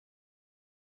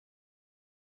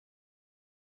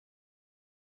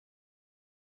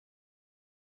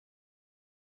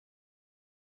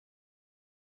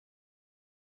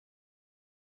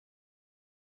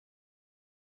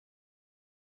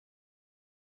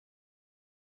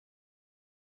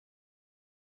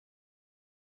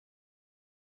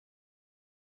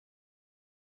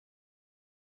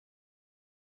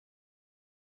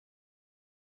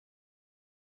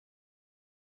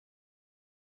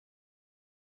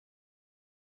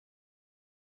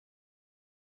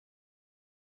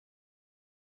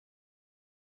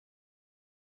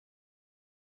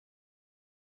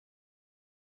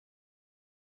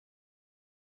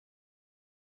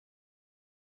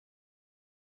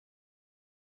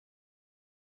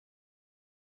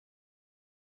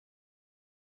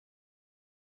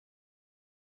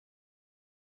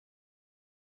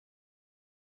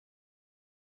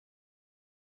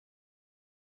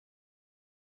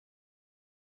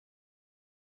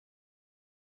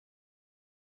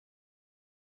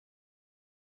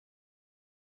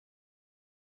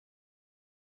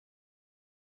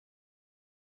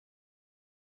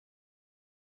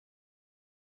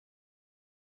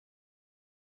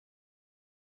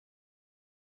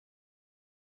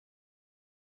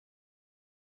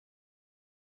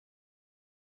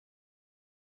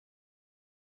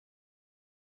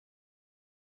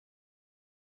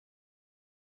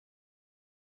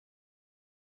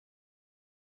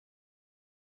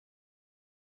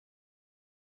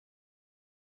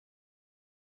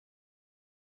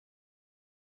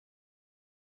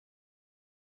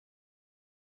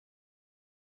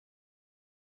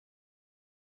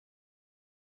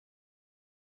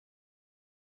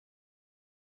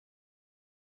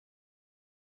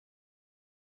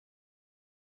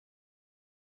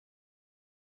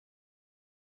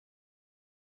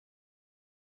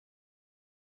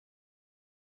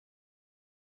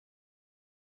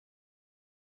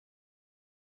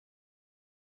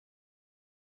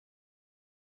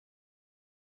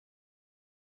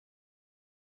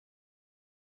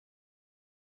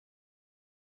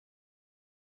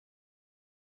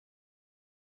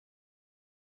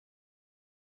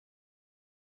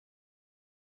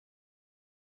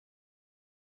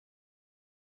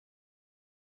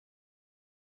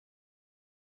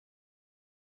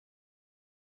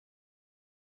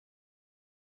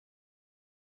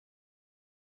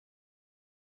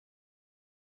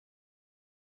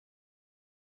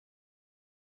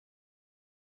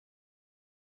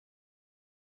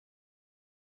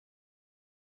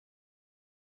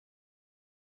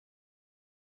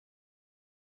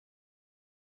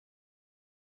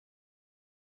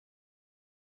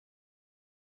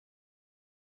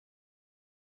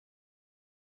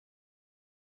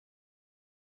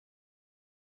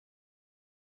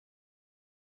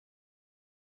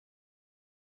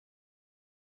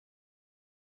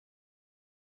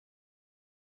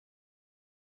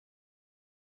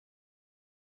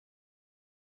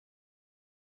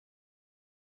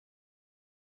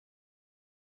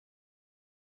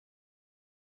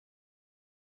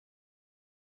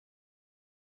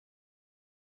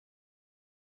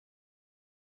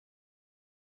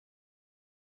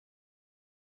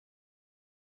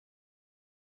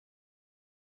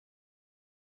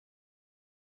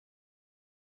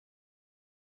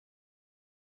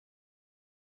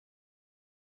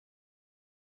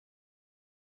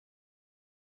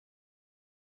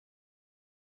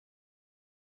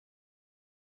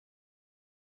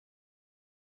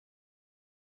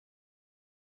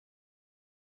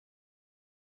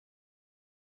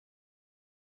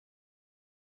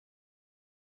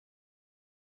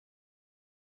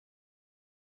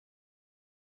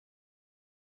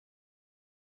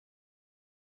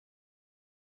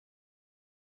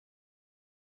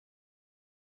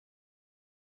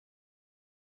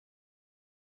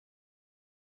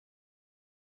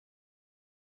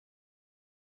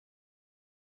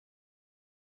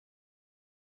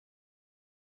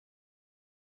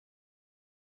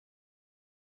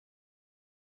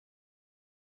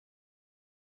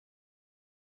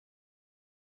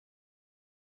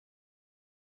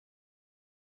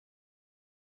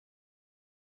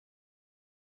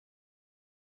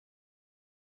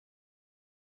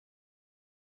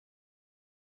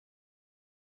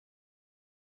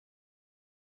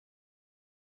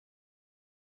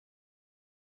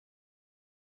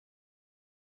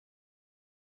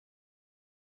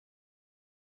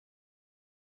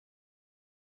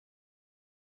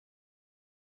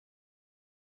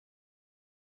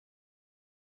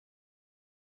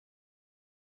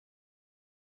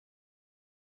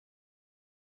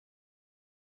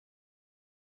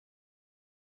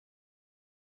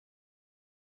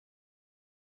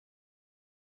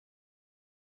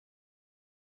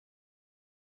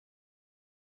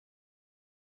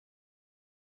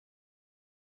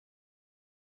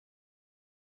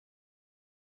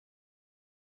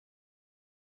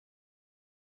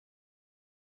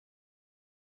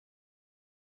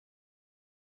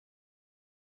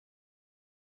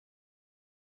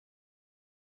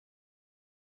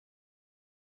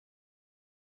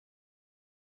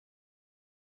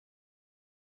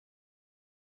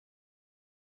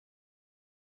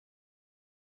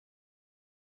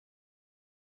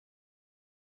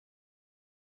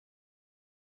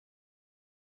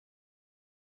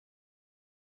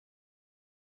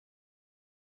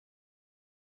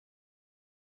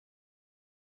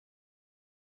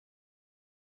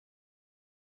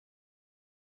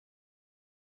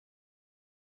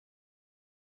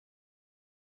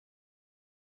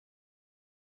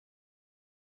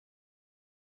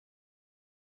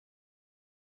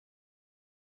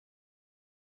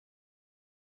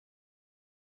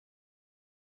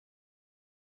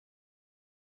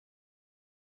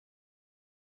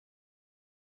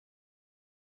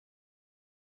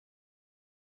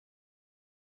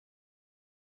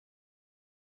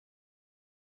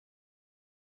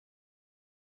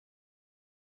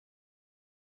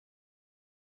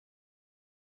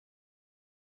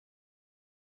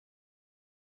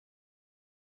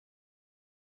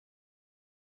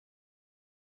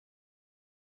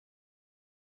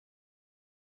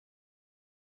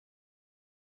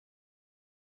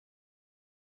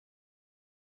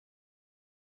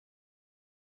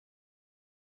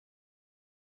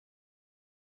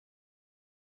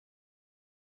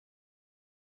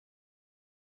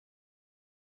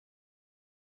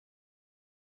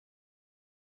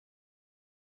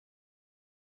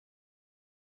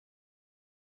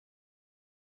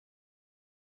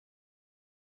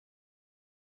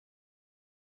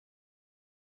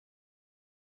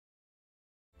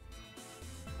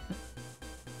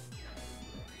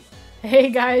Hey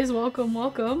guys, welcome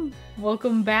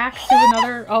back to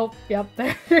another. Oh, yep,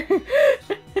 there.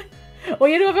 Well,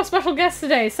 you do have a special guest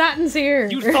today. Satin's here.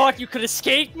 You thought you could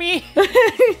escape me?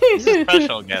 He's a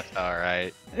special guest,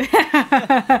 alright.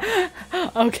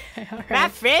 Okay, My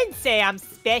alright. friends say I'm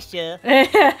special.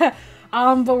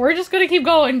 But we're just gonna keep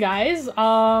going, guys.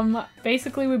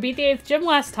 Basically, we beat the 8th gym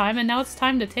last time, and now it's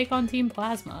time to take on Team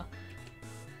Plasma.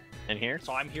 In here?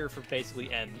 So I'm here for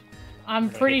basically end. I'm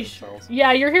gonna pretty get this, sure. Charles.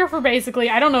 Yeah, you're here for basically.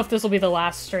 I don't know if this will be the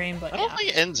last stream, but I don't yeah. think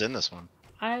it ends in this one.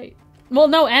 Well,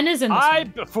 no, N is in this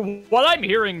one. From what I'm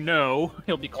hearing, no.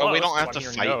 He'll be close. Oh, we don't have but to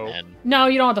I'm hearing fight no. then. No,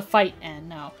 you don't have to fight N.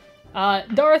 No.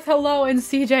 Darth, hello, and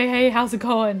CJ, hey, how's it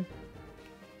going?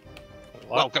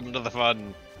 What? Welcome to the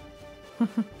fun.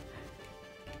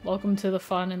 Welcome to the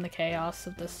fun and the chaos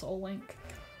of this Soul Link.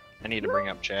 I need to bring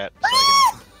up chat so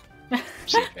I can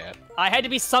see chat. I had to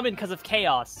be summoned because of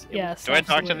chaos. Yes. Do I talk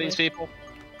to absolutely. these people?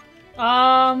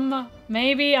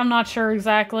 Maybe. I'm not sure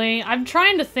exactly. I'm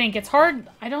trying to think. It's hard.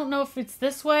 I don't know if it's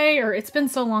this way or it's been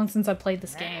so long since I played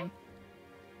this game.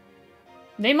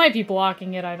 They might be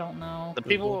blocking it. I don't know. The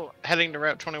people heading to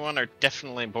Route 21 are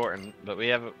definitely important, but we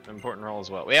have an important role as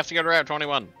well. We have to go to Route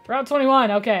 21. Route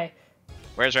 21. Okay.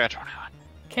 Where's Route 21?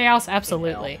 Chaos.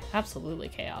 Absolutely. Absolutely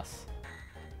chaos.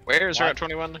 Where's What? Route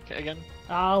 21 again?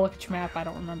 I'll look at your map. I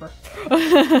don't remember.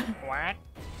 What?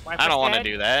 I don't want to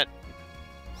do that.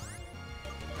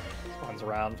 Runs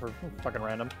around for fucking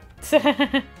random.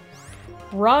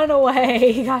 Run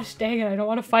away! Gosh dang it! I don't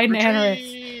want to fight an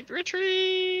Anorith. Retreat!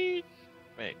 Retreat!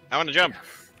 Wait, I want to jump.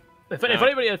 If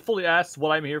anybody had fully asked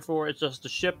what I'm here for, it's just to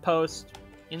ship post,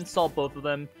 install both of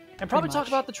them, and probably Pretty talk much.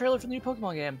 about the trailer for the new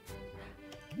Pokemon game.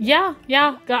 Yeah. I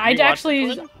You watched actually,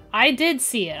 it? I did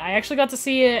see it. I actually got to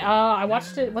see it. I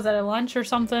watched it. Was it at lunch or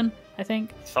something? I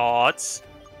think. Thoughts?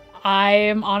 I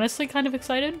am honestly kind of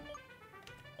excited.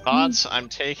 Thoughts? I'm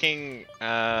taking,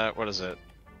 what is it?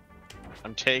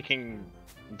 I'm taking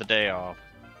the day off.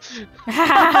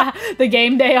 The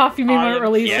game day off. You mean when it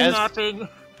releases? Yes. Nothing.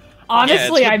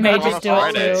 Honestly, Yeah, I it's may on just a do it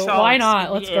Friday. too. Why Chunks not?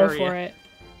 in Let's the go area. for it.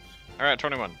 Alright,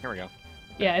 21. Here we go.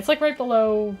 Yeah, it's like right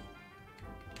below.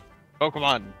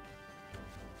 Pokemon.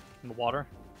 In the water.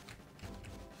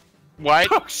 What?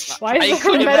 Why I is there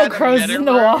could've metal had a crows in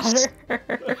the Metagross.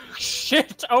 water?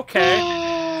 Shit. Okay.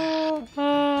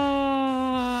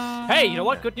 Hey, you know Uh,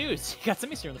 what? Good news. You got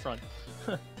Simius here in the front.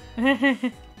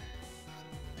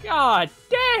 God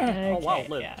damn! Okay, Oh wow,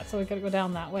 live. yeah, so we gotta go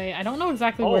down that way. I don't know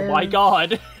exactly Oh where. my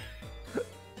god.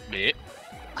 Yeah.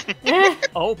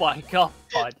 Oh my god.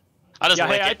 I just Yeah,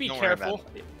 like hey, it. I'd be Don't worry about careful.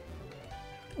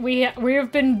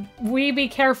 it. we be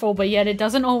careful, but yet it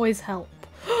doesn't always help.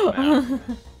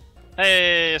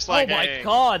 Hey, it's Oh like my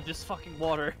god, this fucking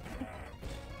water.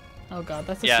 Oh god,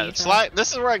 that's a Yeah, sea it's trap. like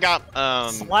this is where I got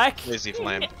Slack Lazy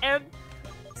Flame. and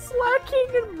slacking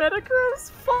and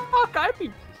Metagross? Fuck, I'd be.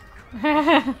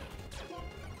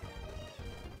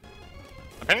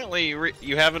 Apparently,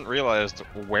 you haven't realized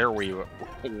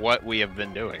what we have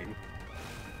been doing.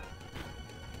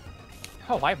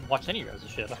 Oh, I haven't watched any of those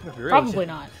shit. I'm gonna be real. Probably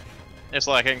not. It's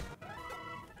lacking.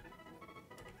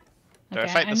 Do I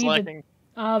Okay, fight this need to- lacking?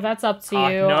 Oh, that's up to Ah,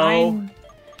 you. no.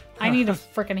 I need to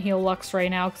frickin' heal Lux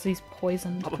right now because he's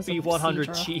poisoned. I'm a because of B100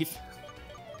 Seadra. chief.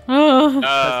 Ugh. You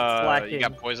lacking.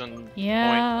 got poison. Point.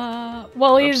 Yeah.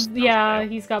 Well, Oops, that was fail.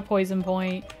 he's got poison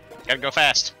point. Gotta go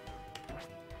fast.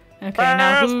 Okay,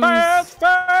 now who's...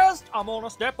 Fast! I'm gonna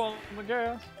step on the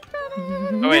gas.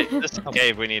 Oh wait, this is the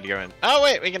cave we need to go in. Oh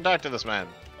wait, we can talk to this man.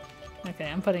 Okay,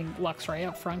 I'm putting Luxray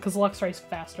up front because Luxray's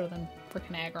faster than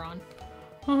frickin' Aggron.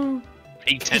 Oh.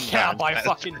 He's 10 Yeah, times by faster.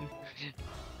 fucking.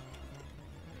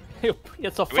 It's a Do we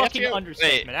have to fucking go-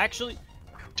 understatement. wait. Actually,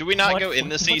 Do we not What? go in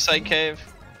the seaside cave?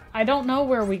 I don't know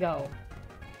where we go.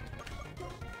 you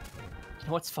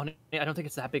know what's funny? I don't think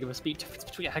it's that big of a speed difference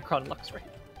between Aggron and Luxray.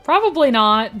 Probably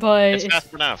not, but It's it's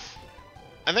fast enough.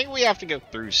 I think we have to go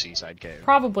through seaside cave.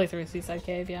 probably through Seaside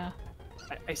Cave, yeah.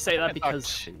 I say that I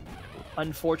because, thought-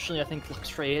 unfortunately, I think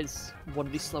Luxray is one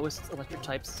of the slowest electric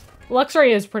types.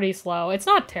 Luxray is pretty slow. It's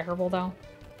not terrible, though.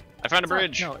 I found a It's not-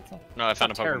 bridge. no, it's not. No, I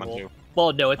found a not Pokemon terrible. too.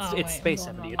 Well, no, it's Oh, it's wait, Space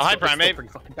I'm going 70. wrong. It's Hi, still Primate. pretty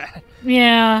fucking bad.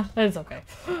 Yeah, that's okay.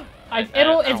 It's I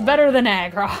don't better than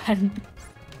Aggron.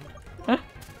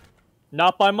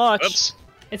 Not by much. Oops.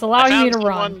 It's allowing I me found to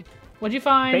run. someone. What'd you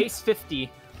find? Base 50.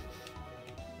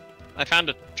 I found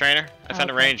a trainer. I found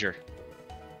a Okay. ranger.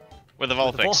 With a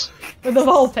With a Vulpix. With the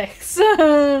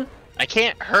Vulpix. I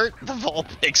can't hurt the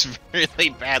Vulpix really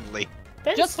badly.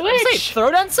 Then Just switch. say,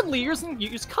 throw down some leers and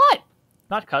use cut.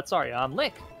 Not cut, sorry,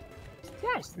 lick.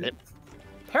 Yes, Lip.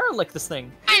 Paralick this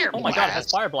thing. Fire Oh my god, it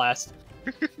has blast. Fire Blast.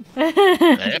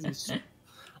 Lip.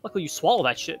 Luckily you swallow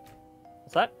that shit.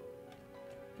 What's that?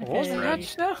 What was Okay. that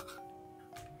just now?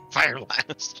 Fire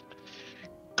blast.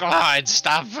 God,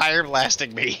 stop fire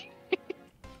blasting me.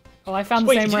 Well, I found the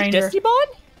Wait, same did you ranger. Destiny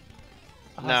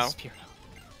Bond? No. Spear.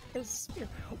 It's Spear.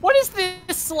 What is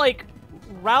this, like,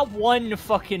 Route 1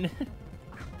 fucking...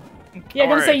 Yeah, I'm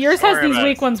gonna say Alright, yours has sorry these about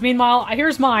weak it. ones. Meanwhile,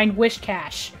 here's mine. Wish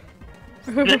cash.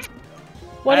 What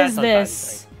That is sounds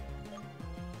this?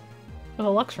 With a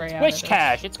Luxray out Wish of it.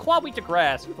 Cash. It's quad wheat to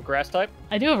grass. You have a grass type.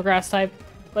 I do have a grass type,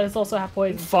 but it's also half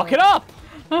poison. Fuck it up!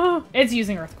 It's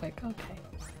using Earthquake. Okay.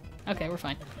 Okay, we're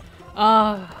fine.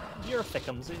 You're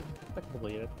thickums. I can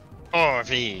believe it.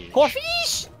 Corfish.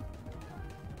 Corfish!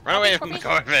 Run away from the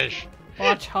corfish.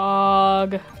 Watch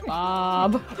Hog.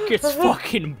 Bob. Gets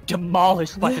fucking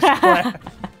demolished by this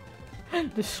crap.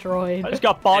 Destroyed. I just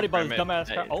got bodied by Hey, this Primate.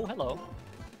 dumbass crap. Oh, hello.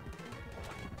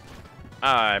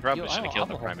 I probably Yo, should have killed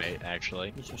the I'm a- primate,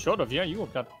 actually. You should have, yeah, you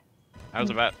have got... How's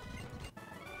about?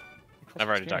 I've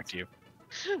already talked to you.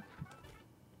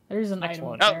 There's an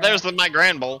Excellent. item. Oh, there's my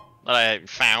grand bull that I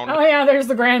found. Oh yeah, there's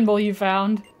the Grand Bull you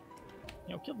found.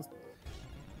 You know, kill this...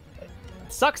 It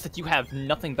sucks that you have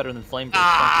nothing better than flame.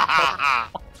 Ah!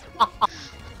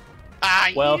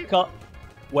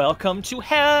 Welcome to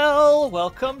hell!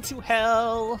 Welcome to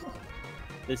hell!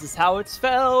 This is how it's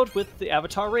spelled with the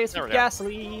Avatar race There with we go.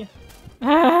 Ghastly.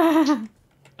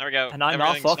 There we go. And I'm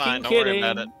not Everything's fucking fine. Don't worry kidding.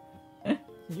 about it.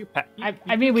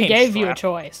 I mean, we came gave you a strapped.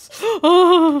 choice.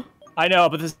 I know,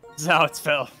 but this is how it's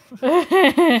spelled.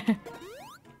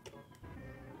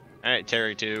 Alright,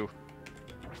 Terry 2.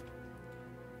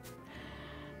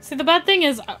 See, the bad thing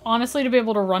is, honestly, to be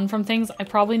able to run from things, I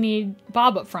probably need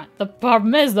Bob up front. The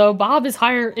problem is, though, Bob is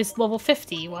level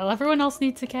 50, while everyone else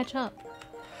needs to catch up.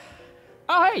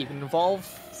 Oh, hey, you can evolve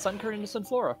Sunkern into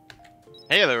Sunflora.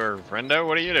 Hey there, friendo.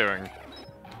 What are you doing?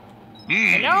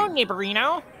 Hello,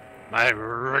 neighborino. My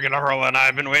rigmarole and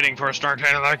I've been waiting for a star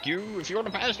cannon like you. If you want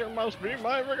to pass, there must be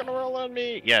my rigmarole on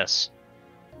me. Yes.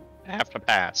 I have to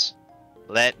pass.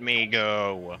 Let me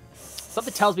go.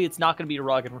 Something tells me it's not going to be a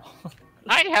rock and roll.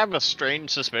 I have a strange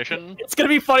suspicion. It's going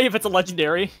to be funny if it's a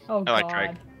legendary. Oh, I like God.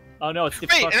 Drake. Oh, no, it's...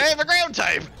 Wait, and I have a ground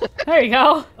type! There you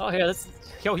go. Oh, yeah, this...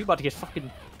 Yo, you about to get fucking...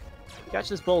 Catch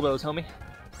this bulldoze, homie.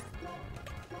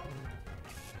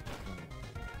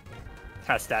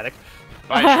 Kinda static.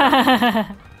 Bye,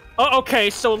 sure. Oh, okay,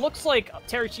 so it looks like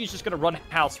Terry Q's just gonna run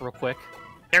house real quick.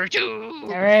 Terry 2!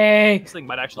 Hooray. This thing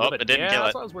might actually Oh, live it didn't yeah, kill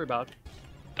that's it. what I was worried about.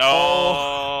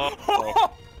 Oh.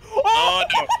 Oh, Oh,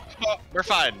 no. Oh, we're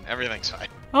fine. Everything's fine.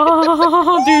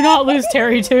 Oh, do not lose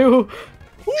Terry, too.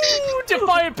 Ooh,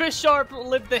 Defiant Bisharp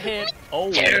lived the hit. Oh,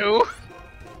 wait. You!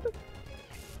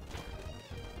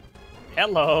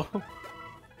 Hello.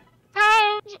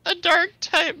 How's a dark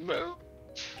type move?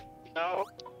 No.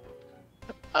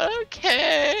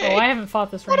 Okay. Oh, I haven't fought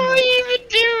this What do ranger. I even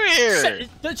do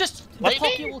here? Just... the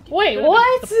Lightning? Pokeball- Wait, the-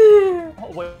 what?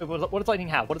 Oh, wait, what does Lightning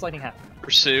have? What does Lightning have?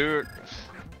 Pursuit.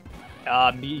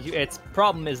 Its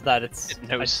problem is that it's... It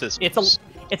knows systems.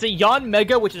 It's a Yon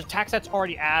Mega, which is attack set's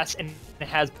already ass, and it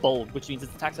has Bold, which means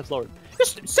its attack set's lowered.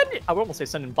 Just send it... I would almost say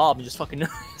send in Bob and just fucking... No!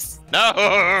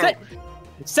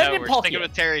 send No, in we're Palkia. sticking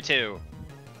with Terry 2.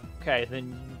 Okay,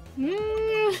 then...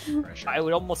 Mm. Pressure. I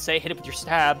would almost say hit it with your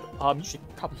stab. You should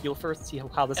probably heal first, see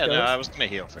how this Yeah, goes. no, I was gonna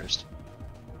heal first.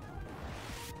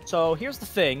 So here's the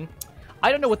thing.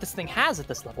 I don't know what this thing has at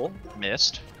this level.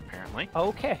 Missed, apparently.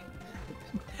 Okay.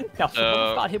 Now,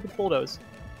 someone got hit with bulldoze.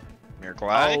 Miracle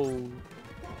Eye. Oh.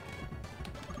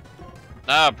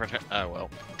 Oh, well.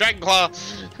 Dragon Claw!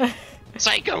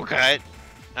 Psycho Cut!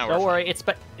 Oh, Don't worry,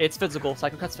 it's physical.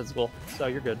 Psycho Cut's physical, so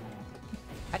you're good.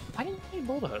 Why didn't you need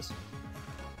bulldoze?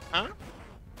 Huh? Why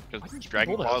Because didn't you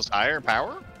Dragon bulldoze? Claw's higher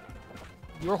power?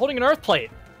 You were holding an Earth Plate.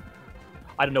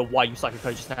 I don't know why you Psycho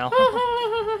Cut just now.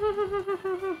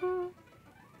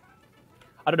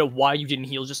 I don't know why you didn't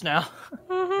heal just now.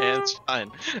 Yeah, it's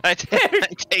fine. I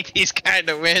take these kind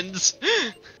of wins.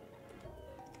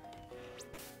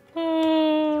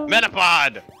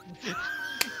 Metapod!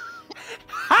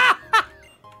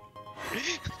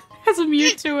 Has a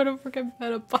Mewtwo and a freaking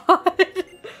Metapod.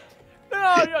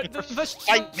 No, the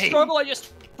Fight me. struggle I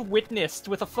just witnessed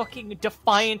with a fucking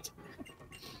Defiant...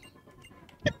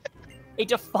 a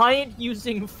Defiant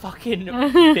using fucking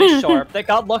Bisharp that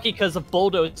got lucky because of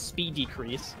Bulldoze's speed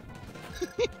decrease.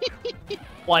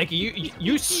 Like,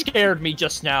 you scared me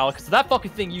just now, because that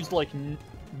fucking thing used, like,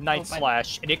 Night Oh, my-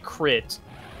 Slash, and it crit.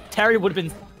 Terry would have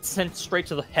been sent straight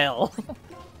to the hell.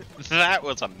 That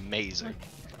was amazing.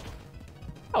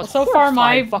 That was So far,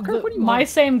 horrifying, fucker. What do you my want?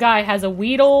 same guy has a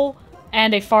Weedle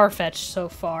and a Farfetch so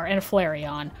far, and a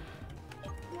Flareon.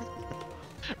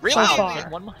 Really? So Wow, far.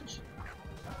 man, one much.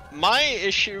 My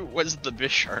issue was the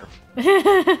Bisharp.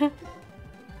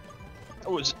 It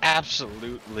was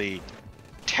absolutely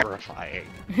terrifying.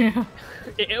 Yeah.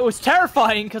 It was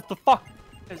terrifying because the fuck.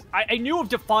 I knew of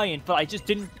Defiant, but I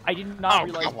did not Oh,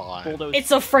 realize come on. Bulldoze.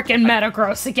 It's a frickin'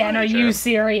 Metagross again. Are you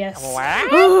serious?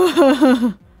 What?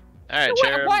 Alright,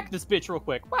 Cherub. Whack this bitch real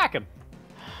quick. Whack him.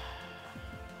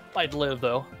 I'd live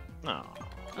though. No.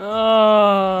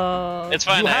 Oh. It's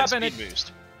fine, You I have have an- speed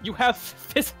boost. You have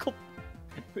physical.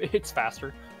 It's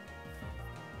faster.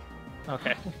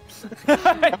 Okay.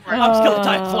 I'm still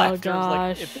dying of laughter. Like,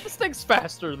 gosh. if this thing's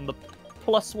faster than the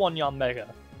 +1 Yanmega,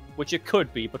 which it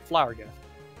could be, but Flower Gift.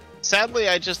 Sadly,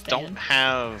 I just Stand. don't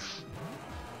have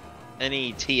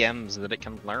any TMs that it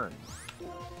can learn.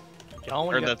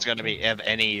 Or that's going to be of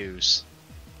any use.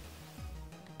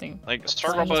 Like,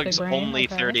 Circle Bug's only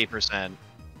 30%.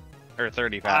 Or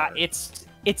 30 power. It's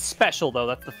special though.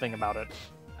 That's the thing about it.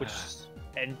 Which,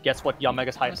 and guess what?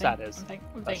 Yanmega's highest stat is.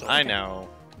 I know.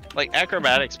 Like,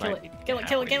 Acrobatics Kill might be. it.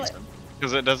 Kill it.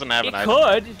 Because it doesn't have It an item.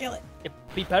 could. Kill it. It'd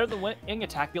be better than Wing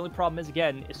Attack. The only problem is,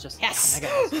 again, it's just Yes!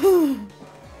 Yanmega is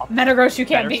Metagross, you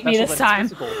can't better beat me special this than time.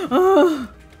 its physical.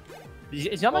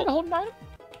 Is Yanmega holding an item?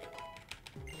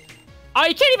 Oh,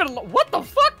 you can't even. What the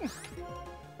fuck?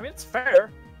 I mean, it's fair.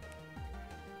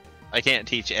 I can't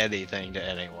teach anything to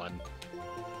anyone.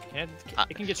 It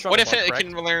can get strong. What if it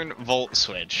can learn Volt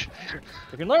Switch?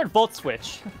 We can learn Volt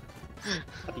Switch.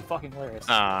 That'd be fucking hilarious.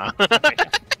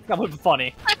 That That would be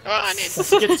funny.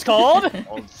 It's called?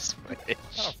 Volt Switch.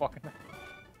 Oh, fucking.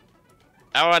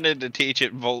 I wanted to teach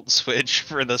it Volt Switch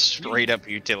for the straight up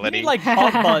You utility. need like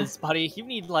Bug Buzz, buddy. You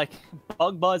need like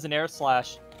Bug Buzz and Air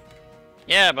Slash.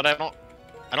 Yeah, but I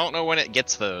don't know when it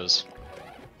gets those.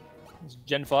 It's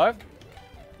Gen 5?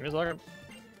 Give me a second.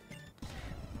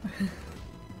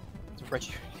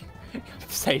 Rich.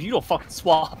 Say you don't fucking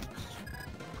swap.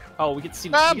 Oh, we can see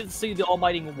the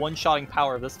almighty one-shotting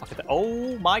power of this fucking thing.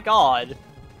 Oh my god.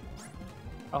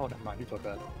 Oh, never mind. You took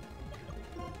that.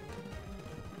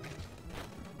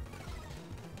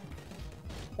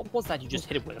 What was that you just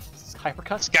hit it with?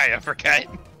 Hypercut? Sky Uppercut.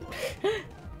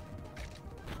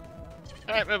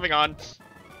 Alright, moving on.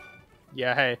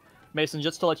 Yeah, hey. Mason,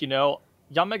 just to let you know,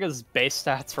 Yanmega's base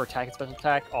stats for attack and special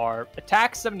attack are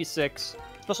attack 76,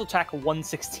 special attack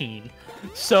 116.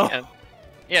 So...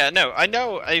 Yeah, no, I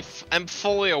know, I'm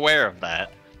fully aware of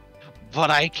that. But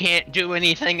I can't do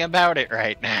anything about it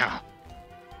right now.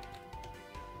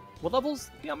 What level's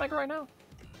Yanmega right now?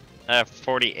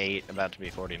 48, about to be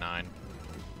 49.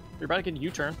 You're about to get a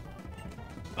U-turn.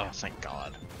 Oh, thank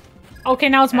God. Okay,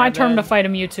 now it's my And turn to then- fight a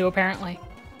Mewtwo, apparently.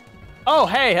 Oh,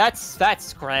 hey, that's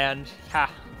grand. Ha.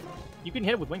 You can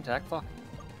hit it with Wing Attack, fuck.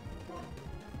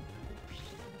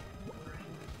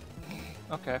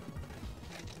 Okay.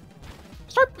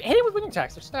 Start hitting with Wing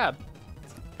Attacks or stab.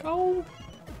 Go.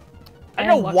 I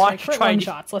know And watch crit trying one to...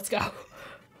 shots. Let's go.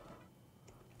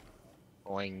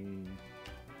 Boing.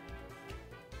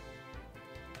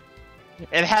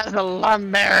 It has a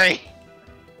Lumberry!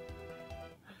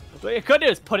 What you could do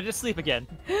is put it to sleep again.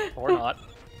 Or not.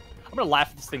 I'm gonna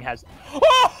laugh if this thing has...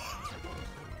 Oh!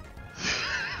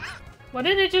 What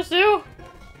did it just do? You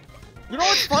know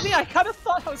what's funny? I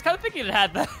was kind of thinking it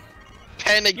had that.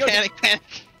 Panic, Yo, panic, panic!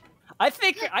 I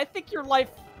think your life...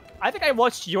 I think I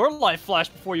watched your life flash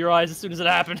before your eyes as soon as it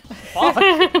happened. Fuck.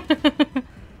 It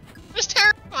was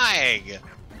terrifying!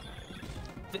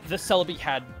 The Celebi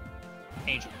had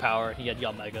ancient power. He had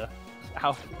Yanmega.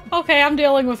 How? Okay, I'm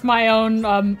dealing with my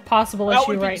own possible That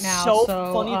issue would be right now. so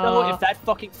So funny though if that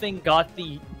fucking thing got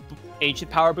the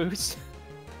ancient power boost.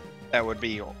 That would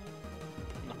be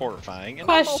horrifying. And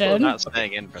Question. I'm also not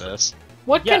staying in for this.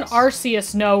 what can Yes.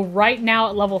 Arceus know right now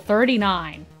at level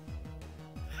 39?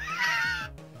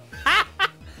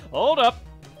 Hold up.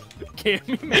 Give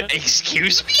me a minute.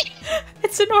 Excuse me?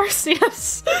 It's an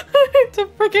Arceus. It's a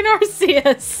freaking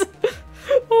Arceus.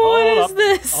 What Hold is up.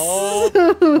 this?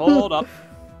 Hold up.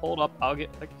 Hold up. I'll get.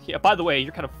 Yeah, by the way,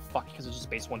 you're kind of fucked because it's just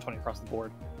base 120 across the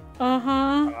board.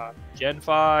 Uh-huh. Gen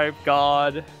 5,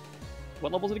 God.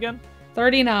 What level is it again?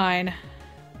 39.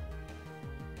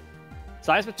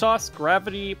 Seismic Toss,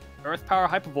 Gravity, Earth Power,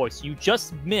 Hyper Voice. You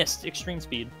just missed Extreme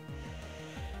Speed.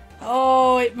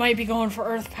 Oh, it might be going for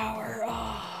Earth Power.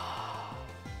 Oh.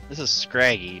 This is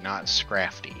Scraggy, not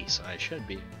Scrafty, so I should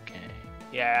be okay.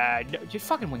 Yeah, no, you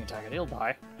fucking Wing Attack it. It'll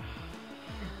die.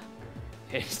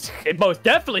 It most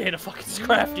definitely hit a fucking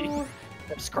Scrafty. No.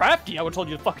 If Scrafty, I would have told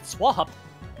you to fucking swap.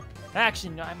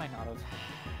 Actually, no, I might not have.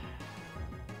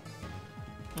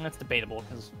 That's debatable,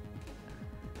 because...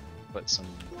 Put some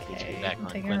Okay, HP back I'm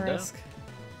on taking a Quindo. risk.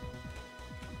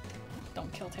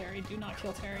 Don't kill Terry. Do not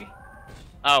kill Terry.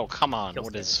 Oh, come on. Kills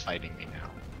What me. is fighting me now?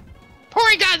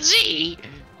 Porygon Z!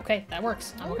 Okay, that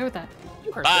works. I'm okay with that.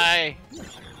 Bye!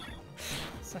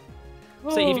 So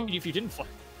if you didn't fly...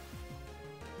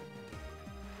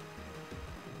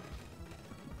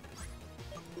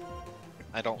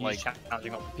 I don't like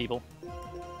challenging up with people.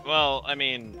 Well, I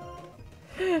mean...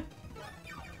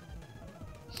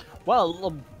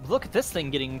 Well, look at this thing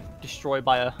getting destroyed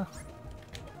by a...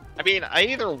 I mean, I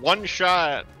either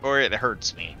one-shot or it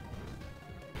hurts me.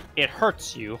 It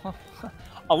hurts you.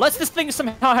 Unless this thing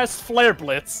somehow has Flare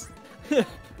Blitz. How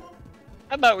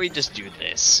about we just do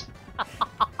this?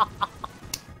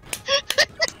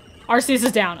 Arceus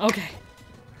is down. Okay.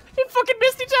 It fucking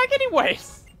Misty Attack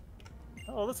anyways!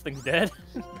 Oh, this thing's dead.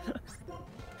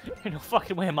 Ain't no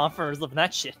fucking way a Monfer is living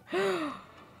that shit. You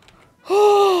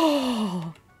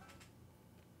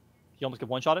almost get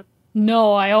one-shotted?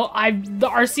 No, the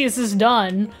Arceus is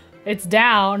done. It's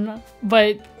down,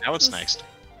 but... Now it's next.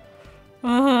 Can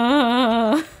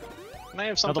I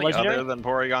have something other than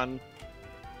Porygon?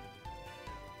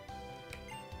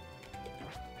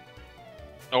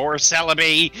 Or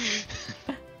Celebi!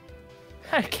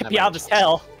 I can't be out of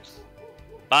hell.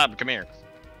 Bob, come here.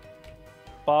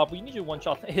 Bob, we need you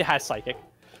one-shot. It has Psychic.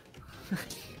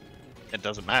 It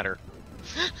doesn't matter.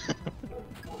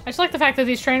 I just like the fact that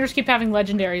these trainers keep having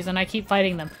legendaries and I keep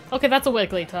fighting them. Okay, that's a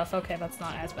Wigglytuff. Okay, that's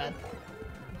not as bad.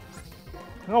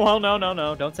 Oh, well,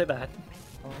 no. Don't say that.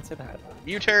 Don't say that.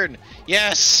 U-turn!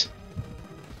 Yes!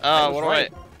 Oh, what do I...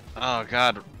 Oh,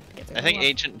 God. I think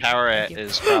Ancient Power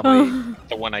is probably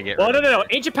the one I get rid of. No.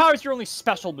 Ancient Power is your only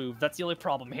special move. That's the only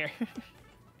problem here.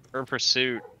 Or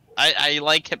Pursuit. I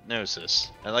like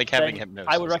Hypnosis. I like having Hypnosis.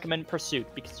 I would recommend Pursuit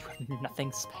because you have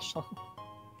nothing special.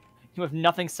 You have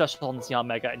nothing special in this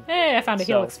Yanmega. Hey, I found a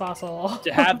Helix fossil.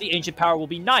 To have the Ancient Power will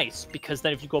be nice, because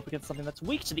then if you go up against something that's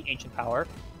weak to the Ancient Power,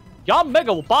 Yanmega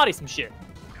will body some shit.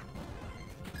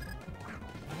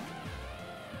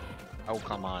 Oh,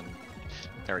 come on.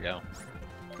 There we go.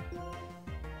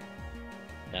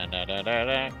 I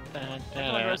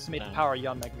underestimate the power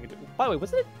Yanmega can do. By the way,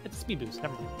 was it? It's a speed boost.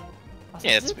 Never mind.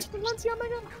 Yeah, it's speed boost.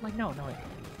 Yanmega? I'm like, no.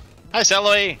 Hi,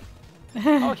 Celebi!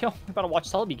 Oh, yo, we gotta watch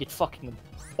Celebi get fucking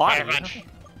body.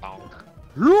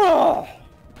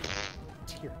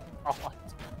 Dear God.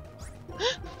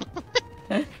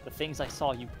 The things I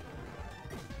saw you.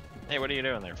 Hey, what are you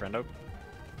doing there, friendo?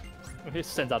 It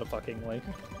sends out a fucking like.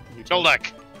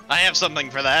 Golduck! I have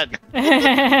something for that.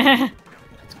 It's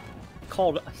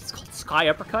called Sky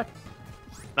Uppercut.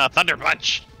 No, Thunder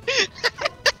Punch.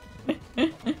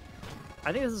 I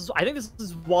think this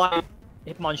is why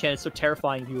Hitmonchan is so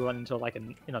terrifying if you run into like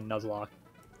in a Nuzlocke.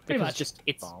 Because it's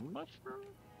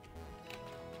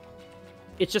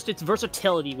just its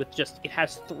versatility with just it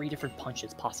has 3 different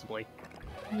punches possibly.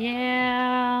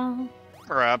 Yeah.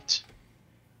 Corrupt.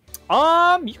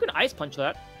 You can Ice Punch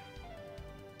that.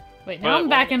 Wait, now I'm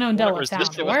back in Undella Town.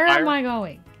 Where am I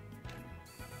going?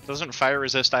 Doesn't fire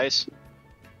resist ice?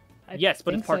 Yes,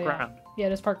 but it's part ground. Yeah,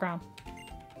 it is part ground.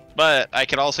 But I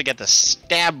could also get the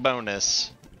stab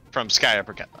bonus from Sky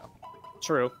Uppercut, though.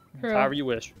 True. However you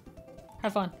wish.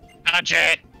 Have fun. Punch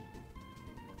it!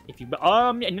 If you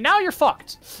and now you're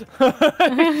fucked. Punch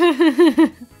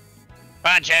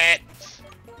it!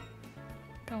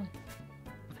 Go.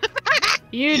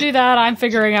 You do that. I'm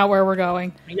figuring out where we're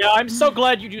going. Yeah, I'm so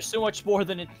glad you do so much more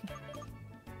than it.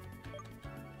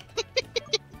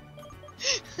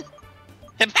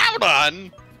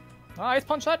 Hippowdon! Ice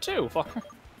Punch that too. Fuck.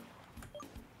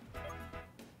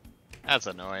 That's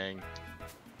annoying.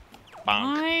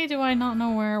 Bonk. Why do I not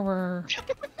know where we're...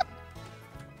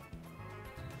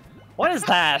 What is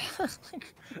that?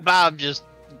 Bob, just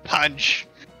punch.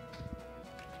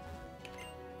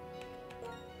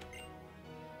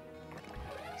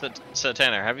 So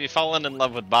Tanner, have you fallen in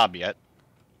love with Bob yet?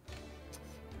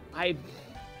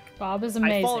 Bob is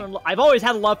amazing. I've always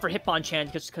had a love for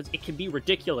Hitmonchan just because it can be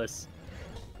ridiculous.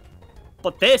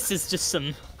 But this is just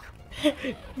some...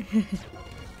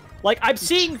 Like, I'm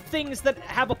seeing things that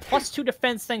have a +2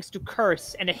 defense thanks to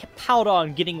Curse, and a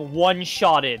Hippowdon getting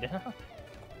one-shotted.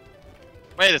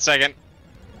 Wait a second.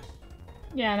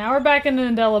 Yeah, now we're back in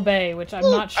Undella Bay, which I'm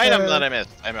not sure... Item that I missed.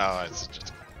 It's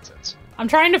just nonsense. I'm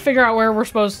trying to figure out where we're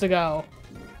supposed to go.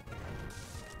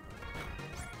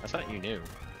 I thought you knew.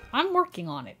 I'm working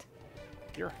on it.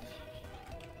 You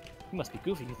must be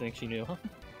goofy if you think she knew, huh?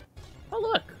 Oh,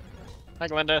 look! Hi,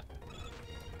 Glenda.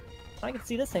 I can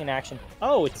see this thing in action.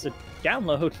 Oh, it's a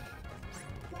download.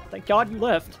 Thank God you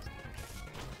left.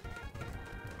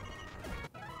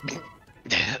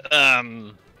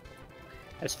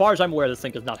 As far as I'm aware, this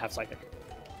thing does not have Psychic.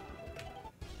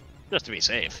 Just to be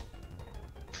safe.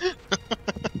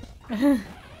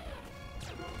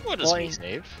 What does be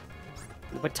safe?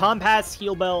 But Tom Pass,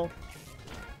 Heal Bell,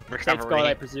 Recovery. Safeguard,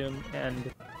 I presume,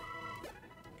 and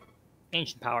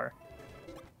Ancient Power.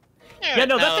 Yeah,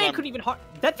 no, that thing couldn't even harm.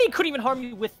 That thing couldn't even harm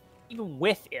you even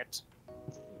with it.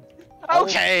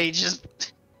 Okay,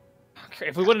 just. Okay,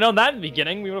 if we would have known that in the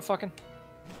beginning, we would have fucking.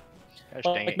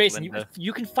 Like Mason,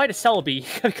 you can fight a Celebi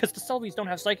because the Celebis don't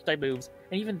have Psychic type moves,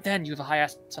 and even then you have a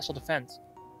high-ass special defense.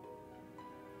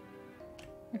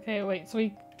 Okay, wait. So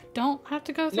we don't have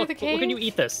to go through the cave? Look at you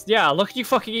eat this. Yeah, look at you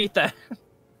fucking eat that.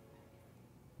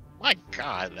 My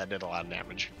God, that did a lot of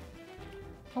damage.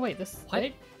 Oh wait, this. What?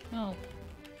 Wait, no.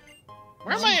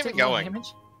 Where am I even going?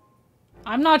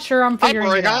 I'm not sure. I'm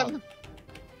figuring it out.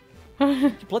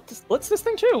 Blitz this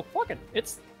thing too. Fuck it.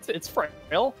 It's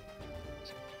frail.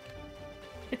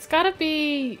 It's gotta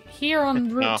be here on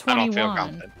Route 21. I don't feel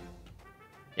confident.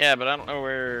 Yeah, but I don't know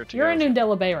where to You're go. in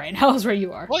Undella Bay right now, is where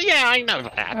you are. Well, yeah, I know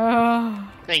that.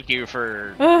 Thank you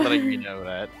for letting me know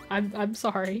that. I'm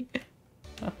sorry.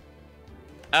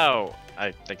 Oh,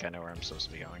 I think I know where I'm supposed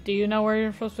to be going. Do you know where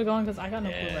you're supposed to be going? Because I got no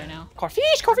clue right now.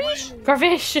 Corfish! Corfish!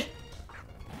 Corfish!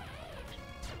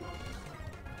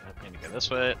 I need to go this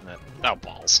way, and then... Oh,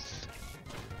 balls.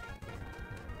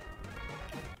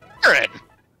 For it!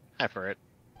 Hi for it.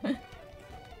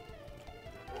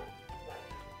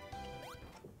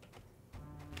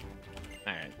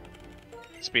 Alright.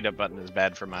 Speed up button is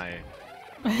bad for my...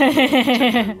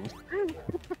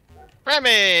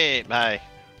 Primate! Bye.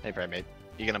 Hey, Primate.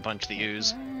 You gonna punch the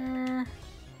ooze? I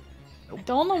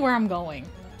don't know where I'm going.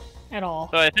 At all.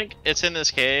 So I think it's in this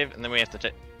cave, and then we have to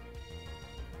take...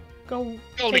 Go...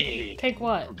 Goldie! Take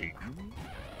what?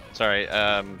 Sorry,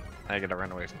 I gotta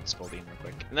run away from the Scoldine real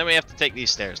quick. And then we have to take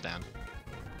these stairs down.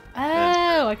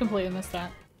 Oh, I completely missed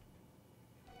that.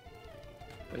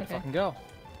 Where you fucking go?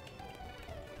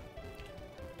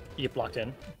 You get blocked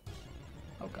in.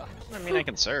 Oh god. I mean, I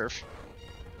can surf.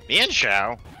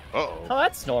 Mienshao! Uh-oh. Oh,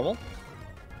 that's normal.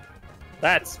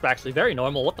 That's actually very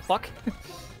normal. What the fuck?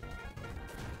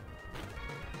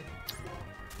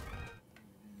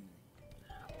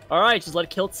 Alright, just let it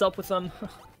kill itself with some...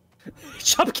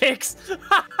 jump kicks!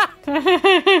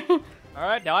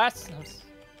 Alright, now ask...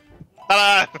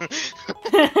 Ta-da!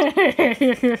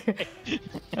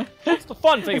 That's the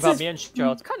fun thing about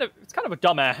Mienshao. It's kind of a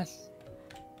dumbass.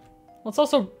 Well, it's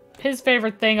also his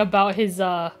favorite thing about his,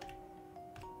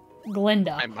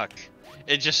 Glinda. My muck.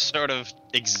 It just sort of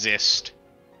exists.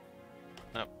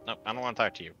 Nope, nope, I don't want to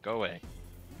talk to you. Go away.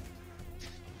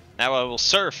 Now I will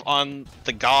surf on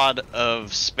the god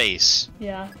of space.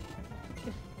 Yeah.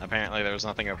 Apparently there was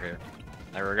nothing over here.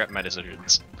 I regret my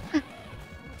decisions.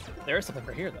 There is something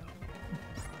for here, though.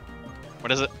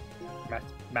 What is it?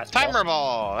 Master Timer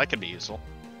ball! That could be useful.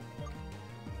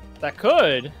 That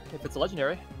could, if it's a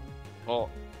legendary.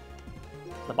 Well,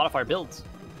 the modifier builds.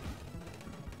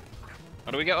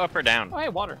 do we go up or down? Oh, hey,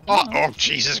 water. Oh,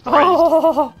 Jesus Christ!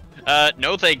 Oh!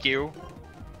 No thank you.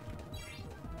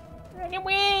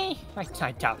 Anyway,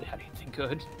 I doubt it had anything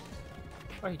good.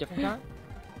 Are you different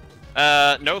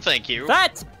guy? No thank you.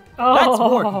 That's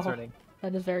more concerning.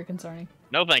 That is very concerning.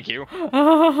 No thank you. And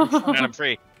I'm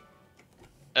free.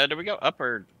 Do we go up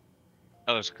or...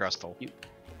 Oh, there's a crust hole.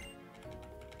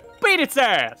 Beat its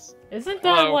ass! Isn't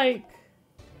that like...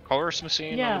 Colorless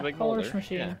machine on the big boulder? Colorless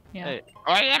machine, yeah. Hey.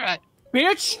 Oh, yeah.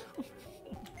 Bitch!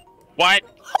 What?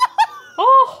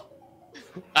 Oh!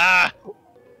 I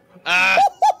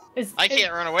I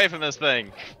can't run away from this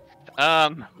thing.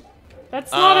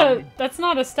 That's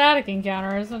not a static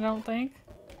encounter, is it? I don't think.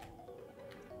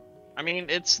 I mean,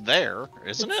 it's there,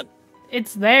 isn't it?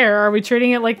 It's there. Are we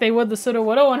treating it like they would the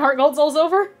Sudowoodo on Heart Gold Soul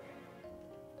Silver?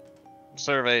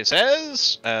 Survey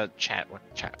says, chat.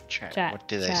 What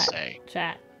do they say?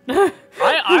 Chat.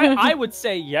 I would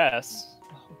say yes.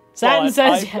 Satin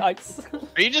says yes.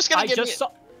 Are you just gonna give me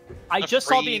I just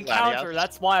saw the encounter.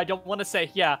 That's why I don't want to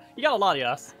say yeah. You got a lot of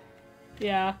yes.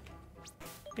 Yeah.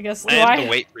 I guess. I have to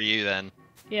wait for you then.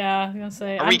 Yeah, I was gonna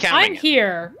say. I'm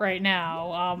here right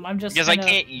now. I'm just because I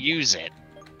can't use it.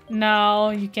 No,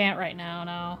 you can't right now.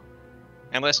 No.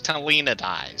 Unless Talina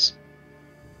dies.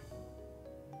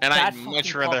 And I'd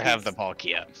much rather have the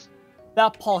Palkia.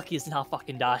 That Palkia is not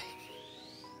fucking die.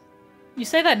 You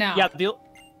say that now. Yeah,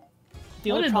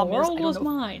 the only problem is, was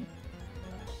mine?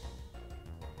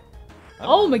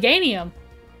 Oh, Meganium.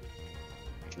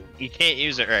 You can't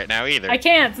use it right now either. I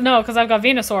can't, no, because I've got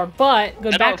Venusaur, but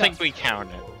good backup. I don't think we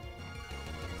count it.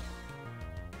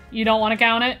 You don't want to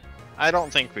count it? I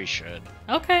don't think we should.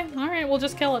 Okay, alright, we'll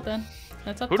just kill it then.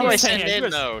 That's up to you. Who do I send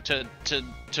in, though,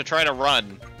 to try to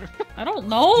run? I don't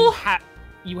know.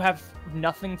 You have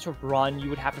nothing to run. You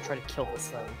would have to try to kill this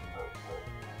thing.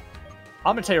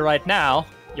 I'm gonna tell you right now,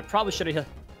 you probably should have...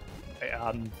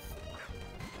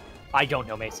 I don't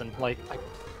know, Mason. Like,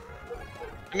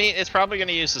 I mean, it's probably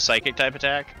gonna use the psychic type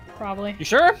attack. Probably. You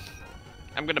sure?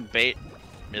 I'm gonna bait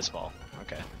Miss Ball.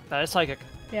 Okay. That is psychic.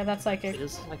 Yeah, that's psychic. It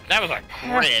is like That was a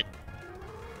crit.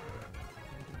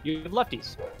 You have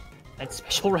lefties. And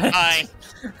special red. Hi.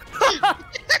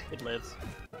 It lives.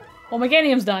 Well,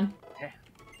 Meganium's done.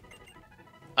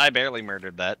 I barely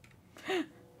murdered that.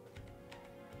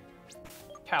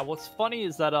 Yeah, what's funny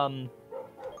is that,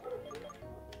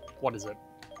 what is it?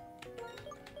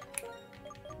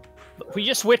 We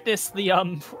just witnessed the,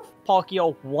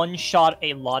 Palkia one-shot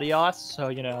a Latios, so,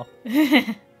 you know.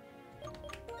 You're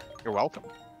welcome.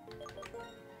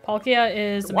 Palkia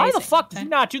is amazing. Why the fuck did you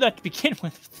not do that to begin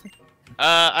with?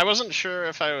 I wasn't sure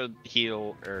if I would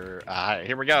heal or...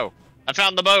 here we go. I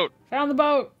found the boat! Found the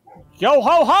boat! Yo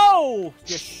ho ho!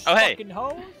 You Oh, hey. fucking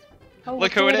hoes! Oh,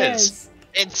 Look who it is.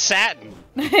 It's Satin.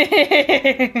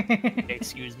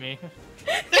 Excuse me.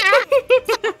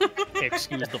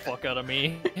 Excuse the fuck out of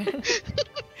me.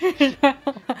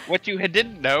 What you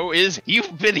didn't know is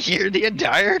you've been here the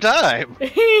entire time.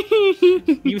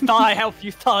 You thought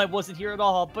I wasn't here at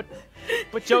all, but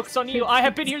joke's on you. I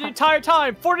have been here the entire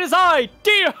time, for it is I,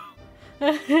 dear.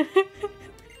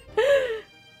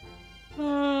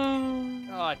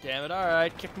 God damn it! All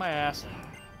right, kick my ass.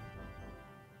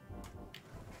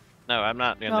 No, I'm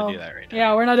not gonna do that right now.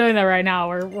 Yeah, we're not doing that right now.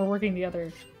 We're working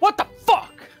together. What the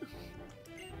fuck?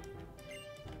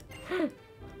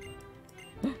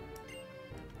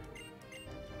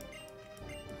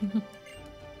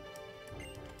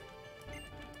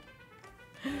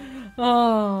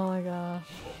 Oh my gosh.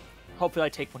 Hopefully I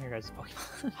take one of your guys'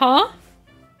 Pokemon. Huh?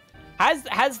 Has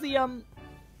the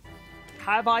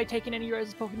have I taken any of your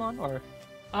guys' Pokemon or?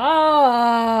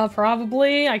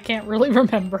 Probably. I can't really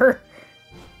remember.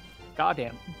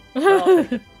 Goddamn. Well,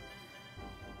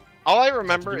 all I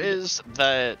remember is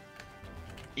that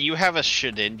you have a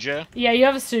Shedinja. Yeah, you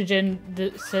have a Sujin.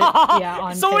 Yeah,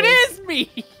 on so Case. it is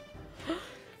me.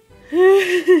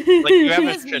 Like, you have a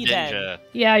It is me, then. Shedinja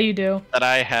Yeah, you do. that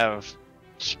I have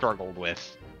struggled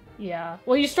with. Yeah.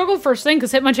 Well, you struggled first thing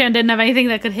because Hitmonchan didn't have anything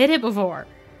that could hit it before.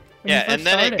 when you Yeah, first and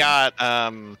then started. it got,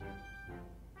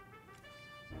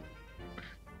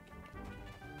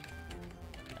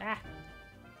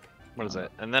 what is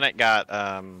it? And then it got,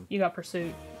 You got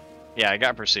Pursuit. yeah, I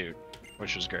got Pursuit,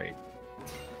 which was great.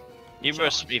 You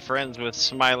must be friends with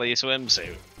Smiley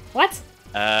Swimsuit. What?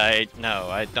 No,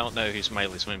 I don't know who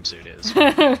Smiley Swimsuit is. Is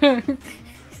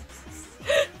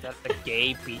that the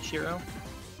gay beach hero?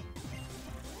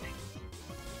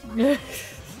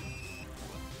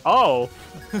 Oh.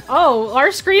 Oh,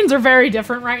 our screens are very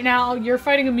different right now. You're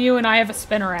fighting a Mew and I have a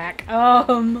Spinarak.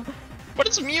 What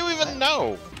does Mew even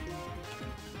know?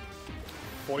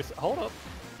 Voice. Hold up.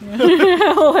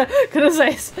 Gonna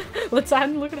say, let's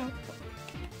look it up.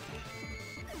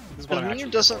 This is what I'm Mew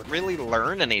actually doesn't really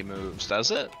learn any moves,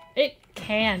 does it? It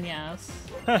can, yes.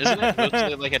 Isn't it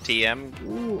mostly like a TM?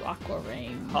 Ooh, Aqua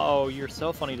Rain. Oh, you're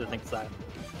so funny to think that.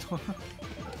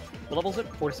 What level is it?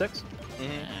 46?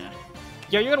 Mm-hmm.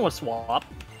 Yeah, you're gonna want to swap.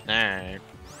 Alright.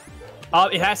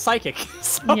 It has Psychic.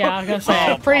 So... Yeah, I was gonna say,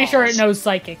 I'm pretty sure it knows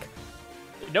Psychic.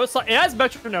 It has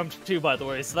Metronome too, by the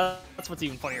way, so that's what's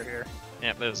even funnier here.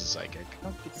 Yep, there's a Psychic.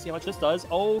 Oh, get to see how much this does.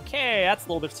 Okay, that's a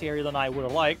little bit scarier than I would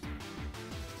have liked.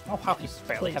 Oh, how you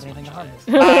barely have anything on this.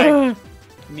 Hi,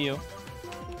 Mew.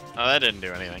 Oh, that didn't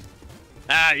do anything.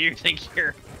 Ah, you think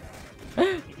you're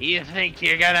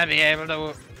gonna be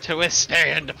able to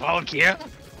withstand Palkia?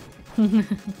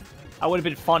 I would have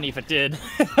been funny if it did.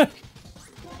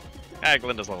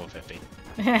 Glinda's level 50.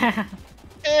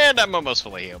 And I'm almost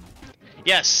fully healed.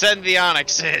 Yes, send the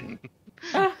Onyx in!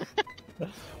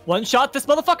 One shot this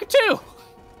motherfucker too!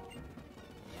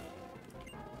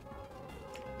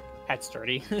 Head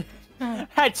sturdy.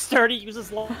 Head sturdy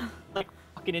uses like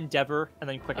fucking Endeavor and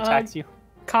then quick attacks you.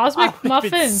 Cosmic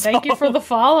Muffin, thank you for the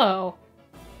follow.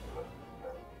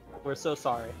 We're so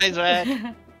sorry. Hey, Zach.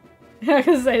 I was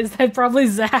gonna say, is that probably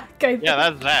Zach? I think. Yeah,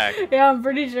 that's Zach. Yeah, I'm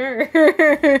pretty sure.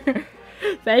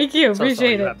 Thank you, So appreciate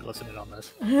sorry you it. have to listen in on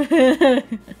this.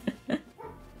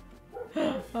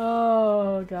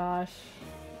 Oh gosh.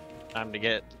 Time to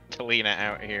get Talina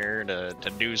out here to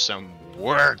do some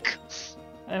work.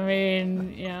 I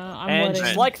mean, yeah, I'm And letting...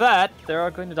 just like that, they're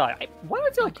going to die. Why do I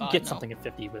feel like you God, get no. something at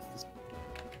 50 with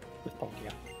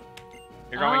Palkia?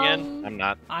 You're going in? I'm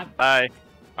not. I'm... Bye.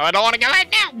 Oh, I don't want to go in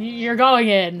now! You're going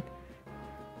in.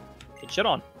 Get shit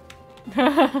on.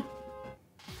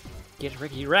 Get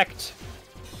Ricky wrecked.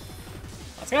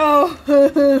 Let's go.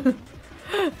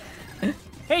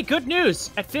 Hey, good news!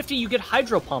 At 50, you get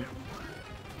Hydro Pump.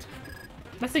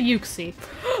 That's a Yuxi.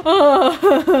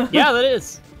 Yeah, that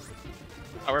is.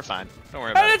 Oh, we're fine. Don't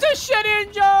worry about it. It's a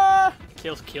Shedinja!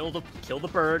 Kill the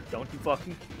bird. Don't you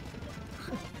fucking...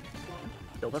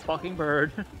 Kill the fucking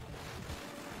bird.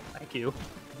 Thank you.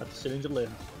 Let the Shedinja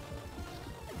live.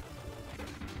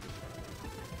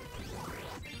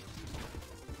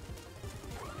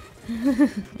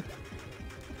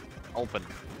 Open.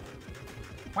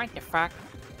 What the fuck?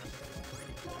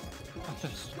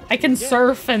 I can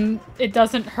surf and it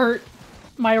doesn't hurt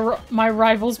my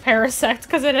rival's Parasect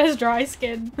because it has dry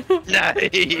skin.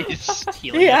 Nice!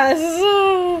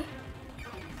 Yes!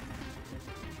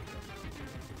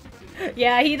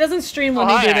 Yeah, he doesn't stream when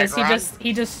we do this.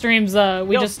 He just streams.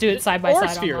 We just do it side by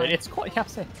side. Online. It's quite. Yeah,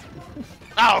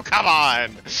 oh, come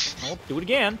on! I'll do it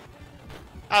again.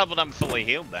 Oh, but I'm fully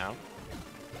healed now.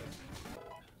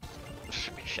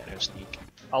 Shadow Sneak.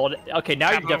 Oh, okay,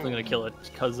 now you're definitely gonna kill it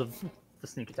because of the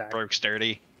sneak attack. Broke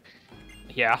sturdy.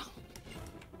 Yeah.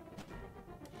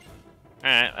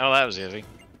 Alright, oh, that was easy.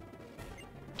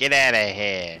 Get out of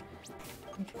here.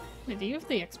 Wait, do you have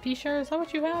the XP share? Is that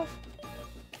what you have?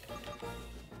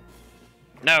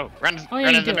 No, run! Oh yeah,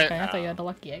 run you do. Okay, I thought you had the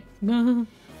lucky egg. Alright.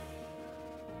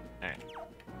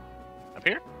 Up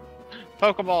here?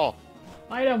 Pokeball!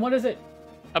 Item, what is it?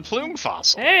 A plume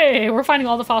fossil. Hey, we're finding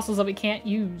all the fossils that we can't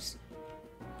use.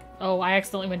 Oh, I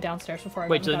accidentally went downstairs before I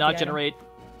wait, do they not generate?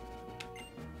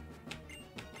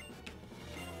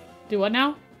 Do what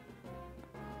now?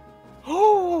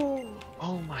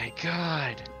 Oh my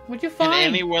god. What'd you find? Can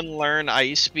anyone learn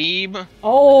Ice Beam?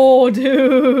 Oh,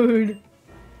 dude.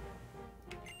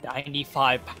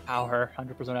 95 power,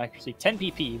 100% accuracy, 10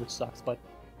 PP, which sucks, but...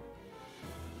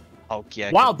 Oh,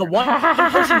 yeah. Wow, the one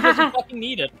person doesn't fucking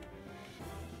need it.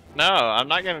 No, I'm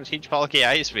not gonna teach Palkia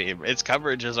Ice Beam. Its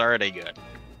coverage is already good.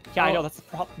 Yeah, I know, that's the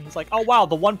problem. He's like, oh wow,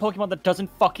 the one Pokemon that doesn't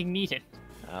fucking need it.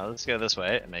 Let's go this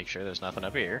way and make sure there's nothing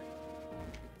up here.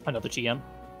 Another GM.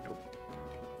 Nope.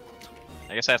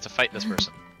 I guess I have to fight this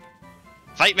person.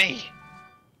 Fight me!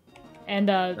 And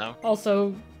no?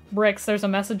 also, Bricks, there's a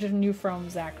message in you from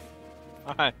Zach.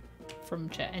 Hi. From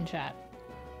in chat.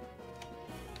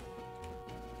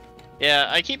 Yeah,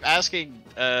 I keep asking,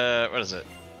 what is it?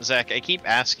 Zach, I keep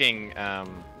asking,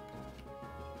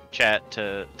 chat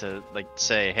to like,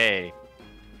 say, hey,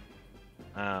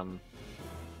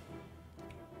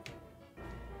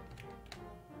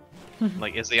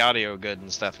 like, is the audio good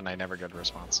and stuff, and I never get a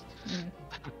response.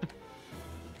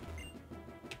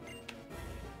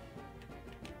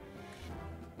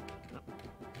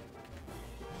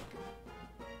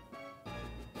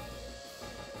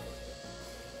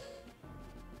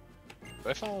 Do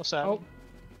I follow Sam? Oh.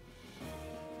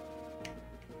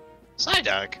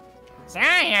 Psyduck!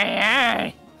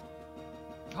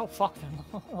 Oh fuck,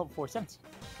 level 4 cents.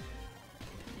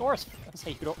 Doris, let's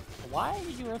say you could. Why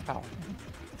did you have power?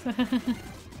 I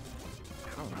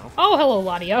don't know. Oh, hello,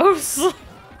 Latios.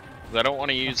 I don't want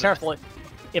to use Careful,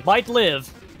 it might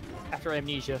live after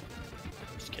amnesia.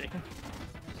 Just kidding.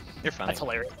 You're funny. That's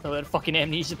hilarious. So that fucking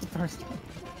amnesia the first time.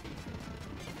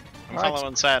 I'm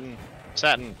following Satin.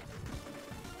 Satin.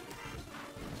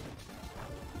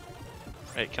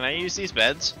 Wait, can I use these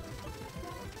beds?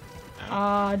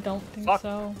 No. Don't think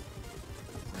so. No.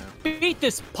 Beat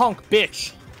this punk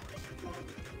bitch!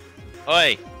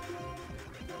 Oi!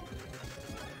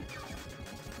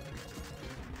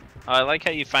 Oh, I like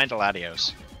how you find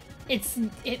Latios.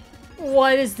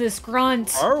 What is this grunt?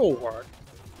 Arrowheart.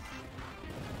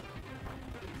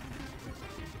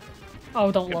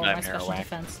 Oh, don't Good lower night, my special Marowak.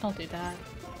 defense. Don't do that.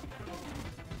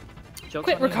 Joke's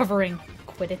Quit on you. recovering.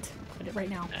 Quit it. Quit it right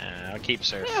now. I'll keep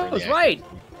Surf Yeah, for I was the right.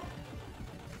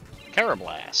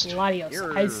 Carablast. Latios,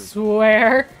 You're I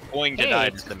swear. going to Hey. die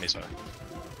to the Misa.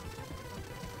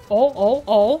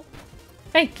 Oh.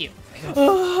 Thank you.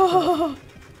 Oh.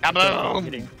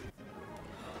 Kaboom!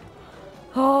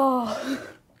 Oh.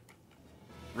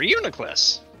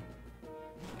 Reuniclus.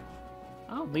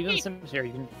 Oh, Leave it in the cemetery,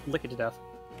 you can lick it to death.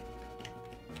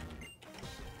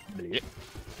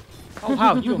 Oh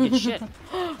wow, you don't get shit.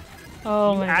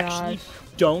 Oh you my actually gosh.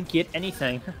 don't get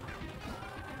anything.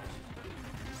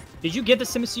 Did you get the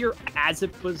Simisear as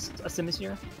it was a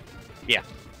Simisear? Yeah.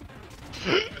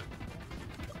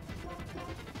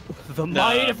 The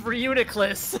might of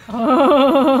Reuniclus!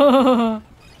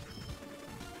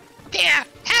 Yeah,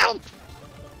 help!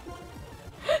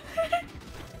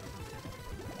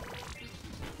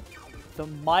 The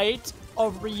might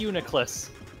of Reuniclus.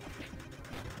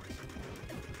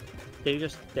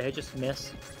 Did I just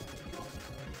miss?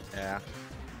 Yeah.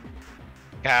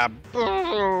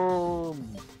 Kaboom!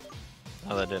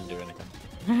 Oh, that didn't do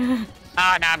anything.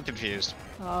 Ah, now I'm confused.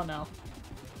 Oh no.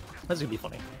 That's gonna be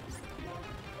funny.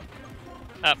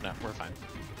 Oh, no, we're fine.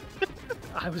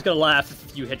 I was gonna laugh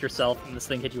if you hit yourself and this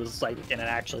thing hit you as a psychic and it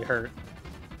actually hurt.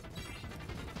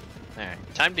 Alright,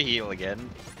 time to heal again.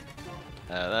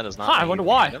 That is not. I wonder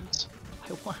why.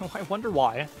 I wonder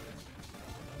why.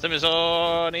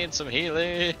 Simiso needs some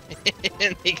healing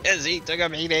because he took a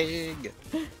beating.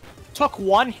 Took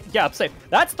one. Yeah, I'm saying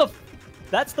that's the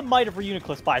might of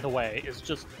Reuniclus, by the way. Is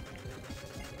just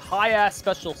high ass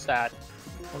special stat.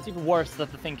 What's even worse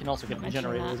that the thing can also get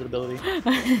regenerated as an ability.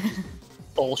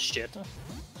 Bullshit.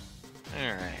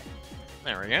 Alright.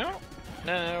 There we go.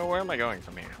 Now, where am I going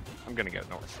from here? I'm gonna go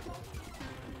north.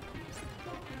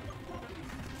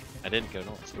 I didn't go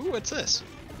north. Ooh, what's this?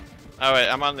 Oh, wait,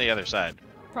 I'm on the other side.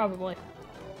 Probably.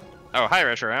 Oh, hi,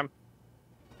 Reshiram.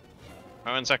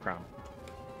 Oh, and Zekrom.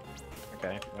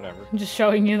 Okay, whatever. I'm just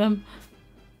showing you them.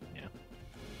 Yeah.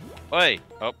 Wait!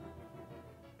 Oh.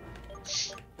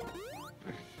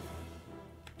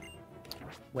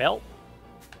 Well.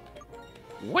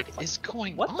 What is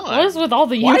going on? What is with all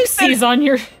the Uxies on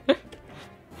your...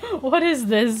 What is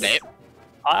this?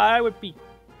 I would be...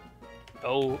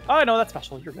 Oh, no, that's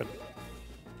special. You're good.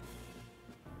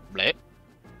 Blip.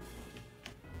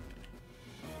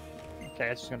 Okay,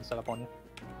 it's just gonna set up on you.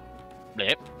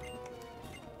 Blip.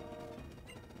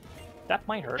 That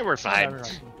might hurt. Yeah, we're fine.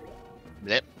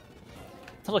 Blip.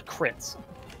 Until it crits.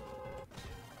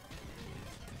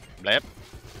 Blip.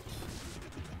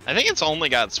 I think it's only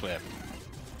got Swift.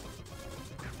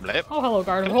 Blip. Oh, hello,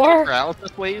 Gardevoir.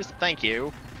 Paralysis, please. Thank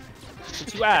you.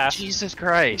 Since you asked. Jesus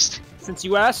Christ. Since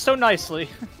you asked so nicely.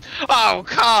 Oh,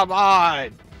 come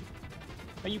on!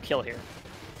 Oh, you kill here.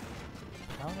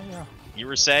 Oh, no. You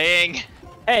were saying?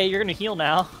 Hey, you're gonna heal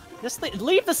now. Just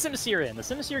leave the Simisear in. The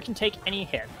Simisear can take any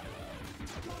hit.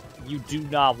 You do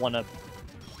not want to...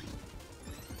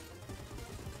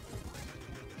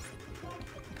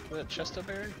 The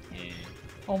Chesterberry? Yeah.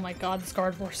 Oh my god, this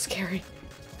Gardevoir's scary.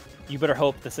 You better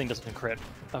hope this thing doesn't crit.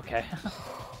 Okay.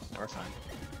 We're fine.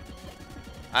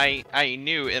 I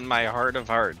knew in my heart of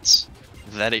hearts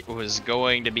that it was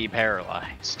going to be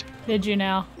paralyzed. Did you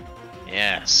now?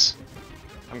 Yes.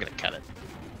 I'm gonna cut it.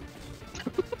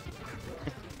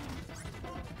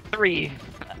 3.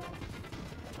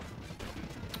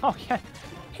 Oh, yeah.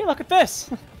 Hey, look at this!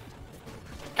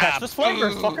 Catch this flavor,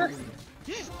 fucker!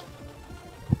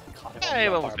 God, hey,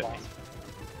 well,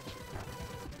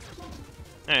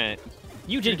 alright.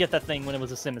 You did get that thing when it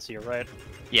was a Simisear, right?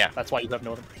 Yeah. That's why you have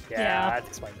no... Yeah. That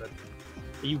explains it.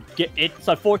 You get... It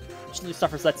unfortunately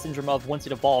suffers that syndrome of once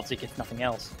it evolves, it gets nothing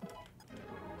else.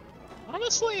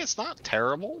 Honestly, it's not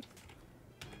terrible.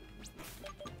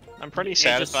 I'm pretty It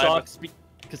satisfied just sucks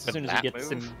because as soon as you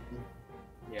get move.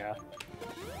 Yeah.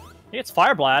 It's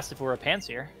Fire Blast if we're a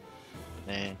Pansear.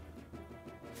 Eh.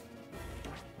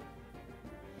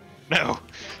 No!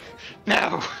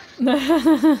 No!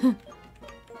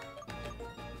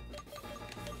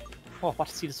 Oh, I'm about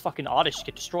to see this fucking Oddish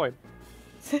get destroyed.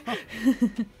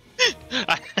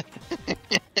 I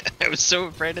was so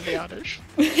afraid of the Oddish.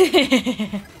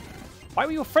 Why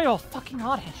were you afraid of a fucking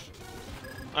Oddish?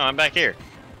 Oh, I'm back here.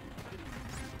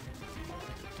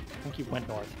 I think you went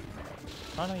north.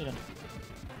 Oh, no, you didn't.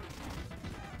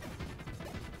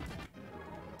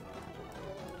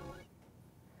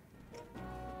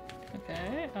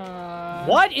 Okay,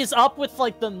 What is up with,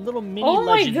 like, the little mini oh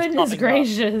my legends goodness popping up?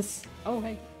 gracious! Oh,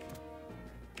 hey.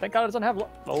 Thank God it doesn't have...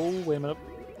 Oh, wait a minute.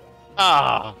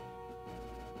 Ah!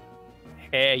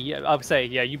 Hey, yeah, I would say,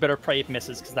 yeah, you better pray it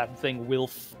misses, because that thing will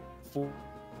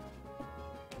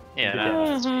Yeah,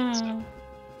 that's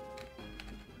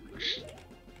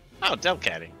Oh,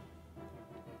 Delcatty.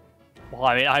 Well,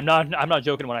 I mean, I'm not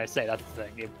joking when I say that's the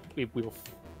thing. We will...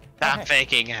 Stop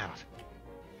faking out.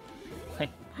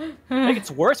 I think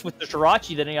it's worse with the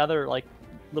Jirachi than any other, like,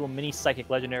 little mini psychic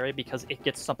legendary, because it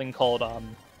gets something called,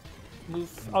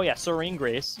 oh yeah, Serene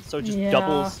Grace, so it just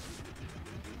doubles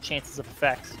chances of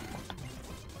effects.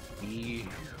 You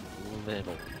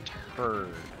little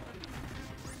turd.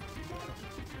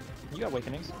 You got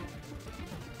Awakenings.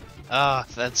 Ah,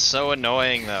 that's so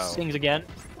annoying, though. Stings again.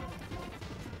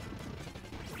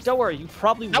 Don't worry, you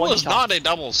probably That was not a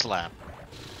double slap.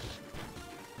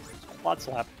 Quad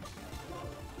slap.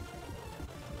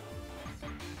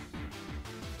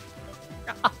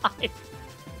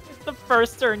 The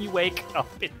first turn you wake up.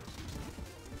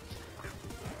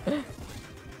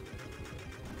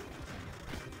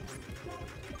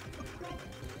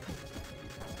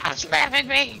 Stop slapping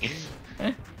me!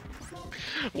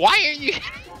 Why are you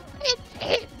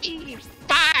hit me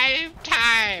 5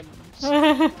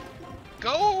 times?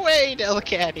 Go away,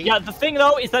 Delcatty. Yeah, the thing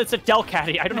though is that it's a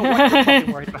Delcatty. I don't know what you're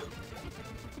fucking worried about.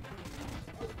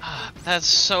 That's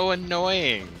so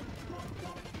annoying.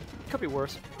 Could be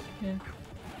worse. Yeah.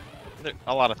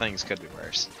 A lot of things could be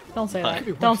worse. Don't say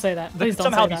that. Don't say that. Please don't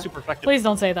somehow say be that. super effective. Please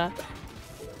don't say that.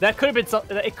 That could have been some.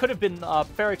 It could have been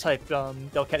fairy type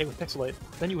Delcatty with Pixelate.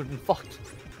 Then you would have been fucked.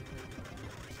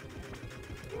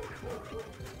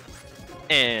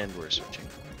 And we're switching.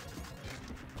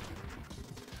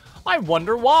 I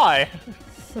wonder why.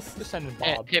 Just sending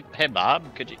Bob. Hey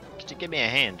Bob, could you give me a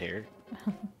hand here?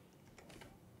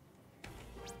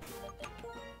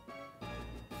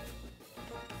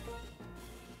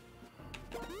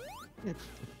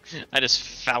 I just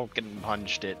falcon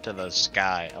punched it to the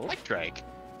sky. Electrike.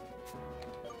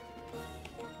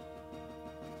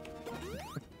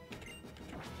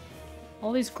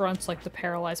 All these grunts like to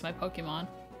paralyze my Pokemon.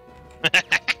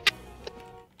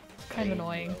 Kind of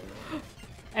annoying.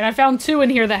 And I found 2 in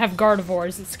here that have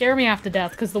Gardevoirs. It scare me half to death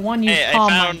because the one used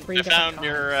Calm Mind for I found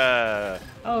your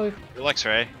your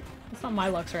Luxray. That's not my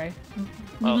Luxray.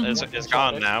 Well, it's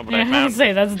gone now, but yeah, I found. I was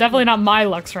say that's definitely not my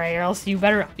Luxray, or else you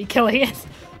better not be killing it.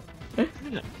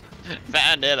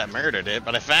 Found it. I murdered it,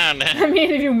 but I found it. I mean,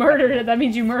 if you murdered it, that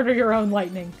means you murder your own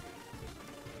lightning.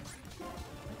 I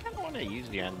kind of want to use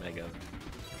the Mega.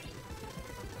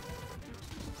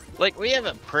 Like, we have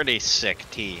a pretty sick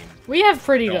team. We have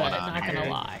pretty good, not gonna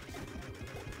lie.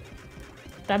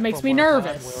 That makes me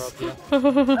nervous.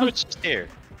 Oh, it's just here.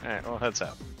 Alright, well, heads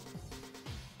out.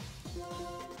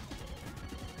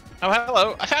 Oh,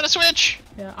 hello! I found a switch!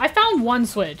 Yeah, I found 1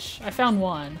 switch. I found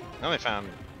 1. I only found...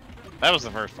 That was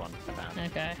the first one I found.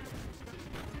 Okay.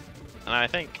 And I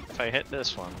think if I hit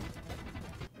this one...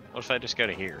 What if I just go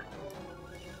to here?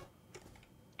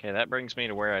 Okay, that brings me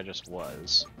to where I just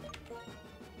was.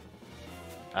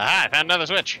 Aha! I found another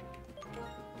switch!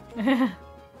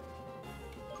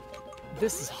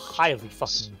 This is highly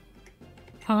fucking...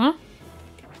 Huh?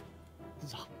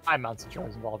 There's high amounts of joy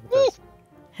involved with this.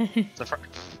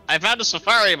 I found a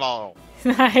Safari Ball!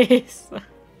 Nice. Am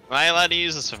I allowed to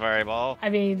use a Safari Ball? I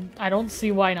mean, I don't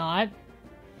see why not.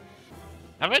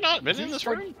 Have I not been in this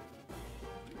room?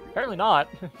 Apparently not.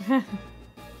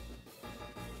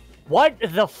 What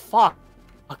the fuck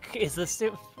is this?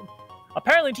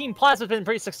 Apparently Team Plasma's been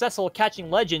pretty successful at catching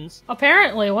legends.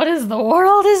 Apparently, what is the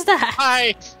world is that?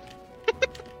 Hi!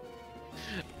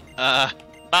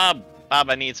 Bob,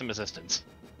 I need some assistance.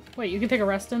 Wait, you can take a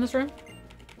rest in this room?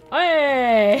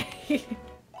 Hey!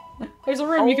 There's a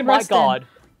room you can rest in. Oh my god.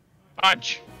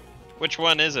 Punch! Which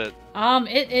one is it?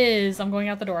 It is... I'm going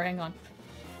out the door, hang on.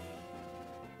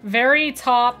 Very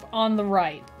top on the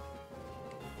right.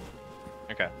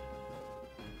 Okay.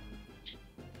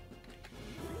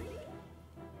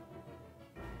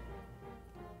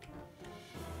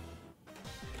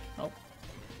 Oh.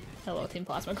 Hello, Team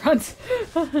Plasma Grunts.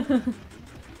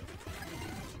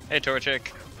 Hey,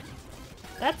 Torchic.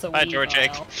 That's a Hi,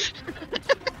 Torchic.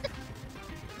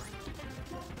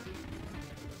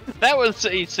 That was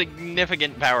a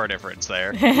significant power difference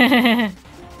there. I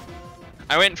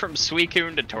went from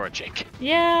Suicune to Torchic.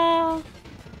 Yeah.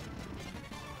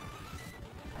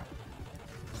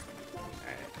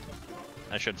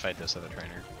 I should fight this other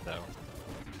trainer, though.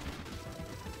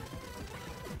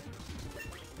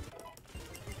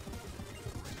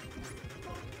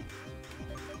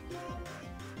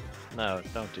 No,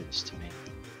 don't do this to me.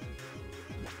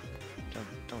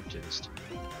 Don't do this to me.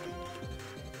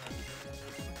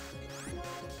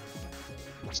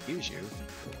 Excuse you.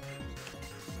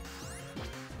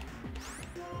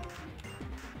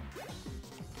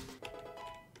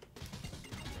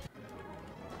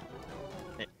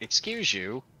 Excuse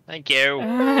you. Thank you.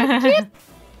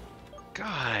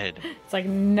 God. It's like,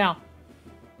 no.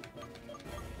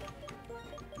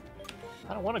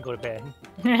 I don't want to go to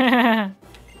bed.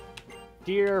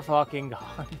 Dear fucking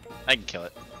god. I can kill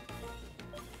it.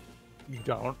 You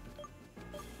don't.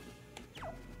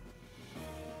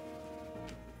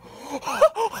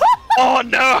 Oh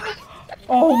no!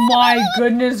 Oh my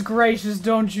goodness gracious,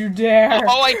 don't you dare!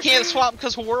 Oh, I can't swap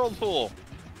because of Whirlpool.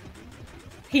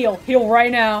 Heal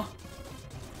right now.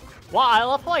 Wow, I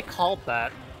love how I called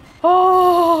that.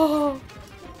 Oh!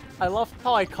 I love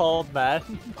how I called that.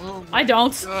 Oh I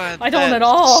don't. God, I don't at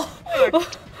all.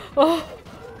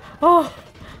 Oh.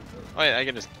 Wait, I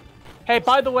can just... Hey,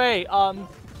 by the way,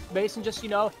 Mason, just, you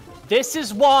know, this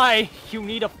is why you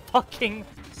need a fucking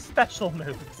special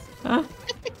move. Huh?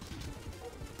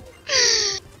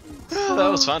 That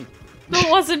was fun. No, it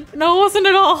wasn't. No, it wasn't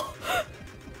at all.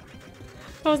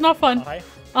 That was not fun. That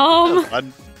was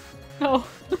fun. No.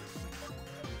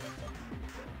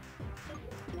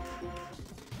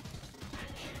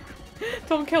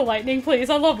 Don't kill Lightning, please.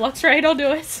 I love Luxray. Don't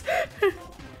do it.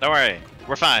 Don't worry.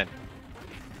 We're fine.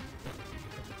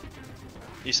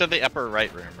 You said the upper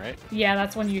right room, right? Yeah,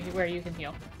 that's where you can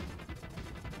heal.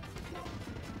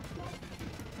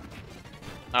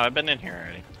 Oh, I've been in here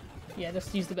already. Yeah,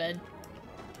 just use the bed.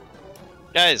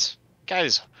 Guys,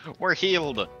 we're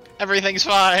healed. Everything's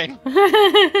fine.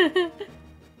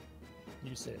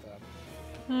 You say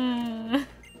that.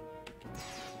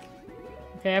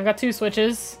 Okay, I've got 2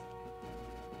 switches.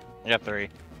 I got 3.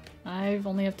 I've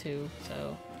only have 2,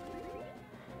 so.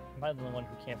 Am I the one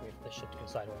who can't wait for this shit to go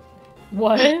sideways?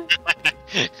 What?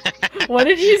 What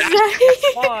did you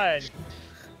say? Come on!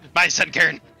 Bye,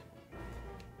 Karen.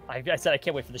 I said I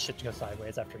can't wait for this shit to go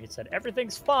sideways after he said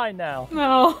everything's fine now.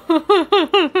 No.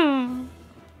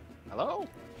 Hello?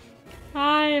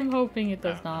 I am hoping it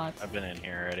does not. I've been in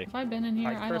here already. Have I been in here?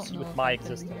 I don't know. With my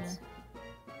existence.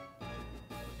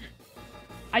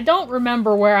 I don't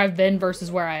remember where I've been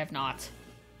versus where I have not.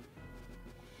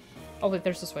 Oh wait,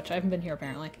 there's a switch. I haven't been here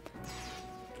apparently.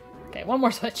 Okay, one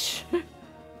more switch.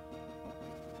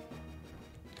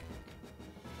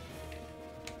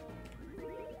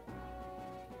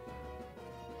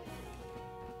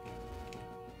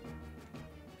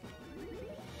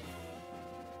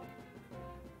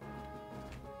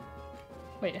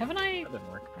 Wait, haven't I? That didn't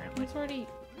work apparently. It's already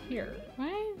here,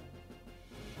 right?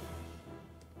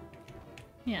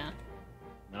 Yeah.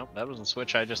 Nope, that was the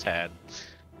switch I just had.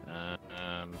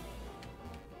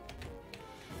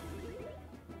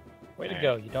 Way to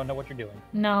go, you don't know what you're doing.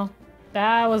 No,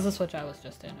 that was the switch I was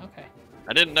just in. Okay.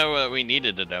 I didn't know what we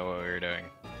needed to know what we were doing.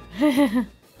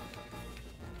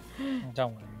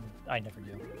 Don't worry, I never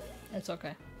do. It's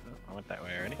okay. I went that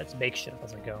way already. Let's make shit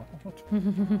as I go.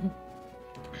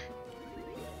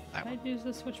 I've used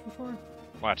this switch before.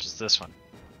 Watch, it's this one.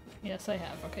 Yes, I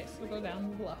have. Okay, so go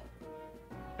down below.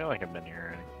 I feel like I've been here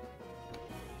already.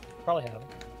 Probably have.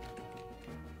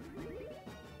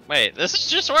 Wait, this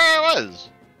is just where I was!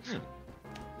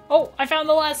 Oh, I found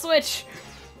the last switch!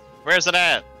 Where's it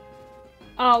at?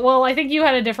 Well, I think you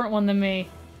had a different one than me.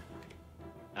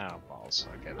 Oh, balls.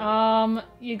 Okay.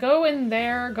 You go in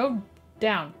there, go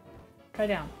down. Try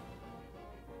down.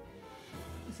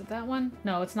 Is it that one?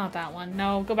 No, it's not that one.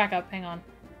 No, go back up. Hang on.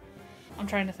 I'm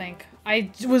trying to think.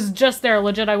 I was just there,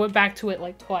 legit. I went back to it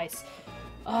like twice.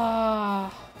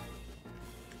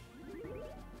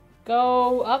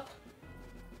 Go up.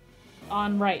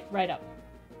 On right up.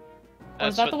 Oh,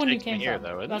 is that the one you came here, from?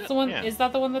 Though, That's it? the one. Yeah. Is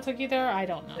that the one that took you there? I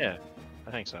don't know. Yeah,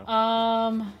 I think so.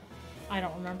 I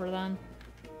don't remember then.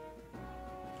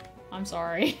 I'm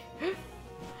sorry.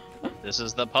 This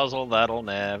is the puzzle that'll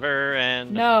never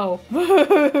end. No.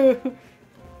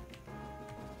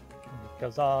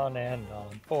 Goes on and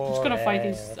on forever. I'm just gonna fight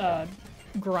these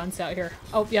grunts out here.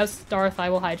 Oh yes, Darth, I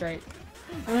will hydrate.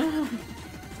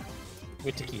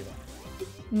 With tequila.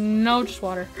 No, just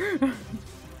water.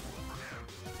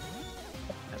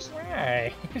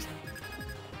 Hey.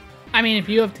 I mean, if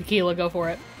you have tequila, go for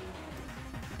it.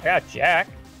 I got Jack.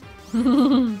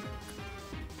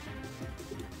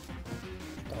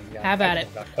 Have at it.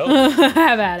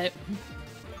 Have at it.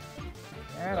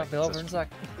 Alright, I'll be over in a sec.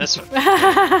 This one.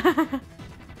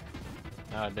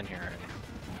 No, I've been here already.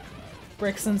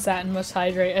 Bricks and Satin must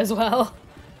hydrate as well.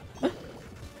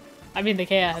 I mean, they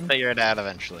can. Figure it out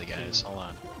eventually, guys.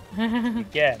 Hold on.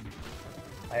 Again,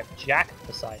 I have Jack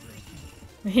beside me.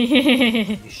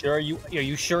 Are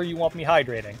you sure you want me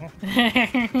hydrating?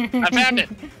 I found it.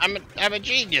 I'm a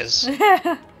genius. All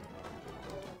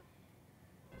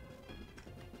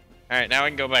right, now we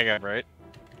can go back up, right?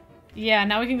 Yeah,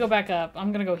 now we can go back up.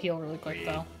 I'm gonna go heal really quick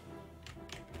though.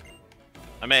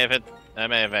 I may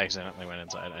have accidentally went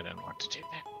inside. I didn't want to do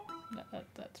that.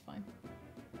 That's fine.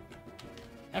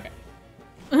 Okay.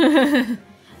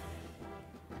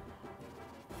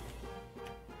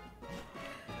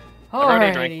 I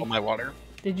already drank all my water.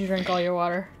 Did you drink all your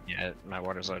water? Yeah, my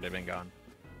water's already been gone.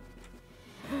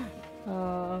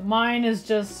 Mine is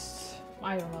just...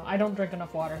 I don't know. I don't drink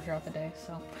enough water throughout the day,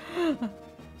 so...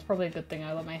 It's probably a good thing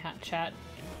I let my chat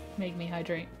make me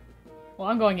hydrate. Well,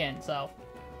 I'm going in, so...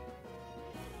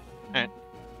 Alright.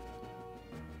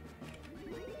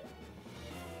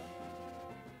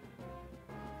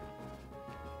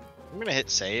 I'm gonna hit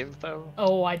save, though.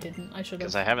 Oh, I didn't. I should have.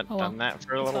 Because I haven't done that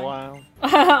for a little while.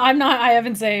 I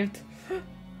haven't saved.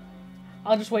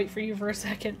 I'll just wait for you for a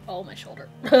second. Oh, my shoulder.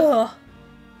 Alright.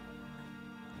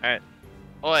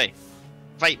 Oi!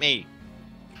 Fight me!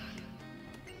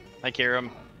 Hi,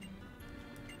 Kiram.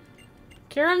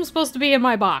 Kiram's supposed to be in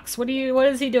my box. What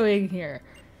is he doing here?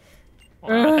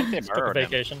 Well, I think they borrowed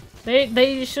vacation.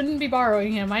 They shouldn't be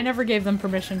borrowing him. I never gave them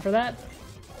permission for that.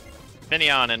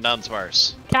 Minion and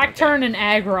Dunsparce. Cacturn and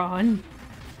Aggron.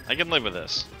 I can live with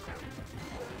this.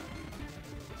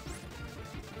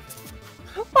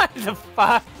 What the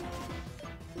fuck?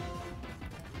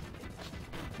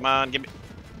 Come on, give me.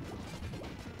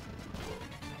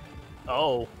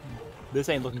 Oh, this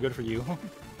ain't looking good for you.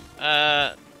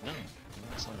 No,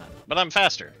 it's not. But I'm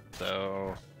faster,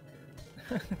 so.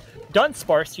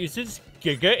 Dunsparce uses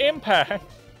Giga Impact.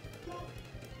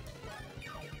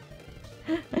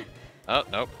 Oh,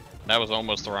 nope. That was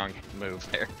almost the wrong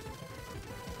move there.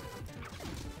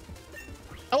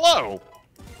 Hello!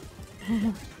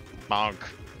 Monk.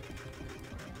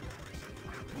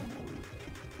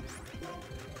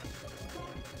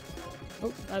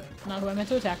 Oh, that's not who I meant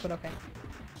to attack, but okay.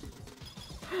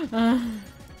 Oh,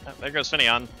 there goes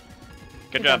Finneon.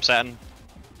 Good job, Satin.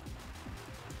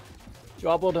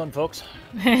 Job well done, folks.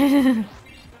 Now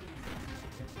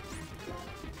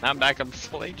I'm back up to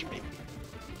full HP.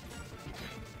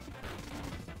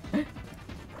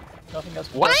 Nothing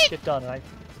else. What? Get done, and I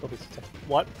still be.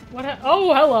 What? What?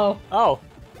 Oh, hello. Oh.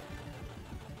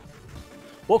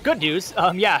 Well, good news.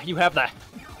 Yeah, you have that.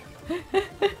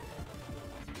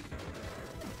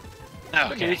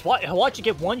 Okay. Watch you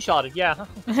get one-shotted, yeah.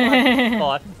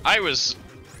 Thought. I was...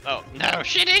 Oh, no,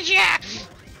 she did ya!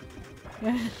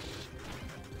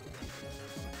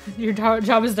 Your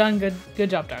job is done. Good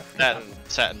job, Doc.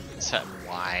 Satin,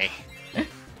 why?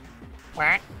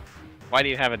 What? Why do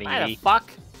you have an Why E? the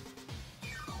fuck?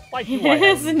 Why do I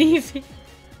It's an easy.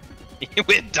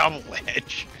 With double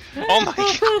edge. Oh my god.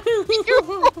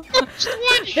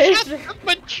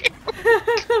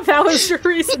 That was your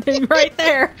reasoning right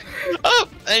there. Oh,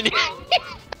 and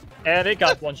it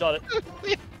got one-shotted.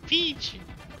 Peach.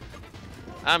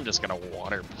 I'm just gonna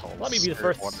water pulse. Let me be the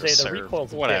first to say the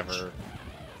recoil's a whatever. bitch.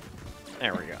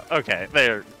 There we go. Okay,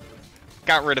 there.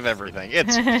 Got rid of everything.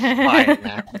 It's fine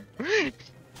now.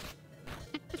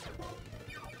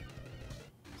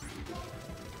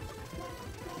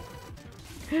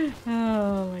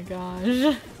 Oh my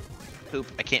gosh. Poop,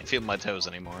 I can't feel my toes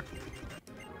anymore.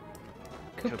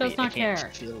 Coop Koopy, does not I can't care.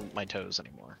 feel my toes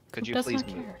anymore. Could Coop you does please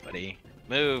not move, care. buddy?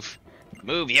 Move.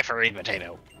 Move, you furry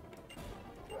potato.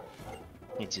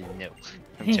 It's a no.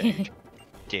 I'm tired.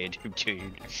 Dead. I'm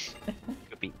tired.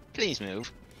 Koopy, please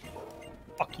move.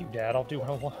 Fuck you, Dad. I'll do what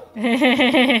I want.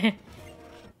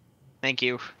 Thank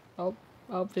you. Oh,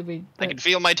 did we? I can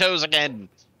feel my toes again.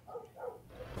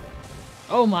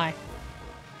 Oh my.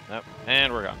 Nope.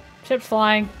 And we're gone. Chips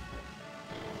flying.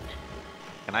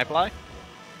 Can I fly?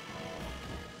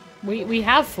 We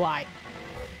have fly.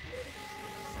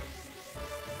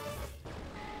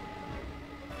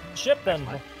 Ship then.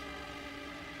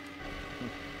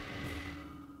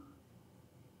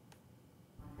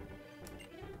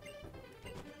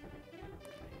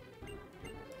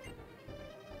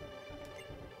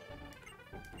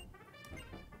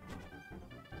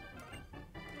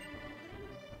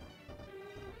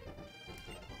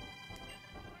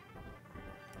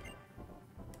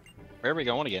 Where are we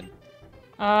going again?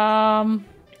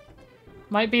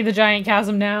 Might be the giant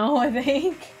chasm now, I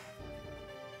think.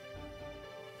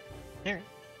 Here.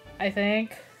 I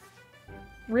think.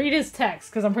 Read his text,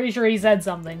 because I'm pretty sure he said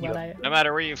something, but No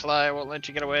matter where you fly, I won't let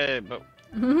you get away, but...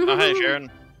 Oh, hey, Sharon.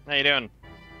 How you doing?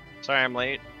 Sorry I'm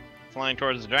late. Flying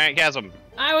towards the giant chasm.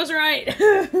 I was right!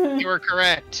 You were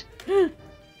correct.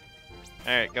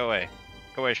 Alright, go away.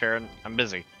 Go away, Sharon. I'm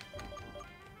busy.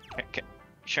 Okay.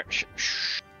 Shh.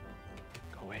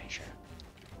 Go away, Sharon.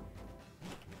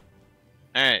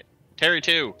 Alright. Terry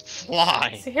 2.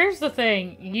 Fly! See, here's the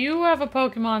thing. You have a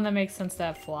Pokemon that makes sense to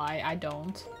have fly. I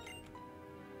don't.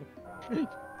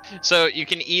 So, you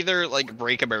can either, like,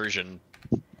 break immersion.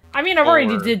 I mean, I've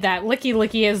already did that. Licky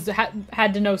Licky has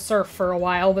had to know Surf for a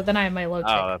while, but then I have my Low-Tick.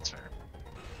 Oh, that's fair.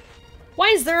 Why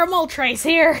is there a Moltres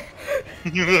here?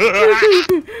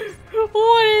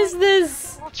 What is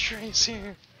this? Moltres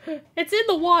here. It's in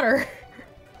the water.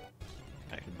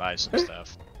 I can buy some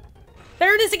stuff.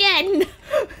 There it is again!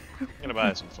 I'm gonna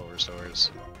buy some Full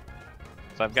Restores.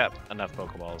 So I've got enough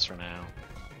Pokeballs for now.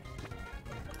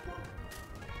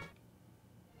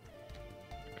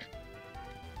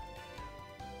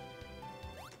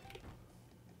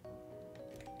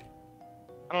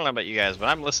 I don't know about you guys, but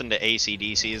I'm listening to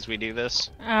AC/DC as we do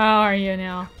this. Oh, are you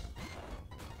now?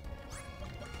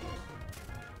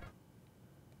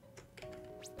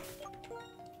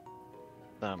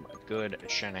 Some good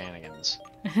shenanigans.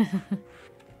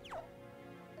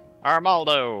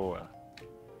 Armaldo!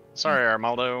 Sorry,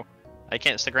 Armaldo. I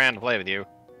can't stick around to play with you.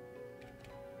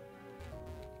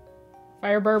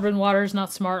 Fire bourbon water is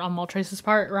not smart on Moltres'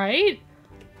 part, right?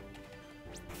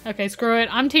 Okay, screw it.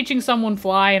 I'm teaching someone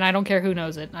fly, and I don't care who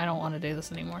knows it. I don't want to do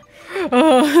this anymore. I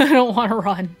don't want to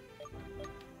run.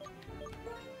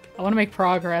 I want to make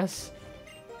progress.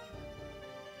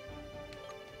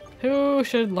 Who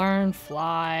should learn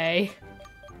fly?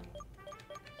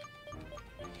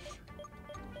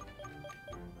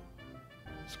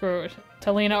 Screw it.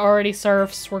 Talina already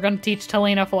surfs. We're gonna teach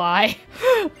Talina fly.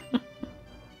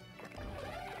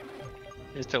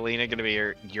 Is Talina gonna be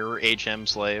your HM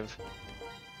slave?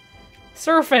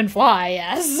 Surf and fly,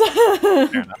 yes.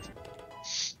 Fair enough.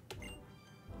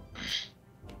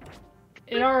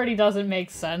 It already doesn't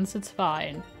make sense. It's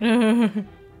fine.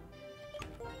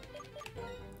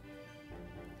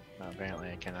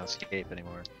 Apparently I cannot escape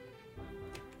anymore.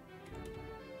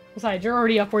 Besides, you're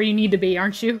already up where you need to be,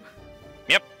 aren't you?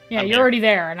 Yep. Yeah, you're already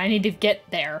there, and I need to get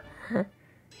there.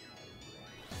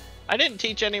 I didn't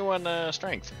teach anyone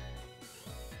strength.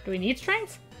 Do we need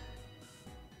strength?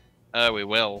 We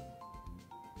will.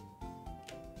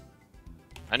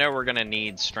 I know we're gonna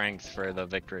need strength for the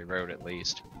Victory Road at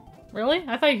least. Really?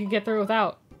 I thought you could get through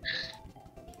without.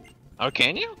 Oh,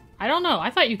 can you? I don't know. I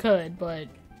thought you could, but...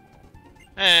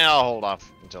 I'll hold off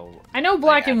until... I know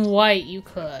black and white you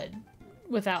could,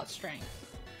 without strength.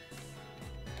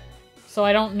 So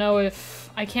I don't know if...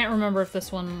 I can't remember if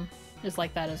this one is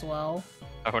like that as well.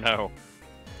 Oh no.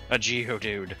 A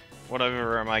Geodude.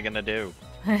 Whatever am I gonna do?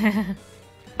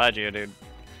 Bye, Geodude.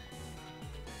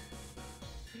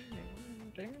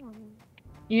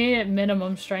 You need at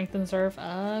minimum strength and surf?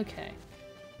 Okay.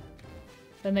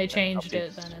 Then they changed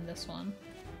it then in this one.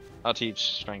 I'll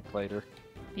teach strength later.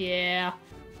 Yeah.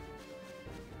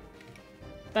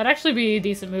 That'd actually be a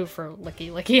decent move for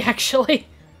Licky Licky, actually.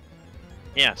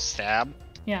 Yeah, stab.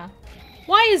 Yeah.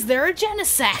 Why is there a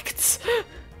Genesect?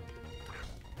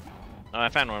 Oh, I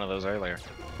found one of those earlier.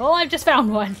 Well, I've just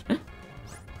found one.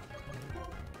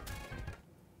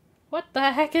 What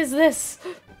the heck is this?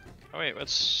 Oh wait,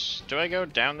 do I go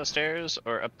down the stairs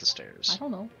or up the stairs? I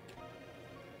don't know.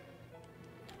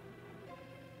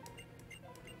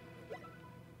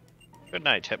 Good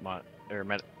night, Hitmon, or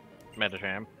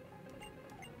Medicham.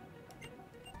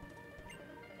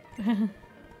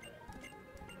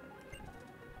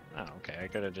 Oh, okay, I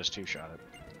could have just two-shot it.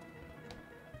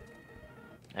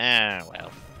 Ah,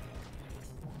 well.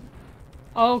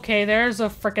 Okay, there's a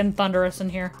frickin' Thundurus in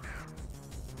here.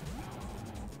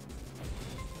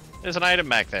 There's an item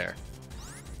back there.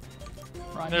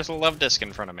 Run. There's a love disc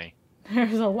in front of me.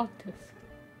 There's a love disc.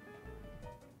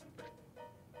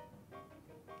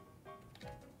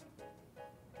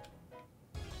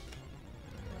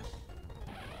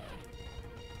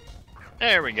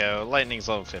 There we go. Lightning's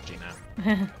level 50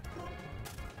 now.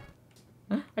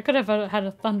 I could have had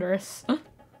a Thundurus.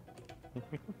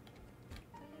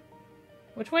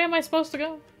 Which way am I supposed to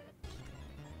go?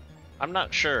 I'm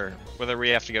not sure whether we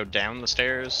have to go down the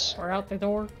stairs. Or out the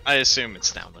door? I assume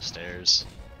it's down the stairs.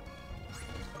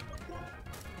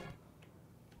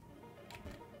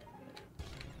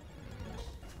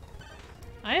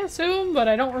 I assume, but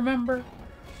I don't remember.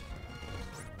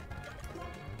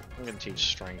 I'm gonna teach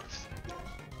strength.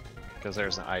 Because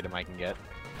there's an item I can get.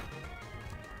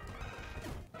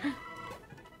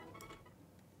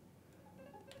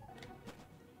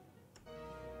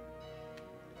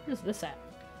 Where's this at?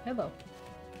 Hello.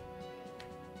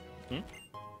 Hmm?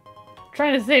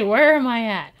 Trying to say, where am I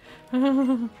at? I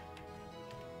don't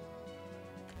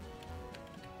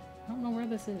know where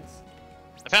this is.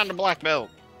 I found a black belt.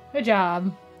 Good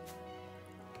job.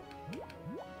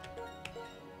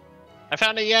 I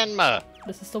found a Yanma.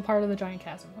 This is still part of the giant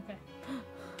chasm. Okay.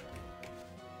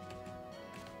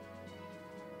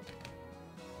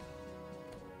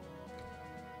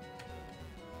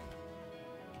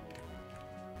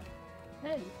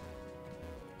 Hey.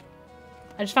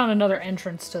 I just found another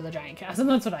entrance to the giant chasm.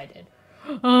 That's what I did.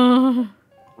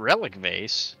 Relic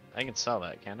vase? I can sell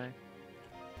that, can't I?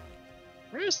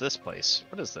 Where is this place?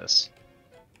 What is this?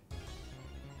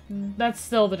 That's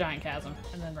still the giant chasm,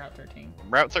 and then Route 13.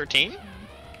 Route 13?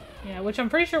 Yeah, which I'm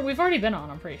pretty sure we've already been on,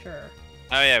 I'm pretty sure.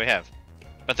 Oh yeah, we have.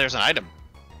 But there's an item.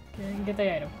 You can get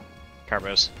the item.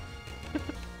 Carbos.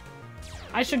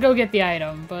 I should go get the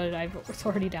item, but it's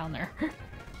already down there.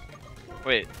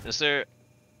 Wait, is there...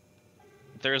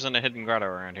 There isn't a hidden grotto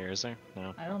around here, is there?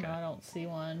 No. I don't know, I don't see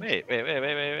one. Wait.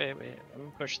 Let me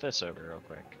push this over real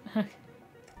quick.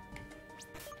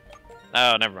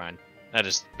 Oh, never mind. That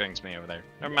just brings me over there.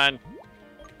 Never mind.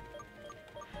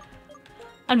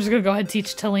 I'm just gonna go ahead and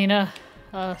teach Talina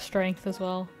strength as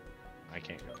well. I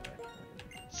can't go back.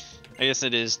 I guess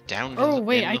it is down Oh,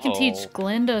 wait, I can hole. teach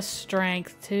Glinda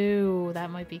strength too. That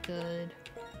might be good.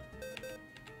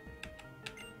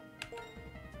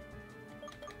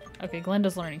 Okay,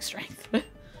 Glinda's learning strength. Let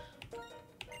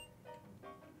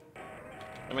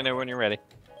me know when you're ready.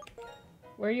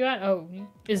 Where are you at? Oh,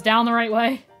 is down the right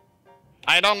way?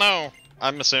 I don't know.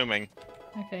 I'm assuming.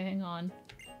 Okay. Okay, hang on.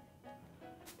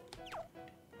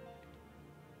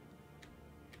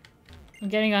 I'm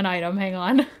getting an item, hang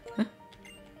on.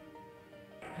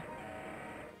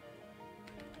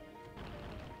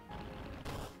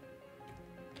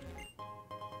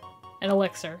 An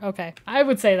elixir, okay. I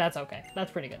would say that's okay.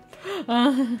 That's pretty good.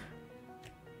 I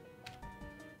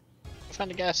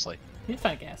found a Ghastly. You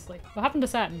found a Ghastly. What happened to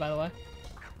Satin, by the way?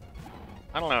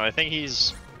 I don't know, I think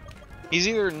he's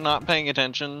either not paying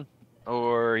attention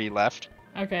or he left.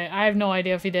 Okay, I have no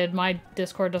idea if he did. My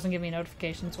Discord doesn't give me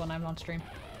notifications when I'm on stream.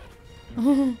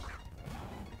 No,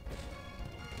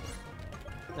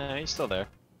 he's still there.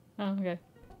 Oh, okay.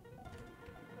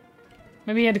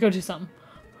 Maybe he had to go do something.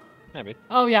 Maybe.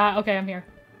 Oh, yeah, okay, I'm here.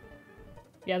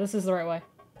 Yeah, this is the right way.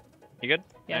 You good?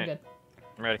 Yeah, I'm good.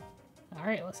 I'm ready.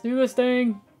 Alright, let's do this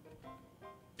thing.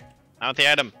 I want the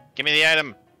item. Give me the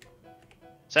item.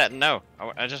 Satin, no.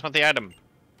 I just want the item.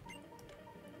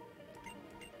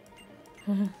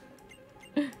 Good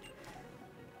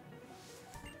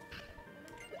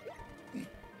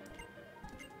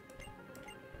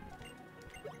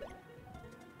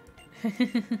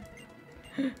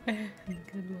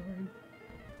lord.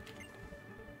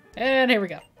 And here we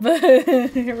go.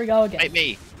 Here we go again. Fight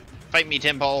me. Fight me,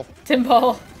 Timpole.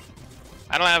 Timpole.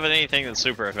 I don't have anything that's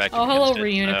super effective. Oh, hello,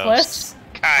 Reuniclus.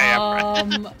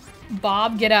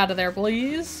 Bob, get out of there,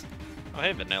 please. Oh,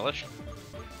 hey, Vanillish.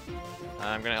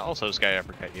 I'm gonna also Sky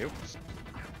Uppercut you.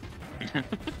 There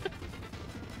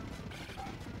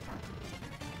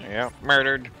you go.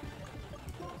 Murdered.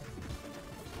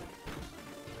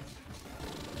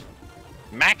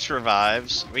 Max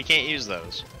revives. We can't use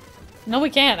those. No, we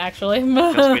can't, actually.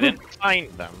 Because we didn't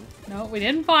find them. No, we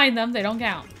didn't find them. They don't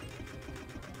count.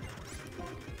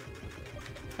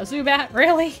 A Zubat?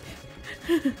 Really?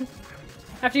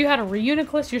 After you had a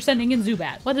Reuniclus, you're sending in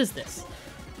Zubat. What is this?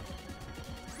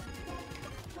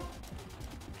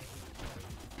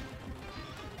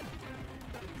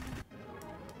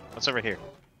 What's over here?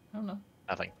 I don't know.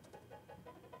 Nothing.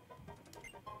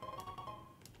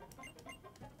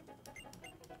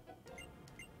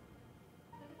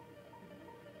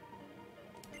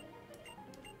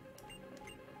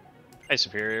 Hey,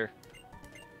 Superior.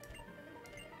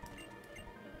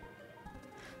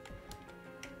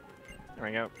 There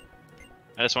we go.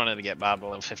 I just wanted to get Bob to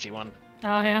level 51.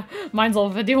 Oh, yeah. Mine's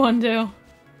level 51, too.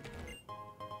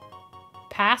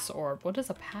 Pass orb. What is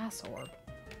a pass orb?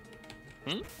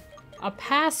 Hmm? A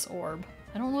pass orb.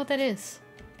 I don't know what that is.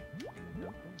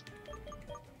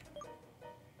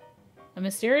 A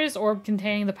mysterious orb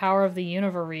containing the power of the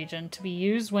Unova region to be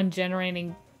used when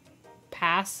generating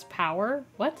pass power?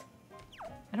 What?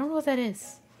 I don't know what that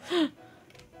is.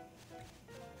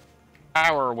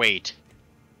 Power weight.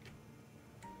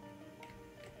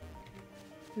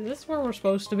 Is this where we're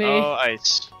supposed to be? Oh,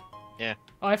 ice. Yeah.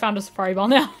 Oh, I found a Safari Ball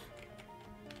now.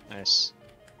 Nice.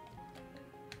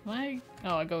 Why?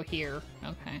 Oh, I go here.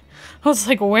 Okay. I was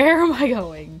like, where am I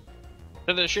going?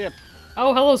 To the ship.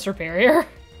 Oh, hello, Superior.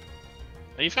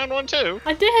 Oh, you found one too?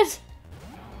 I did!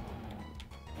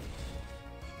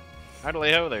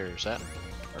 Howdy ho there, Set.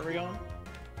 Where are we going?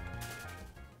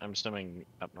 I'm assuming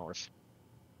up north.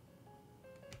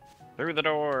 Through the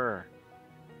door!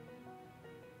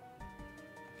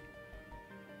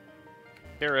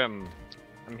 Kirim,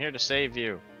 I'm here to save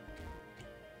you.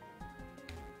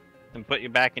 And put you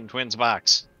back in Twins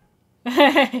box.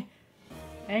 Hang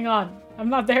on. I'm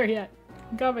not there yet.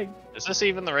 I'm coming. Is this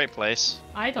even the right place?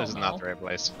 I don't know. This is not the right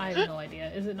place. I have no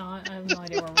idea. Is it not? I have no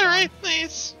idea where we're the going. right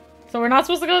place! So we're not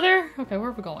supposed to go there? Okay, where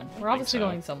are we going? We're obviously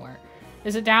going somewhere.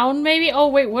 Is it down, maybe? Oh,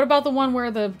 wait, what about the one where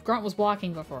the grunt was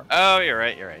blocking before? Oh, you're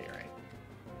right.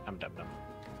 I'm dumb.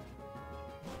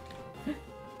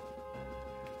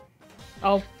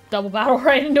 Oh, double battle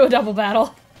right into a double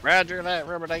battle. Roger that,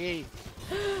 rubber ducky.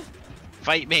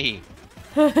 Fight me.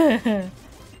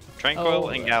 Tranquil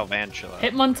and Galvantula.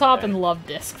 Hitmontop okay. And Love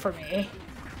Disc for me.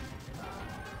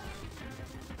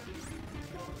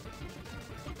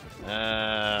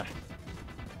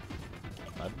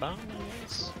 Mudbound, I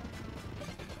guess.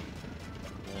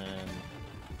 And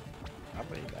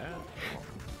probably that. Oh,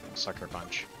 Sucker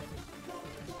Punch.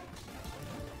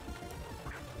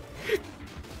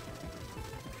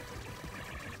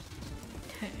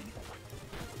 Okay.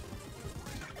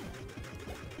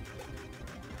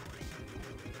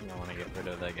 I want to get rid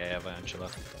of that guy, Galvantula.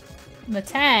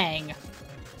 Matang.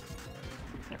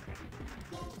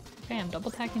 Okay, I'm double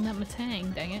attacking that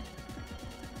Matang, dang it.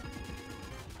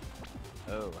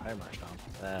 Oh, hi Marshtomp.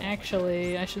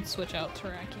 Actually, I should switch out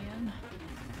Terrakion.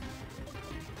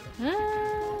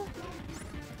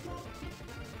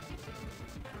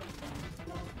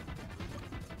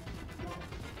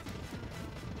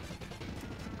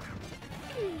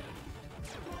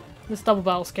 This double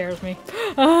battle scares me.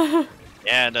 Yeah,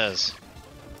 it does.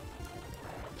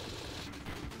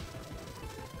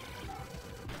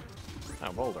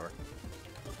 Oh, Boulder.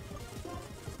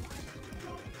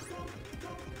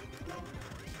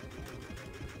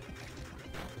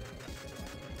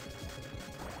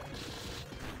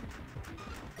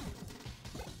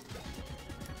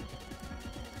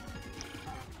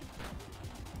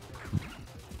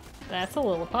 That's a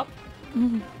little pup.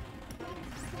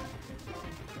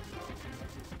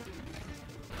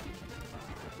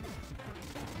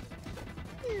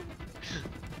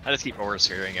 I just keep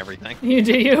oversteering everything. You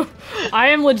do? I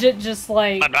am legit just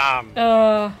like, Power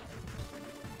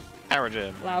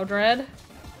Gem. Loudred.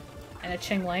 And a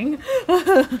Chingling.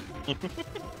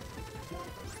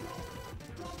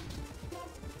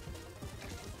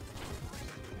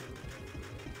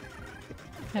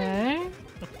 Okay.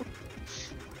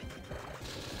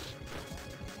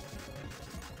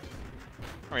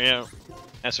 Oh yeah,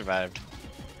 I survived.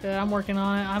 Good, I'm working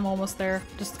on it. I'm almost there.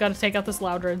 Just gotta take out this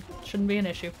Loudred. Shouldn't be an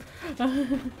issue.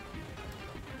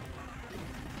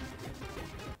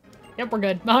 Yep, we're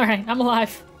good. Alright, I'm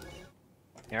alive.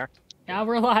 Yeah? Yeah,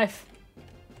 we're alive.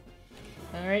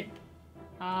 Alright.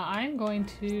 I'm going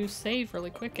to save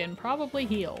really quick and probably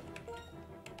heal.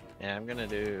 Yeah, I'm gonna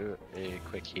do a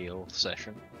quick heal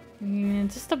session. Yeah,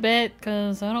 just a bit,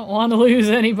 because I don't want to lose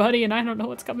anybody and I don't know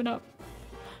what's coming up.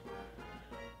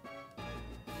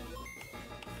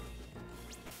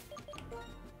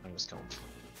 I'm just going.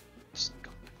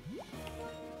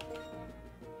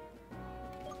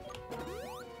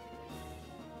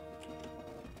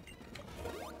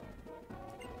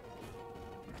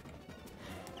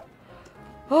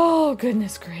 Oh,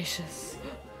 goodness gracious.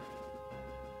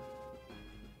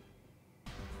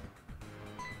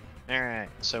 Alright,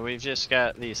 so we've just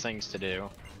got these things to do.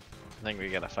 I think we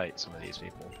gotta fight some of these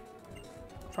people.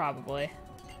 Probably.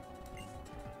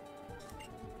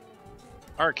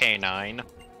 Arcanine.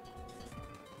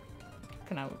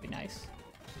 Arcanine would be nice.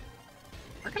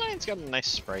 Arcanine's got a nice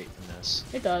sprite in this.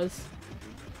 It does.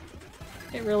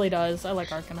 It really does. I like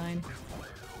Arcanine.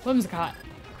 Whimsicott.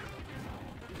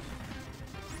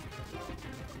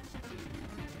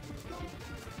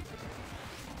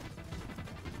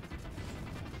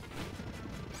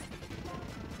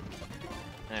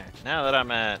 Alright, now that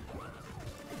I'm at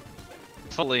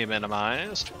fully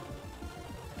minimized.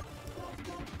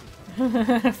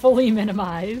 Fully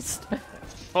minimized.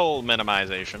 Full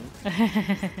minimization.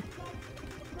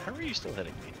 How are you still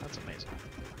hitting me? That's amazing.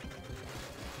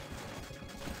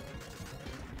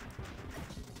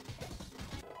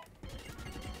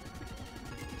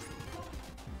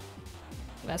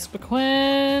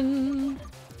 Vespiquen.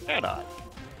 Chatot.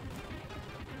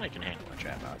 I can handle a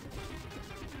Chatot.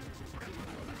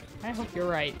 I hope you're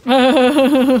right.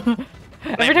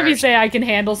 Every time you say I can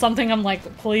handle something, I'm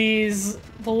like, please,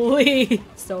 please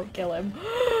don't kill him.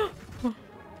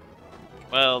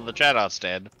 Well, the Chatot's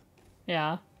dead.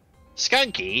 Yeah.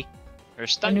 Skunky? Or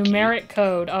Stunky? A numeric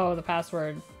code. Oh, the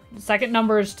password. The second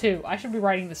number is 2. I should be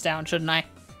writing this down, shouldn't I?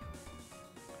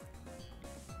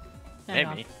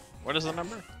 Maybe. What is the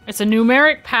number? It's a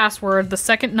numeric password. The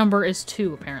second number is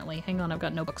 2, apparently. Hang on, I've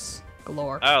got notebooks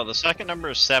galore. Oh, the second number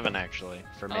is 7, actually,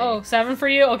 for me. Oh, 7 for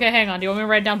you? Okay, hang on. Do you want me to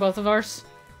write down both of ours?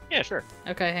 Yeah, sure.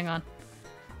 Okay, hang on.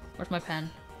 Where's my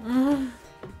pen?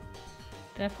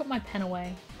 Did I put my pen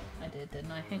away? I did,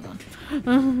 didn't I? Hang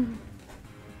on.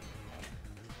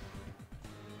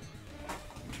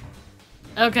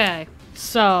 Okay,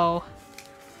 so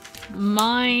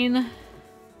mine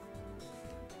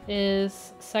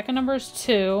is second number is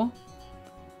 2.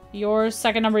 Yours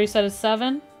second number you said is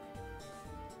 7?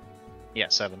 Yeah,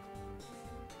 7.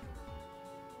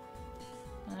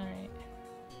 Alright.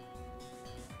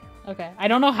 Okay, I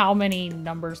don't know how many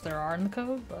numbers there are in the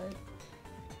code, but...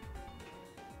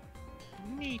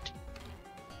 Neat.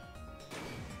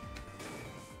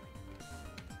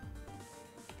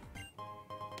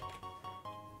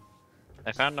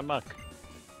 I found a muck.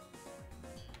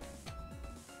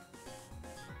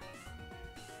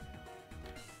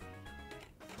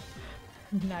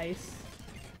 Nice.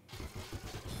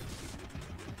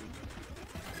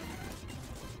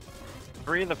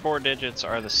 Three of the 4 digits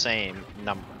are the same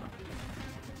number.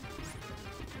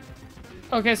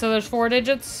 Okay, so there's 4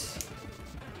 digits?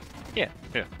 Yeah,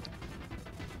 yeah.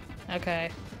 Okay,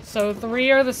 so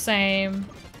 3 are the same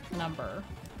number.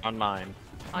 On mine.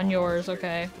 On yours,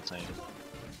 okay. The same.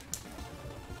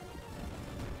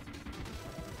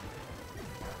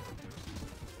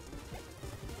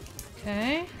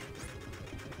 Okay.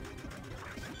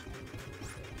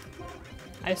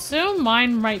 I assume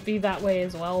mine might be that way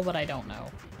as well, but I don't know.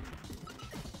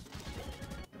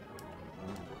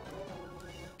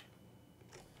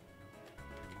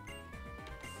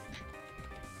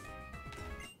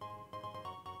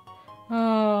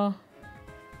 Oh.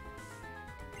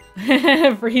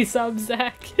 Free sub,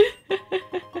 Zach.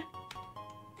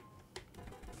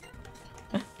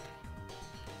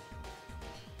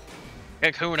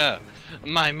 Kakuna,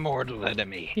 my mortal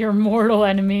enemy. Your mortal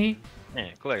enemy.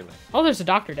 Yeah, clearly. Oh, there's a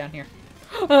doctor down here.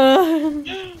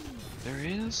 There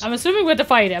is? I'm assuming we have to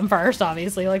fight him first,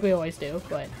 obviously, like we always do,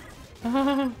 but...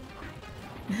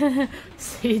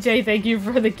 CJ, thank you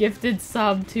for the gifted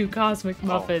sub to Cosmic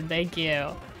Muffin. Thank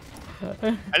you.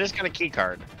 I just got a key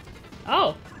card.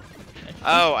 Oh.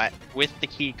 Oh, with the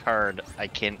key card, I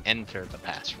can enter the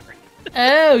password.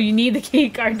 Oh, you need the key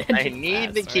card to enter I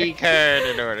need the key card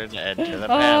in order to enter the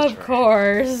password. Of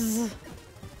course.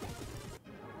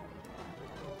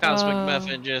 Cosmic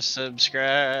Muffin just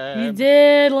subscribed. You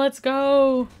did. Let's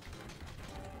go.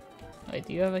 Wait,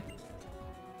 do you have a...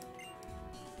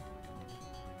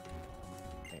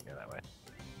 Can't go that way.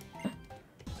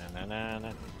 Na, na, na,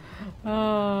 na.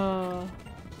 Oh.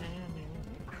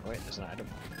 Wait, there's an item.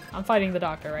 I'm fighting the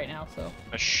doctor right now, so...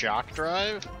 A shock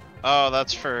drive? Oh,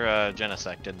 that's for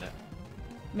Genesect, isn't it?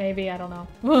 Maybe, I don't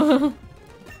know.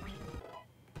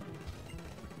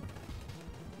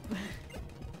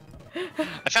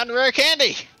 I found a rare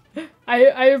candy!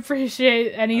 I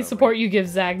appreciate any support you give,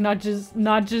 Zach, not just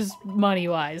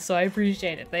money-wise, so I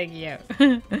appreciate it. Thank you.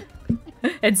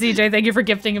 And CJ, thank you for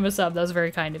gifting him a sub. That was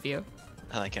very kind of you.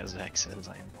 I like how Zach says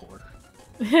I am poor.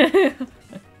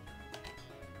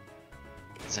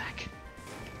 Zach,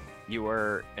 you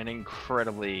are an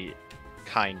incredibly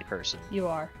kind person. You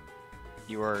are.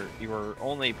 You are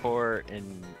only poor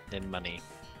in money.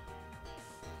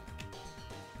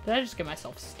 Did I just get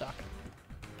myself stuck?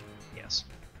 Yes.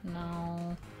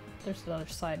 No. There's the other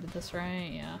side to this,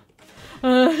 right? Yeah.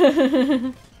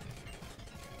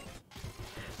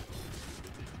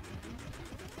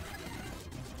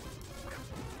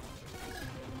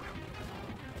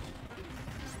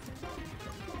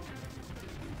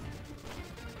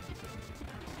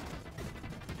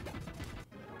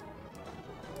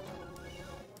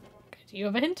 Do you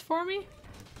have a hint for me?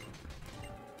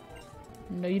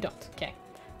 No, you don't. Okay.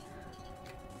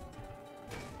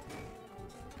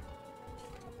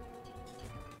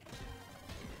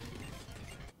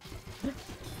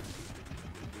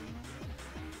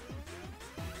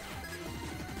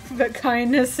 But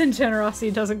kindness and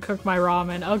generosity doesn't cook my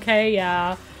ramen. Okay,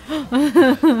 yeah.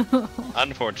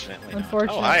 Unfortunately.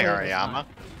 Unfortunately. Oh, hi, Ariyama.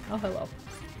 Oh, hello.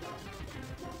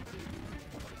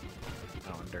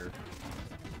 Oh, dirt.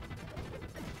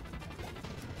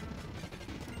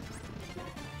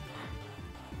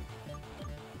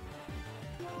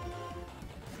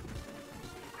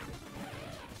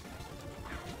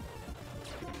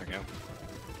 There we go.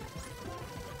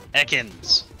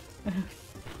 Ekans!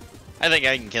 I think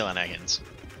I can kill an Ekans.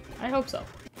 I hope so.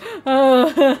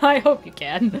 I hope you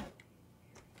can.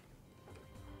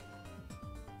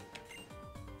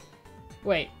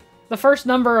 Wait. The first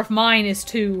number of mine is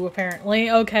 2,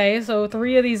 apparently. Okay, so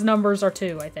 3 of these numbers are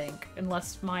 2, I think.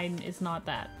 Unless mine is not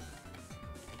that.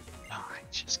 Oh,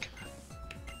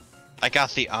 I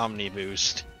got the Omni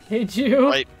boost. Did you?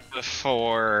 Right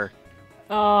before...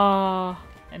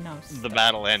 and now the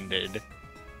battle ended.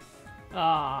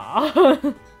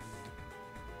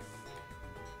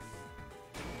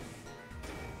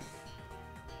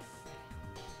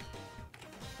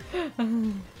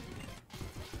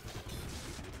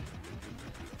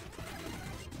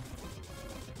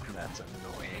 That's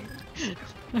annoying.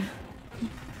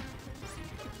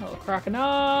 Hello,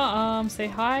 Crocodile. Say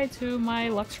hi to my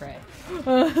Luxray.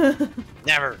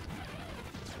 Never!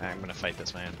 I'm gonna fight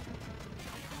this man.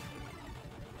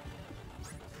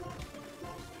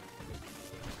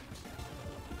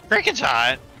 Cricket's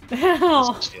hot!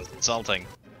 This feels insulting.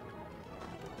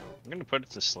 I'm gonna put it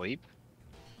to sleep.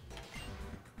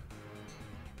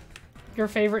 Your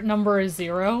favorite number is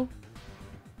 0?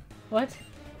 What?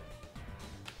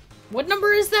 What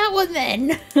number is that one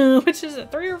then? Which is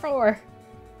it, 3 or 4?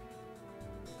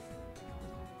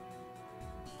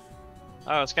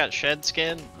 Oh, it's got shed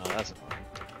skin? Oh, that's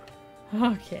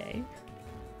annoying. Okay.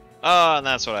 Oh, and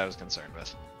that's what I was concerned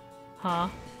with. Huh?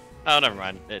 Oh, never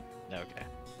mind. Okay.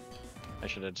 I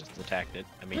should have just attacked it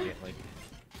immediately.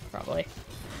 Probably.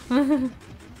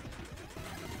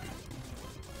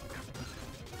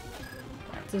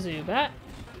 That's a Zubat.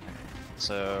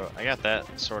 So, I got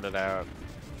that sorted out.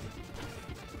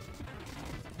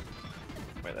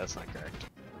 Wait, that's not correct.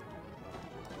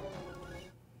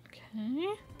 Okay.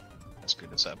 Let's screw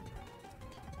this up.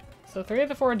 So 3 of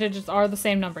the 4 digits are the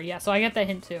same number. Yeah, so I get that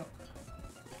hint too.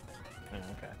 Oh,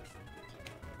 okay.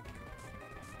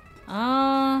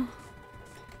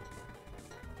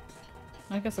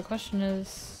 I guess the question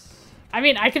is... I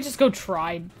mean, I could just go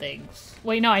try things.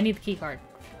 Wait, no, I need the key card.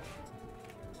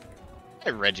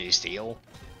 Hey, Reggie Steele.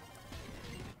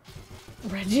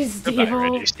 Reggie Steele. Goodbye,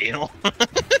 Reggie Steele.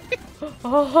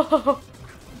 Oh,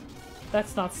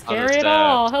 that's not scary at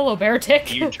all. Hello,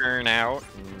 Beartic. You turn out.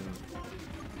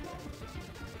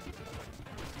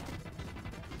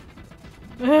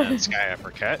 And... Sky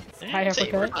uppercut. Sky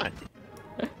uppercut.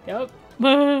 Yep.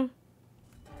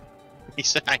 He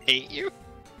said, "I hate you."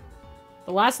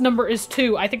 The last number is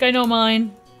 2. I think I know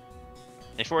mine.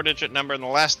 A 4-digit number, and the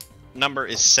last number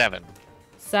is 7.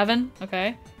 7?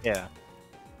 Okay. Yeah.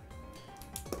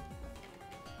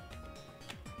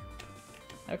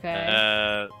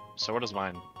 Okay. So what does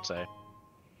mine say?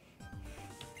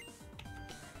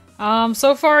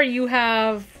 So far you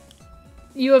have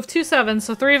 2 7s,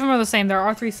 so 3 of them are the same. There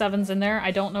are 3 7s in there.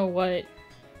 I don't know what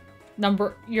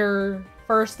number your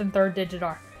first and third digit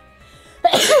are.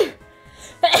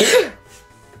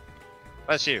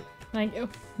 That's you. Thank you.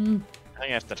 I think I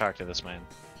have to talk to this man.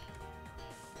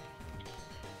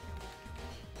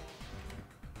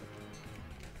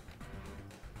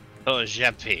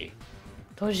 Togepi.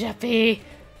 Togepi.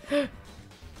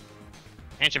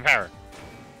 Ancient power.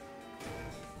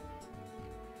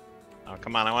 Oh,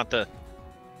 come on, I want the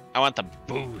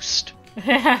boost.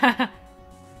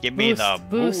 Give me the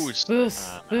boost. Boost.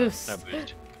 No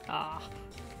boost. Ah.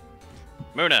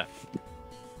 Muna.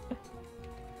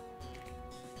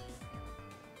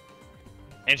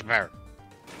 Ancient power.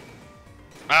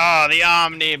 Oh, the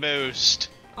Omni boost.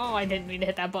 Oh, I didn't mean to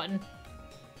hit that button.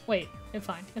 Wait, it's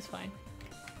fine. It's fine.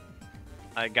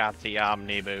 I got the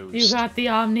Omni boost. You got the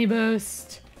Omni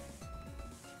boost.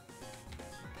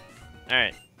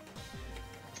 Alright.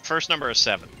 First number is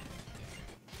 7.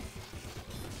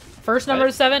 First number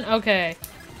is 7? Okay.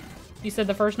 You said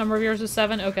the first number of yours is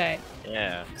 7? Okay.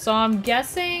 Yeah. So I'm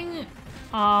guessing,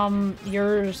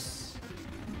 yours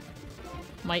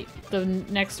the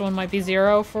next one might be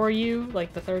 0 for you,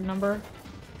 like the third number.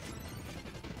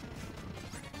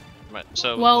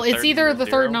 So well, it's either the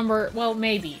third number. Well,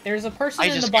 maybe there's a person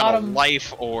in the bottom. Got a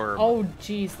life orb. Oh,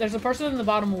 jeez, there's a person in the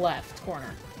bottom left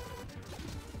corner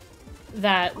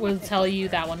that will tell you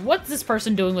that one. What's this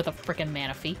person doing with a freaking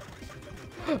Manaphy?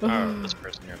 Oh, this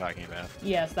person you're talking about.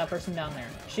 Yes, that person down there.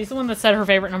 She's the one that said her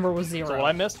favorite number was 0. So what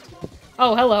I missed?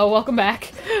 Oh, hello, welcome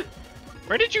back.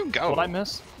 Where did you go? What I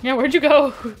miss? Yeah, where'd you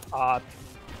go?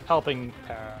 Helping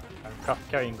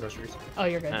carrying groceries. Oh,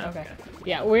 you're good. Okay.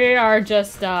 Yeah, we are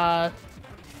just we're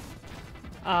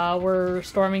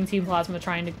storming Team Plasma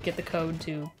trying to get the code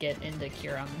to get into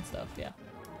Kyurem and stuff. Yeah.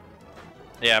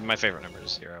 Yeah, my favorite number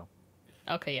is 0.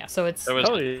 Okay, yeah. So it's.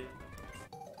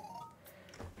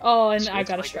 Oh, and I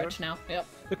got a stretch now. Yep.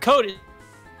 The code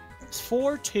is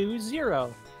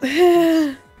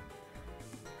 420.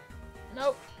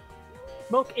 Nope.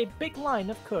 Smoke a big line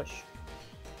of Kush.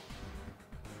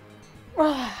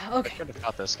 Okay. I could have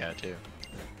caught this guy too.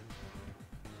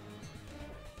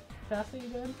 Sassy, you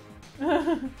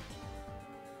good?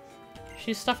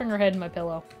 She's stuffing her head in my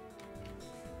pillow.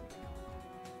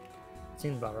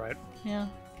 Seems about right. Yeah.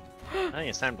 I think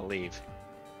it's time to leave.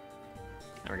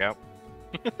 There we go.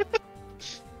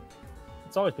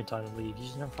 It's always been time to leave. You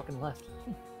just never fucking left.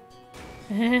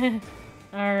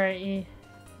 Alright.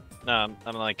 No,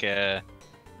 I'm like, because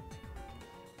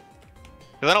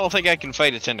I don't think I can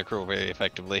fight a Tentacruel very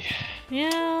effectively.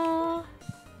 Yeah.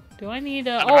 Do I need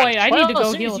to... Oh, wait, I need to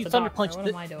go heal with the doctor. What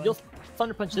am I doing? You'll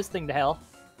Thunder Punch this thing to hell.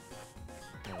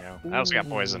 There you go. I also got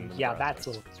poisoned. Yeah, that's a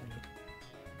little concerning.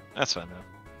 That's fine, though.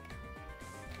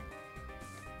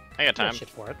 I got time. Shit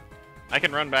for it. I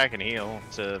can run back and heal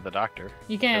to the doctor.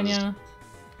 You can, yeah.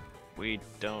 We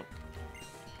don't...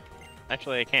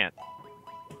 Actually, I can't.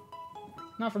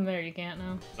 Not from there, you can't,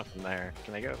 no. Not from there.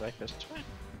 Can I go like this? It's fine.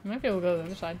 You might be able to go to the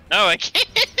other side. No, I can't!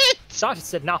 Doctor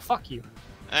said, nah, fuck you.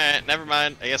 Alright, never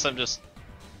mind. I guess I'm just...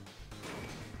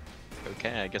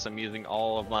 Okay, I guess I'm using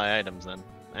all of my items then.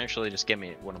 Actually, just give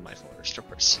me one of my floor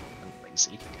strippers. I'm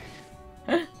lazy.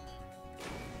 There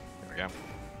we go.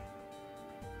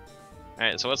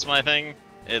 Alright, so what's my thing?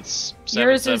 It's 7777.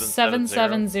 Yours is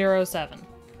 7707.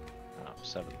 Oh,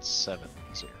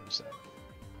 7707.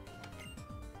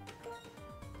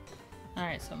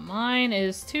 Alright, so mine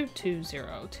is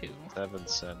 2202.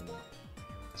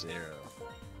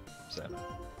 7707.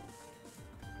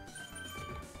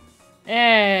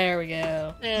 There we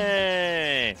go.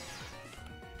 Yay!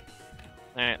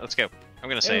 Alright, let's go. I'm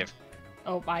gonna save.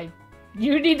 Oh,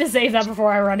 you need to save that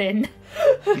before I run in.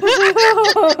 You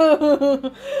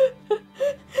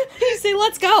say,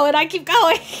 let's go, and I keep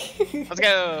going. Let's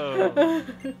go!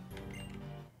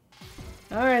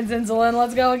 Alright, Zinzolin,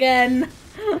 let's go again.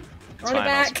 Run it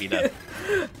back. Speed up.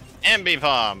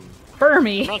 Ambipom.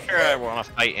 Burmy. I'm not sure I want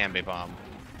to fight Ambipom.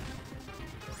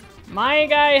 My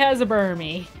guy has a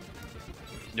Burmy.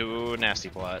 No, nasty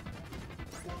plot.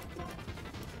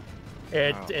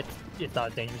 It's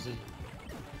not dangerous as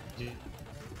you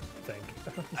think.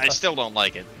 I still don't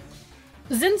like it.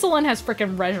 Zinzolin has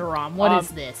frickin' Reshiram. What is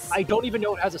this? I don't even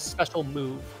know it has a special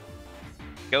move.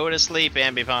 Go to sleep,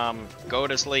 Ambipom. Go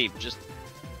to sleep. Just.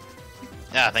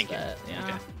 Thank you. Yeah.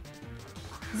 Okay.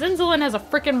 Zinzolin has a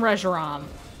frickin' Reshiram.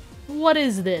 What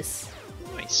is this?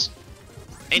 Nice.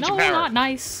 Ancient no, power. not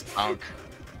nice. Bonk.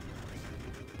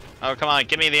 Oh, come on.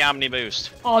 Give me the Omni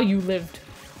Boost. Oh, you lived.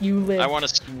 You lived. I want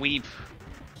to sweep.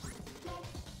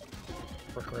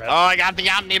 Regret. Oh, I got the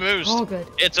Omni Boost. Oh, good.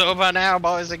 It's over now,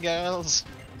 boys and girls.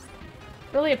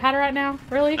 Really, a Patrat now?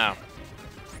 Really? No.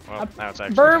 Well, now it's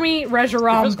actually. Burmy,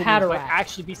 Reshiram, might Patrat.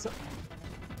 actually be so.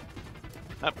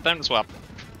 Time to swap.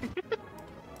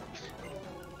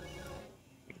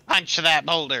 Punch that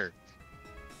boulder.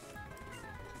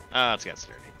 Oh, it's got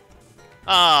sturdy.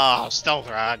 Oh, Stealth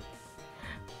Rod.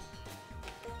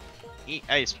 Eat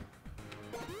ice.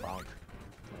 Wrong.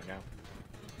 There we go.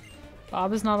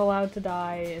 Bob is not allowed to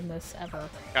die in this ever.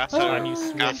 Goth, you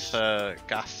switch.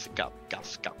 goth.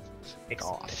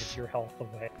 Extend your health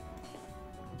away.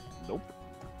 Nope.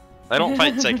 I don't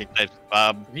fight psychic types,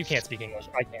 Bob. You can't speak English.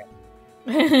 I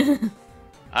can't.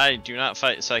 I do not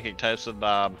fight psychic types with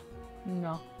Bob.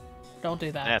 No. Don't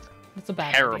do that. That's It's a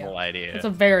bad terrible idea. It's a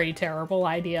very terrible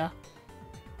idea.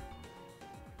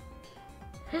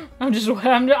 I'm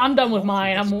done with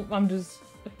mine. I'm just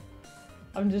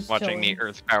watching chilling. the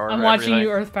Earth Power. I'm watching you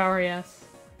Earth Power, yes.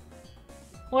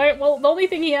 Wait, well, the only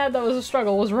thing he had that was a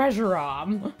struggle was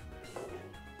Reshiram.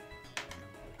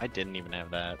 I didn't even have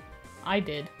that. I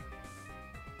did.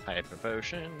 Hyper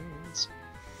potions.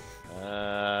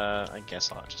 I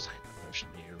guess I'll just hyper potion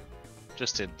you,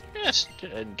 just in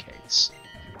case.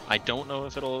 I don't know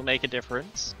if it'll make a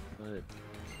difference, but...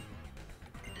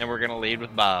 And we're gonna lead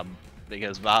with Bob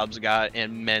because Bob's got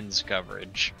immense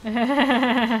coverage.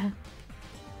 Okay,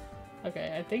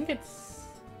 I think it's...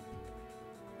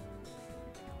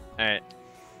 Alright.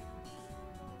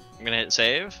 I'm gonna hit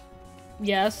save.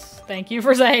 Yes, thank you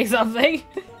for saying something.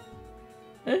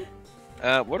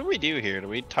 What do we do here? Do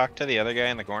we talk to the other guy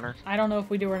in the corner? I don't know if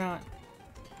we do or not.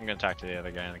 I'm gonna talk to the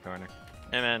other guy in the corner.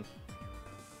 Hey, man.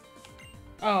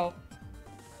 Oh.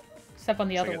 Step on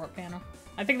the other warp panel.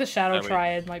 I think the Shadow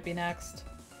Triad might be next.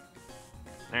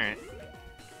 Alright.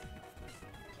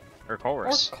 Or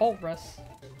Colress. Or Colress.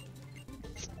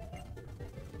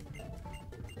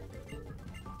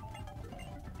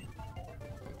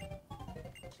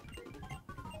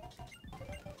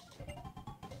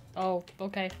 Oh,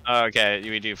 okay. Okay,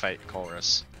 we do fight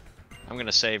Colress. I'm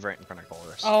gonna save right in front of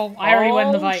Colress. Oh, I already went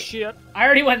in the fight. Shit. I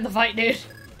already went in the fight, dude.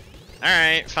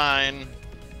 Alright, fine.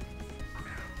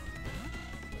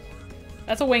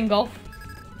 That's a Wingull.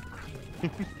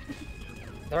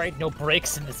 Alright, no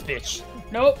breaks in this bitch.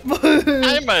 Nope.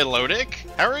 Hi, Milotic.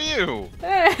 How are you?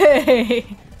 Hey!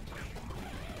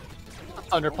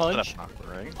 Thunder Punch.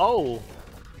 Oh.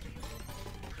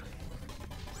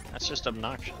 That's just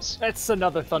obnoxious. That's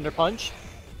another Thunder Punch.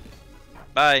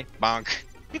 Bye, bonk.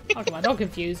 Oh, come on, don't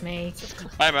confuse me.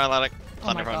 Bye, Milotic.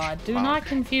 Oh my god, do not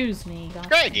confuse me. God.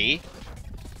 Scraggy?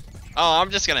 Oh,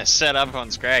 I'm just gonna set up on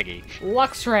Scraggy.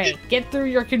 Luxray, get through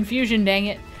your confusion, dang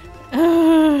it.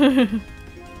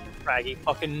 Scraggy,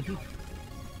 fucking...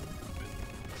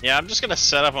 Yeah, I'm just gonna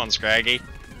set up on Scraggy.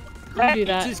 Don't do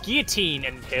that. Just guillotine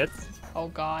and hits. Oh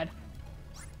god.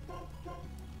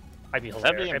 I'd be hilarious.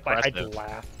 That'd be impressive. I'd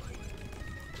laugh.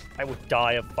 I would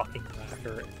die of fucking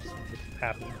laughter if this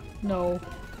happened. No.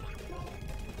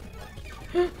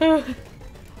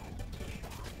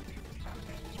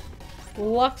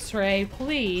 Luxray,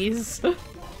 please.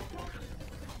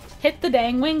 Hit the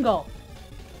dang Wingull.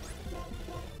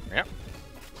 Yep.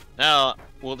 Now,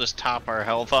 we'll just top our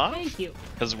health off. Thank you.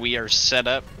 Because we are set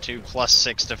up to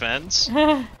 +6 defense.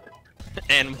 And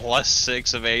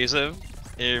 +6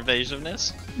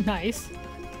 evasiveness. Nice.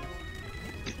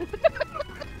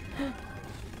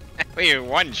 We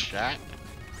one shot.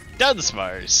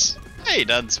 Dunsparce. Hey,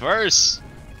 Dunsparce.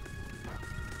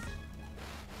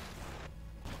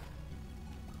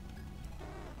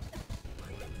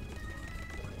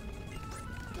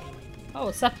 Oh,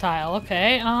 a Sceptile,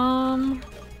 okay,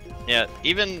 Yeah,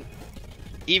 even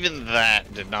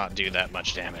that did not do that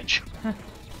much damage. Of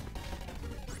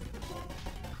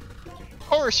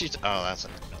course you... Oh, that's a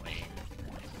Billy.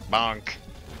 Bonk.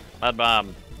 Mud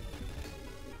Bomb.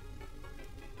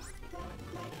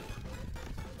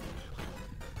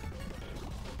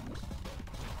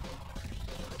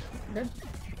 Good.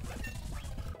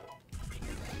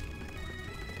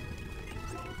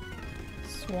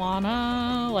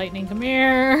 Swanna, lightning, come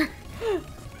here. There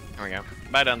we go.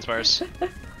 Bye, Dunsparce.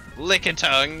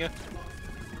 Lickitung.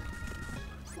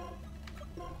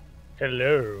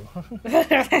 Hello.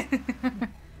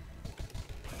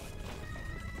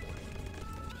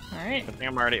 Alright. I think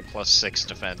I'm already at +6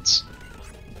 defense.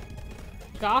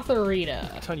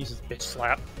 Gothorita. Ton uses bitch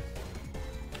slap.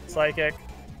 Psychic.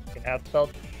 You can have spell,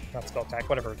 not spell attack,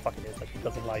 whatever the fuck it is. Like, it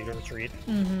doesn't allow you to retreat.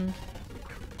 Mm-hmm.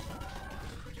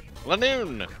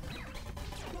 Lanoon!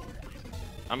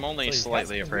 I'm only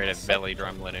slightly afraid of Belly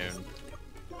Drum Lanoon.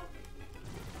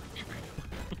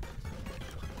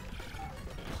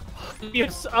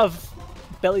 Use of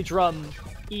Belly Drum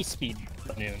E-Speed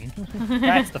Lanoon.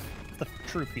 That's the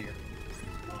true fear.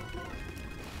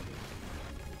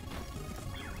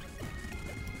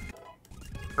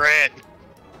 Great!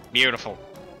 Beautiful.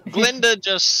 Glinda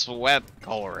just swept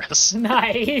Colress.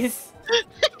 Nice.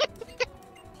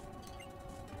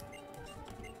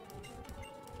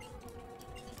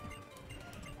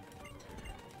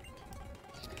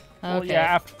 Well, Okay.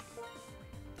 yeah,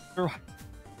 after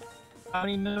how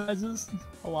many minimizes?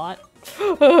 A lot.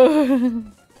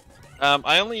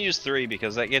 I only use 3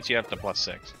 because that gets you up to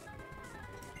 +6.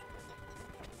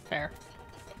 Fair.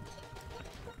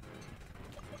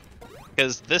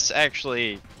 Because this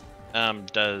actually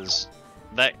does...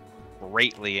 That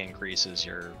greatly increases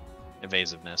your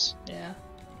evasiveness. Yeah.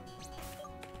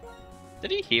 Did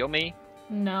he heal me?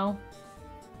 No.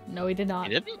 No, he did not.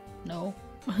 He didn't? No.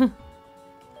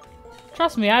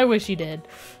 Trust me, I wish he did.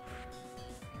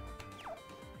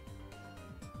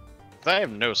 I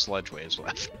have no sludge waves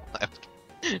left.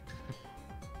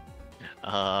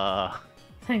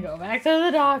 Go back to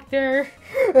the doctor.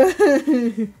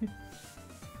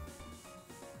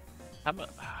 How about...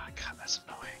 Oh, God, that's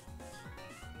annoying.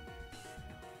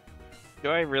 Do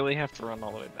I really have to run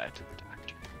all the way back to the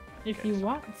doctor? If Okay. you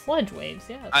want sludge waves,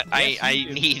 yes. I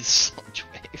need sludge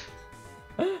wave.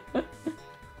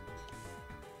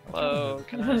 Hello,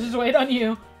 can I'll I... just wait on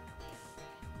you.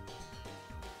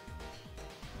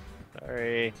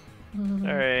 Sorry. Mhm.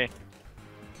 Sorry. There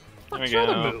we What's your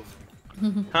other go.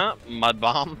 move? Huh? Mud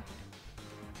bomb?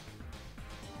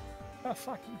 Oh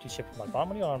fuck, you just shipped my bomb.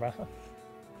 What are you on about?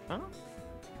 Huh?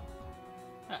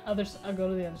 I'll go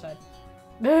to the other side.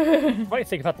 The funny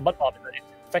thing about the mud bomb is that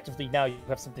effectively now you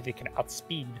have something that can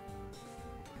outspeed.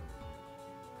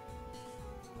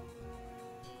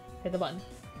 Hit the button.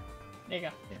 There you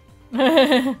go.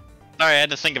 Sorry, I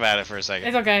had to think about it for a second.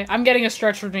 It's okay. I'm getting a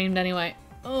stretch redeemed anyway.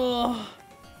 Oh.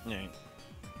 Alright.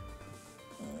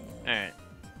 Alright.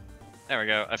 There we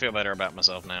go. I feel better about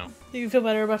myself now. Do you feel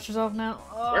better about yourself now?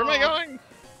 Oh. Where am I going?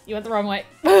 You went the wrong way.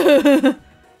 Oh,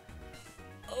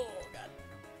 God.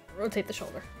 Rotate the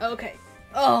shoulder. Okay.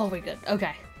 Oh, we good.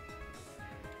 Okay.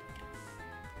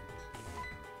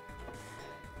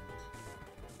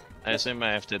 I assume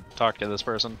I have to talk to this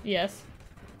person. Yes.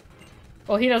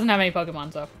 Well, he doesn't have any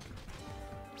Pokemon, so.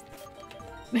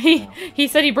 He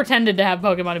said he pretended to have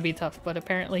Pokemon to be tough, but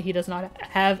apparently he does not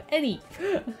have any.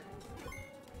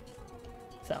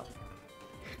 So.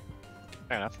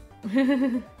 Fair enough.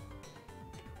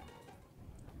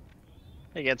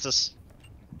 He gets us.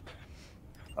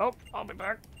 Oh, I'll be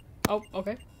back. Oh,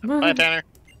 okay. Bye, Tanner.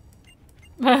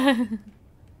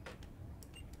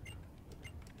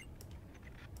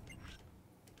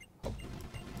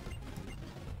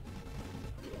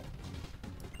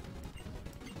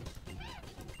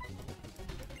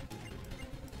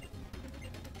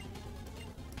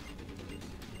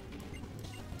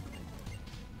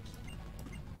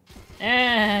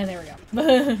 And there we go.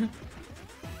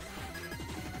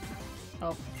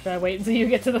 Oh, should I wait until you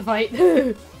get to the fight?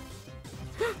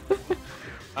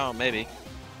 Oh, maybe.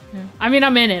 Yeah. I mean,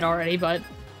 I'm in it already, but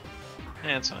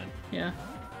Yeah, it's fine. yeah.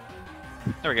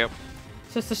 There we go.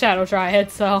 It's just a Shadow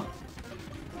Triad, so.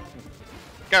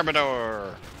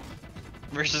 Garbodor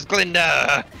versus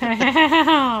Glinda.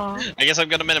 I guess I'm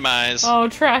gonna minimize. Oh,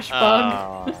 Trash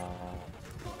Bug.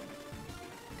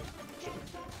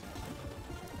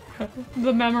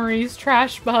 The memories,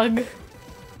 Trash Bug.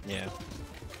 Yeah.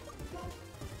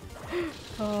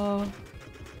 Oh.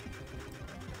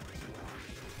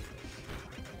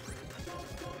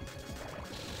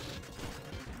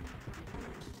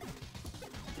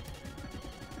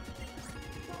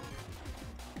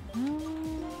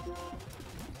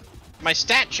 My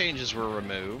stat changes were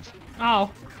removed. Oh.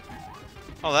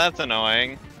 Oh, that's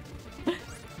annoying.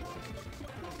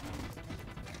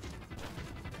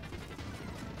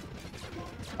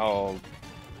 Oh.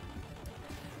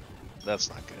 That's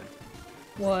not good.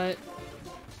 What?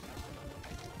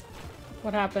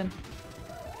 What happened?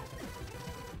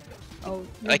 Oh.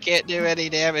 I can't do any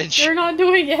damage. You're not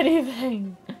doing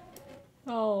anything.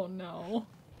 Oh no.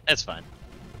 It's fine.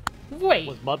 Wait.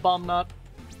 Was Mud Bomb not?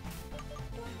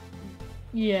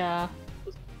 Yeah.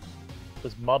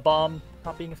 Was Mud Bomb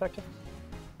not being effective?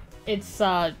 It's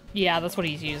yeah, that's what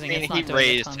he's using. I mean, it's not he doing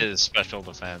raised his special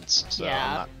defense, so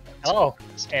yeah. Oh,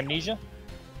 Amnesia?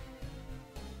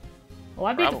 Well,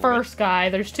 I beat the first guy.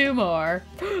 There's 2 more.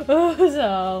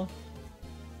 So.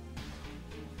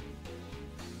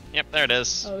 Yep, there it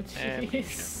is. Oh,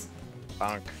 jeez.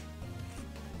 Bonk.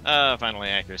 Finally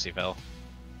accuracy fell.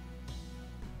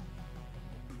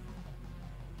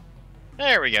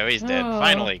 There we go, he's dead. Oh.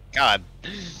 Finally. God.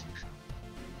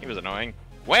 He was annoying.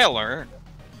 Whaler!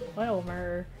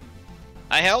 Whalmer.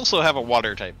 I also have a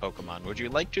water-type Pokemon. Would you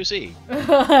like to see?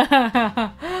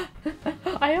 I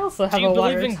also have Do you a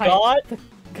believe water in type. God? The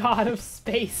god of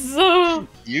space.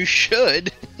 You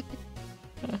should.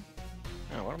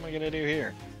 Oh, what am I gonna do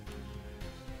here?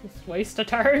 Just waste a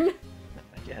turn.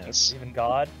 I guess. Even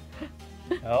God?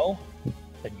 No?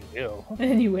 Then you will.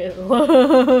 And you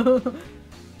will.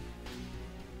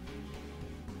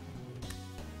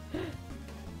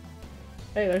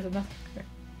 Hey, there's another.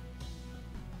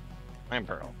 I'm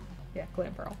Pearl. Yeah,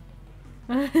 Clan Pearl.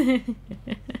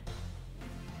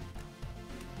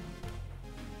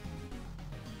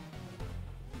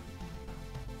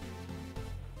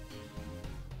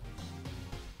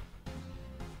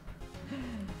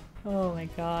 Oh my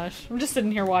gosh. I'm just sitting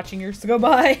here watching yours go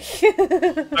by.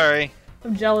 Sorry.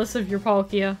 I'm jealous of your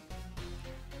Palkia.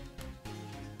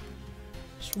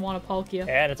 Just want a Palkia.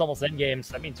 And it's almost endgame,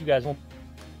 so that means you guys won't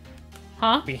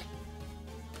Huh? be...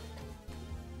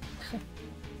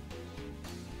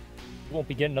 You won't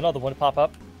be getting another one to pop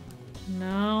up.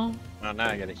 No. Oh, now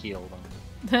I gotta heal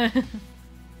them.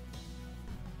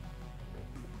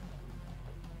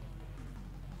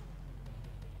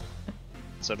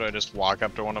 So do I just walk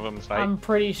up to one of them and fight? I'm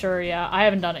pretty sure, yeah. I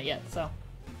haven't done it yet, so.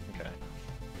 Okay.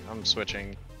 I'm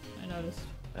switching. I noticed.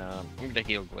 I'm gonna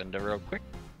heal Glinda real quick.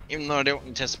 Even though I don't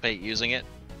anticipate using it.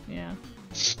 Yeah.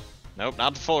 Nope,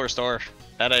 not the full restore.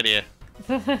 Bad idea.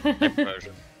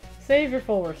 Promotion. Save your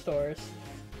full restores.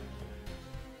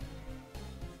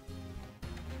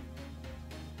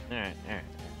 Alright.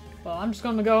 Well, I'm just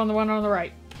gonna go on the one on the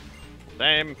right.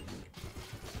 Same.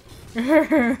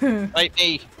 Fight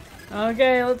me.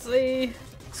 Okay, let's see.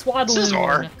 Swaddling.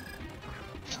 Scizor.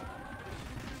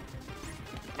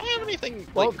 I don't have anything.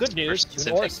 Well, like, good news. You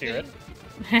can Spirit.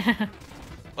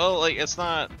 Well, like, it's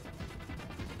not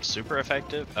super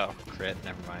effective. Oh, crit.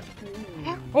 Never mind.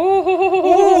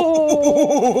 Oh!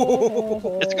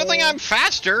 It's a good thing I'm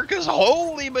faster, because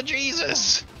holy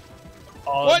bejesus!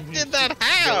 What did that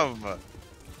have?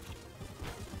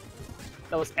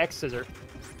 That was X Scissor.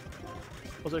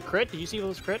 Was it a crit? Did you see it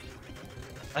was a crit?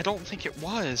 I don't think it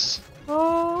was.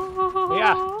 Oh.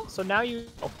 Yeah. So now you.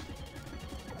 Oh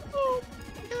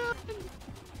my god.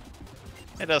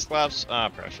 It does collapse. Ah,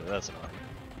 pressure. That's annoying.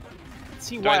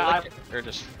 See Do why I like it? Or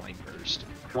just flame burst?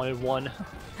 wanted one.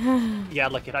 Yeah, I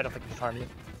like it. I don't think it's harming.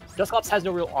 Dusclops has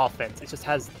no real offense. It just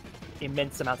has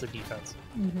immense amounts of defense.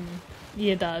 Mm-hmm.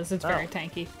 Yeah, it does. It's very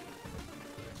tanky.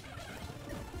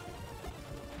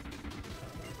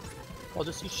 Well,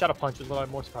 just use Shadow Punch is what I'm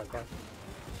more surprised by.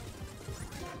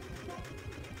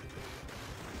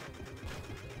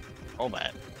 Hold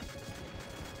that.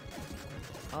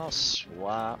 I'll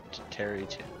swap to Terry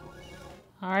too.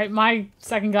 Alright, my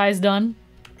second guy's done.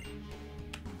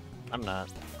 I'm not.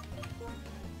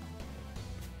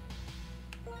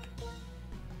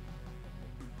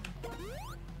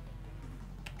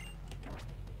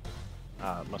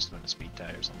 It must have been a speed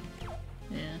tie or something.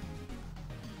 Yeah.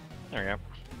 There we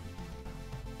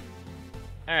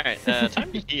go. Alright,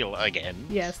 time to heal again.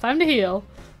 Yes, time to heal.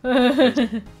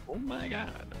 Oh my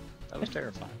god. That was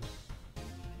terrifying.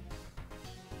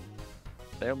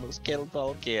 They almost killed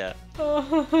Palkia.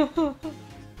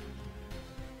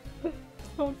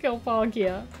 Don't kill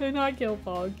Palkia. Do not kill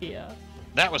Palkia.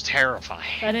 That was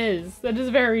terrifying. That is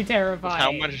very terrifying.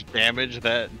 How much damage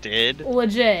that did?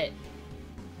 Legit.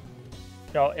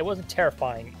 No, it wasn't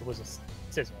terrifying. It was a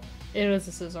Scizor. It was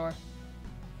a Scizor.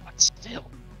 But still.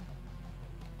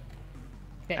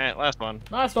 Okay. Alright, last one.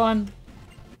 Last one.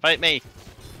 Fight me.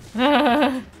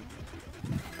 Goldeen.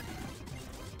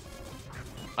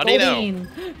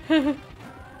 Audino.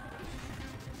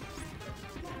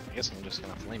 I guess I'm just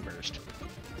gonna flame burst.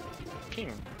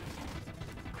 King.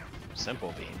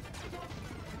 Simple beam.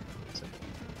 Simple.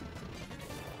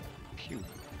 Pew.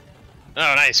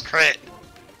 Oh, nice crit.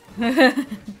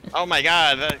 Oh my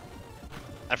god,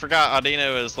 I forgot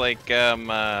Audino is like,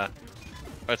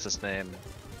 what's his name?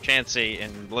 Chansey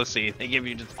and Lucy. They give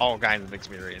you just all kinds of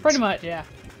experience. Pretty much, yeah.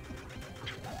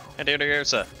 Hey,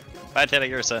 Teddiursa. Bye,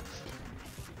 Teddiursa.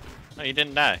 Oh, you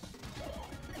didn't die.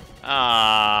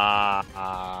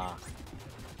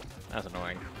 That's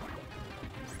annoying.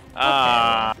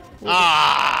 Oh,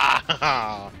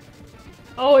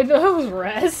 I know it was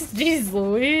rest. Jeez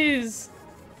Louise.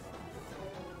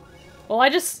 Well,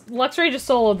 Luxray just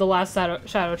soloed the last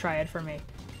Shadow Triad for me.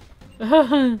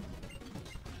 There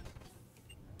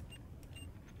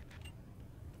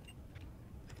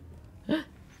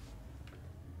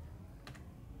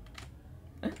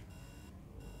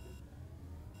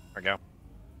we go.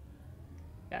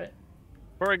 Got it.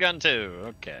 Porygon 2,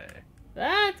 okay.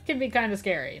 That can be kind of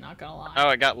scary, not gonna lie. Oh,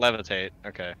 I got Levitate,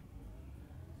 okay.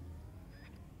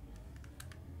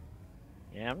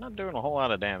 Yeah, I'm not doing a whole lot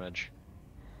of damage.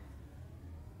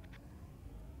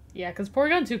 Yeah, because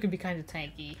Porygon 2 can be kind of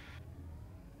tanky.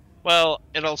 Well,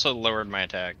 it also lowered my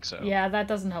attack, so... Yeah, that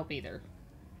doesn't help either.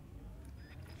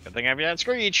 Good thing I've got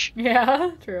Screech!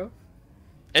 Yeah, true.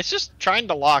 It's just trying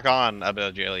to lock on a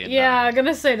bajillion Yeah, times. I'm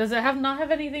gonna say, does it not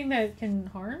have anything that can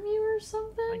harm you or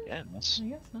something? I guess. I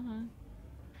guess not.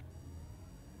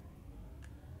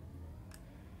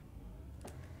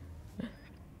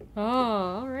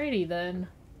 Oh, alrighty then.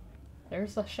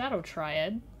 There's a Shadow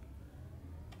Triad.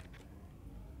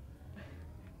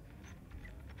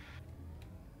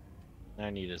 I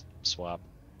need to swap.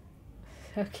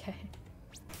 Okay.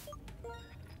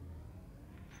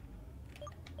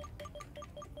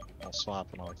 I'll swap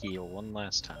and I'll heal one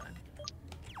last time.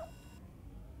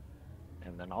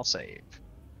 And then I'll save.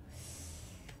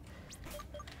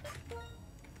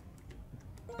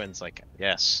 Quinn's like,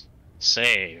 yes,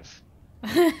 save.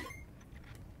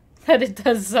 That it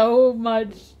does so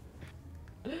much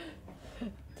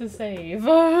to save.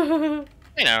 I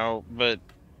know, but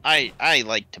I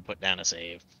like to put down a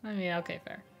save. I mean, okay,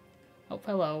 fair. Oh,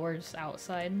 hello, we're just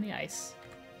outside in the ice.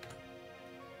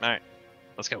 Alright,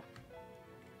 let's go.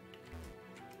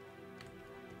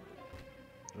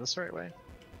 Is this the right way?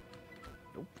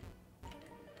 Nope.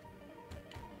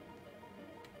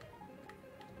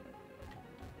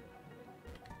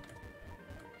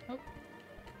 Nope.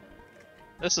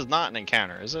 This is not an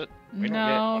encounter, is it?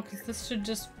 No, because this should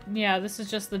just... Yeah, this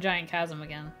is just the giant chasm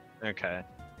again. Okay.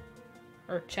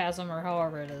 Or chasm, or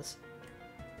however it is.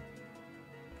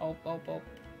 Oh, oh, oh.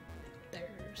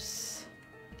 There's...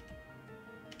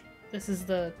 This is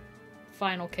the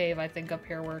final cave, I think, up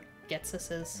here where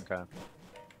Getsus is. Okay.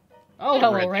 Oh, Hey,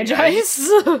 hello, Regice.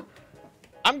 Regice!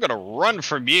 I'm gonna run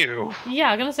from you!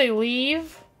 Yeah, I'm gonna say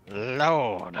leave.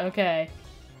 Lord! Okay.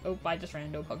 Oh, I just ran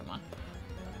into a Pokemon.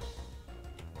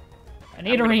 I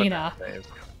need Arena.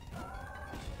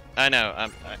 I know,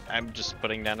 I'm just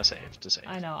putting down a save to save.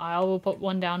 I know, I will put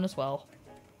one down as well.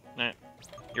 Alright.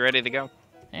 You ready to go?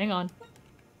 Hang on.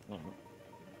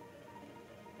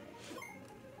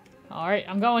 Alright,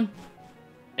 I'm going.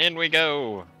 In we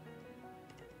go!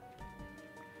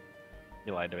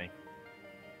 You lied to me.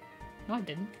 No, I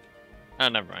didn't. Oh,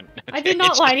 never mind. Okay, I did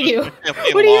not lie to you.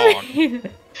 Really What do you mean?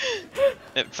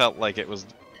 It felt like it was...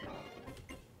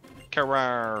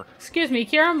 Carar. Excuse me,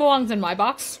 Kieran belongs in my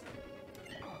box.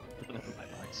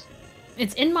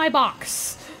 It's in my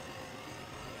box.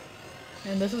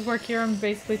 And this is where Kieran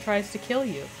basically tries to kill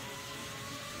you.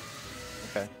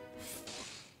 Okay.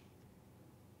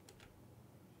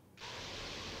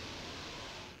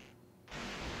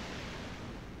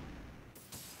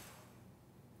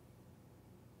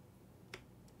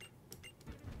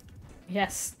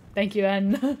 Yes, thank you,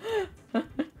 N.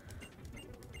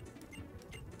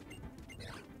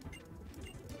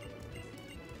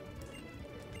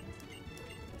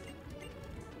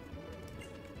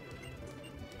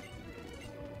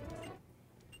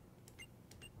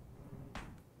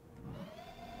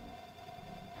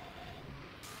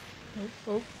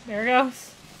 Oh, there it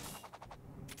goes.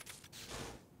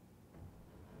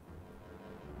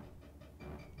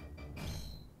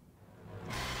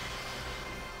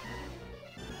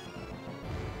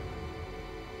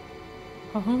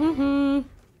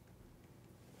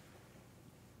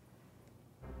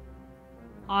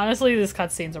 Honestly, these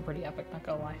cutscenes are pretty epic, not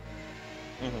gonna lie.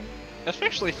 Mm-hmm.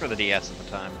 Especially for the DS at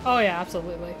the time. Oh yeah,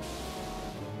 absolutely.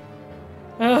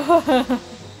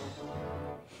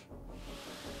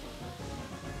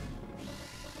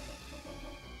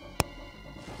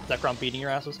 Is that Grump beating your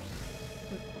asses?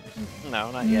 No,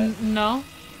 not yet. No.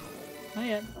 Not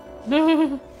yet.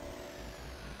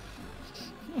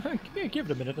 Give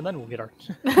it a minute and then we'll get our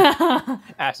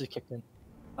asses kicked in.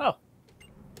 Oh.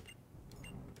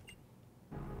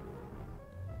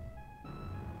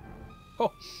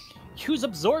 Oh. Use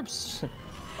absorbs.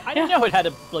 I didn't know it had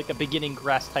a beginning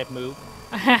grass type move.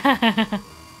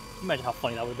 Imagine how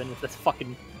funny that would have been if that's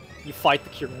fucking you fight the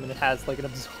Kyurem and it has like an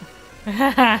absorb.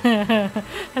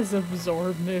 Has an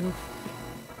absorb move.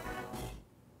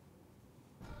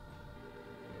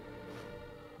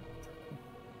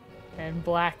 And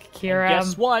Black Kyurem. And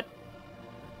guess what?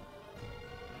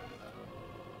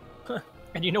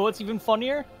 And you know what's even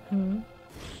funnier? Hmm?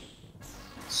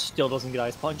 Still doesn't get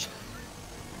Ice Punch.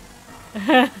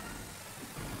 I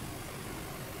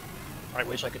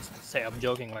wish I could say I'm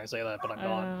joking when I say that, but I'm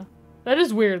not. That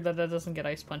is weird that doesn't get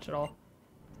Ice Punch at all.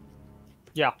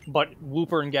 Yeah, but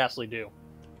Wooper and Ghastly do.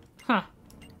 Huh.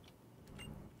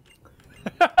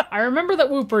 I remember that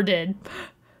Wooper did.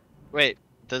 Wait,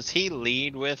 does he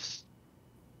lead with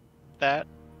that?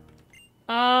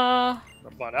 I'll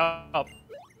find out.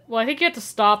 Well, I think you have to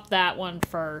stop that one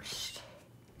first.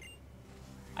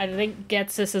 I think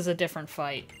Ghetsis is a different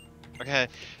fight. Okay.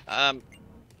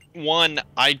 One,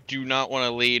 I do not want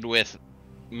to lead with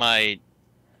my...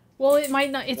 Well, it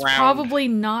might not. It's round. probably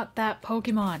not that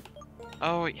Pokemon.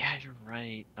 Oh, yeah, you're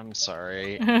right. I'm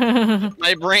sorry.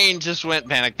 My brain just went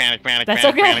panic, panic, panic, That's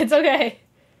panic, okay, panic. it's okay.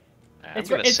 I'm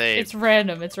gonna save. It's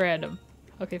random, it's random.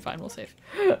 Okay, fine, we'll save.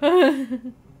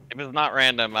 If it's not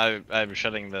random, I'm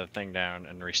shutting the thing down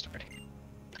and restarting.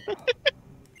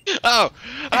 Oh!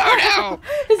 Oh no!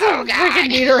 It's Oh, a God.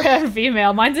 freaking Nidoran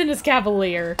female. Mine's in his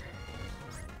Cavalier.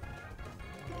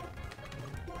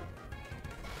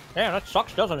 Yeah, that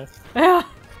sucks, doesn't it? Yeah.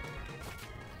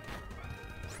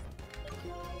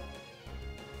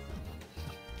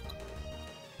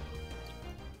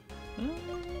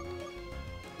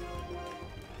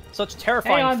 Such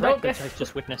terrifying Hang on, threat don't that get- I've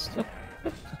just witnessed.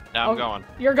 Now I'm going.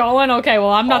 You're going? Okay, well,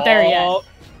 I'm not there yet. Oh,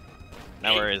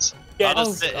 No worries. Yeah, I'll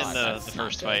just oh sit God, in the that's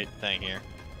first not fight thing here.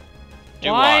 Do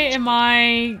Why watch. am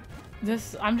I...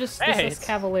 I'm just... Hey, this is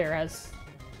Cavalier has...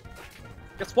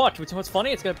 guess what? What's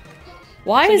funny? It's gonna.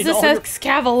 Why So is you this know all your-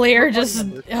 Cavalier just...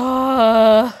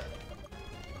 Well,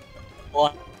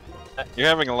 You're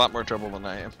having a lot more trouble than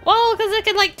I am. Well, because it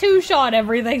can, like, two-shot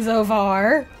everything so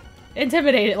far.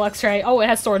 Intimidate it, Luxray. Oh, it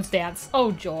has Swords Dance.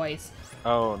 Oh, joys.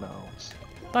 Oh no.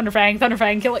 Thunderfang,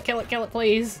 Thunderfang, kill it,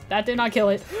 please. That did not kill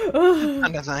it.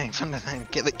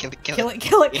 Thunderfang, kill it, kill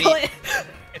it, Kill it.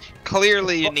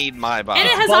 Clearly you need my bomb. And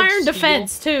it has Bug Iron Steel.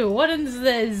 Defense, too. What is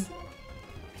this?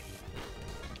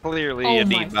 Clearly Oh you my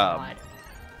need Bob. god.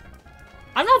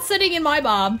 I'm not sitting in my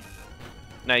Bob.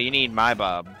 No, you need my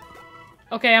Bob.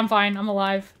 Okay, I'm fine. I'm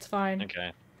alive. It's fine.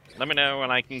 Okay. Let me know when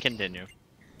I can continue.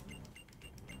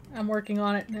 I'm working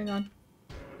on it. Hang on.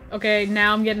 Okay,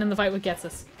 now I'm getting in the fight with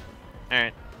Ghetsis.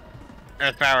 Alright.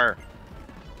 Earth power.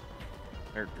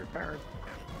 Earth power.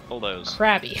 Bulldoze.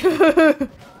 Crabby.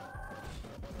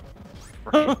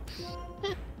 Right.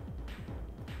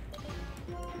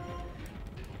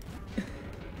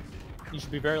 you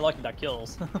should be very lucky that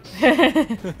kills.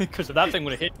 Because if that thing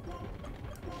would have hit.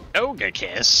 Yoga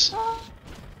kiss.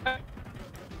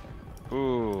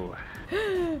 Ooh.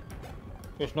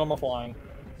 It's normal flying.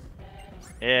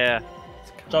 Yeah.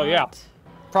 So yeah.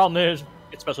 Problem is,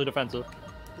 it's especially defensive.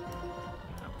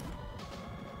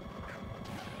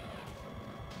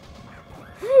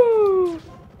 How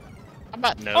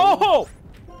about no? Oh!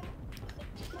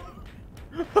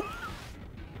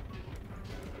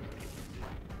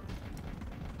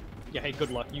 Yeah, hey,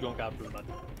 good luck. You don't got food,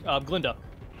 bud. Glinda.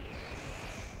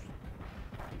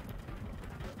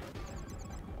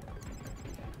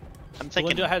 I'm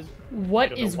thinking. Glinda has. What I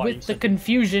don't know is why you with the said that.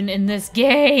 confusion in this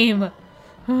game?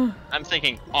 I'm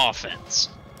thinking offense.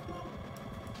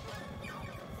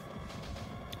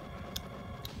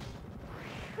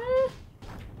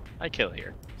 I kill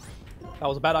here. That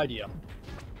was a bad idea.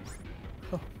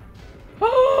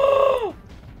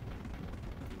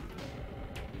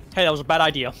 Hey, that was a bad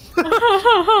idea.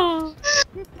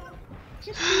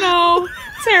 No,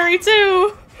 Terry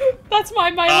too. That's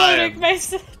my Milotic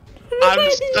Mason.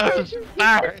 I'm so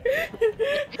sorry.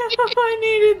 I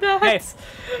needed that. Hey.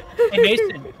 Hey,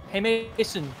 Mason. Hey,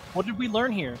 Mason. What did we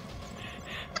learn here?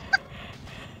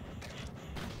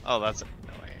 Oh, that's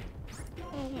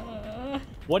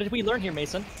What did we learn here,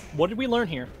 Mason? What did we learn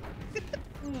here?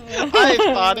 I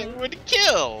thought it would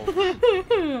kill.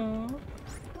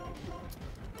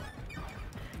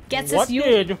 Gets What us you.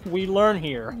 did we learn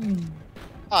here?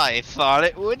 I thought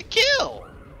it would kill.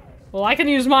 Well, I can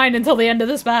use mine until the end of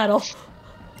this battle.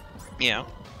 Yeah.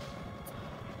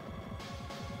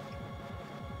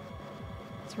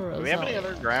 Do we have any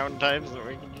other ground types that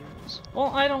we can use? Well,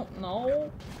 I don't know.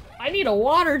 I need a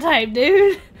water type,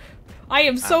 dude. I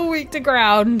am so weak to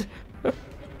ground.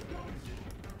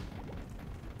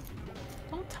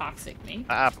 Don't toxic me.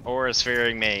 Stop Aura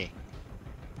fearing me.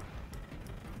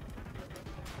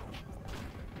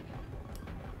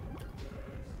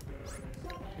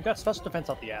 You got special defense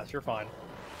out the ass. You're fine.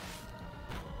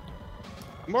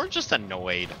 I'm more just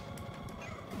annoyed.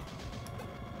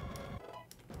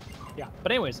 Yeah,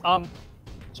 but anyways,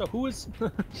 so who was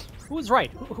right?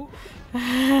 Who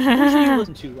should you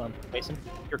listen to, Mason?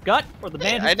 Your gut or the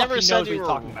man who fucking knows what he's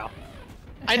talking about?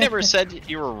 I never said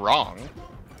you were wrong.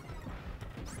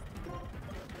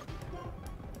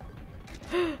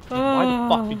 Why the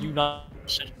fuck did you not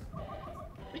listen?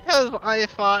 Because I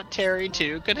thought Terry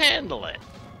 2 could handle it.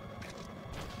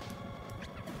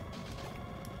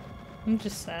 I'm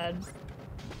just sad.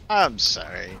 I'm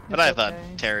sorry, but I thought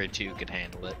Terry 2 could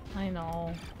handle it. I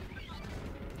know.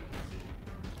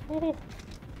 Oh.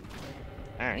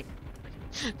 Alright.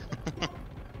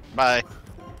 Bye.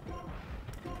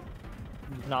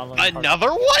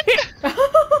 Another one?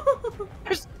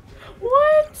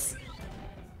 What?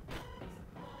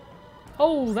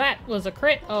 Oh, that was a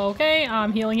crit. Okay,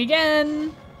 I'm healing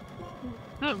again.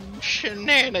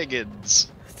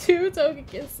 Shenanigans. 2 token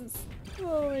kisses.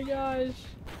 Oh my gosh.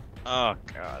 Oh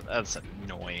god, that's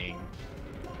annoying.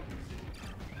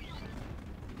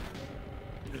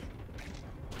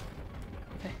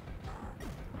 Okay.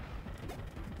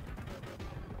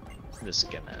 I'm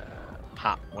just gonna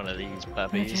pop one of these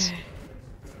puppies. Okay.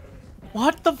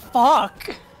 What the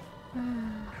fuck?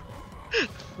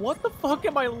 What the fuck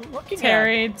am I looking at?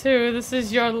 Terry, too, this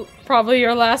is probably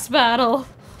your last battle.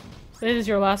 It is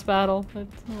your last battle.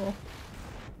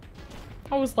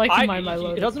 I was liking my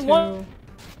Milo. It doesn't want.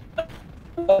 I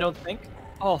don't think.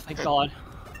 Oh, thank God.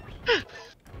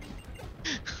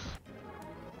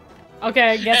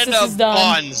 Okay, Getsus is done.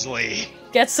 Bonsly.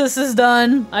 Getsus is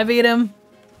done. I beat him.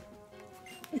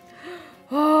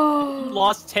 Oh.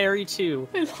 Lost Terry too.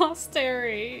 I lost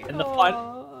Terry. And the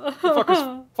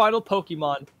fucker's final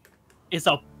Pokemon is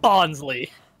a Bonsly.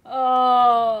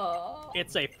 Oh.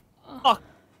 It's a fucking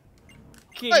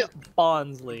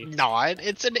Bonsly. Not.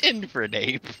 It's an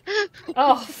Infernape.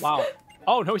 Oh. Wow.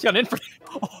 Oh no, he's got an Infernape.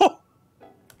 Oh.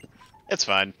 It's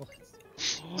fine.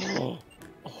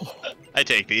 I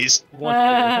take these.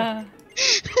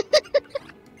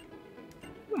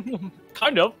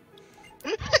 Kind of.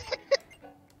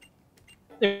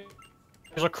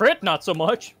 There's a crit, not so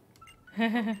much.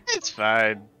 It's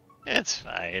fine. It's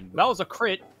fine. That was a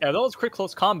crit. Yeah, that was crit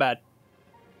close combat.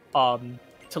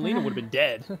 Talina would have been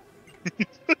dead.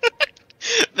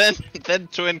 then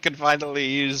Twin can finally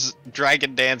use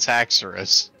Dragon Dance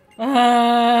Haxorus.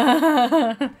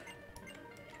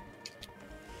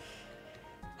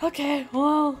 Okay,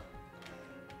 well,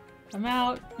 I'm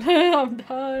out. I'm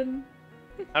done.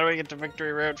 How do we get to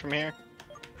Victory Road from here?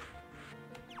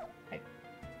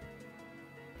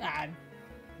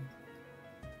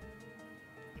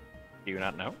 Do you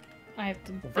not know? I have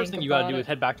to. The first thing you gotta do is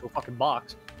head back to a fucking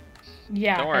box.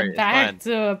 Yeah, don't worry, and back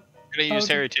to. I'm gonna use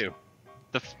Terry 2.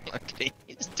 I'm gonna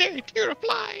use Terry 2 to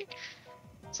fly.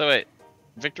 So wait,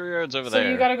 Victory Road's over there. So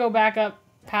you gotta go back up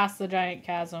past the giant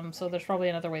chasm. So there's probably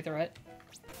another way through it.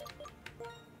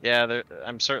 Yeah,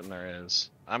 I'm certain there is.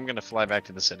 I'm gonna fly back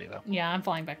to the city though. Yeah, I'm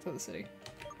flying back to the city.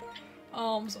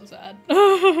 Oh, I'm so sad.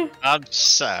 I'm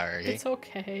sorry. It's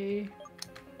okay.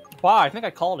 Wow, I think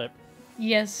I called it.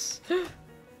 Yes.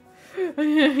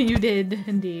 You did,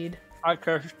 indeed. I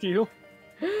cursed you.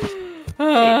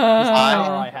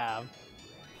 I have.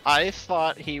 I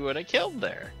thought he would have killed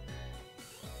there.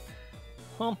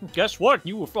 Well, guess what?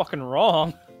 You were fucking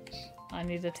wrong. I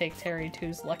need to take Terry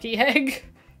 2's lucky egg.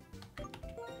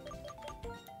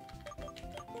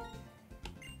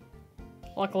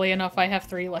 Luckily enough, I have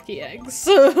 3 lucky eggs.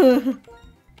 Alright.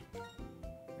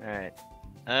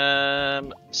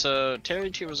 So Terry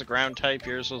 2 was a ground type,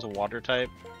 yours was a water type?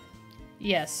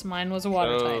 Yes, mine was a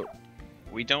water type.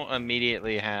 We don't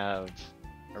immediately have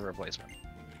a replacement.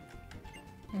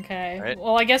 Okay. Right.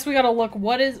 Well, I guess we gotta look.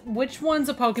 Which one's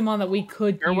a Pokemon that we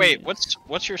could use? Wait,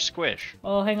 what's your Squish?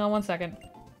 Oh, hang on one second.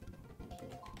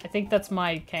 I think that's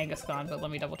my Kangaskhan, but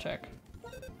let me double check.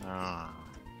 Ah.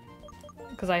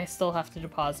 Because I still have to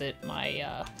deposit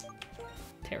my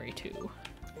Terry 2.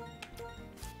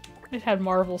 It had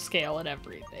Marvel scale and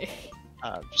everything.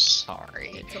 I'm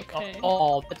sorry. It's okay.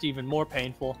 Oh, that's even more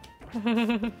painful.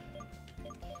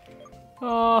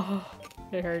 Oh,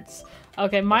 it hurts.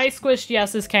 Okay, my squished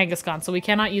yes is Kangaskhan, so we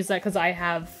cannot use that because I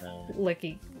have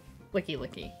Licky.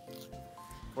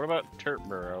 What about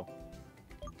Turtburrow?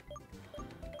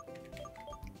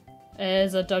 It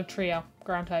is a Dugtrio,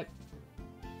 ground type.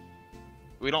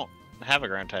 We don't have a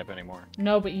ground type anymore.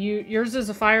 No, but yours is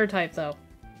a fire type though.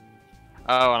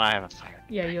 Oh, and I have a fire.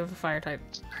 Yeah, you have a fire type.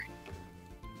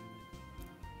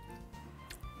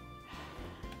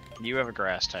 You have a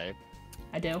grass type.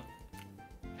 I do.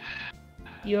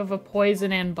 You have a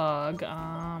poison and bug.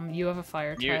 You have a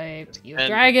fire type. You have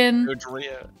dragon.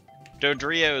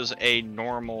 Dodrio's a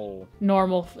normal...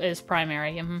 Normal is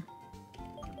primary,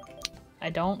 I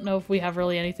don't know if we have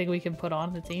really anything we can put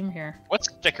on the team here. What's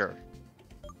Sticker?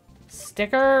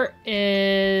 Sticker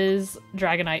is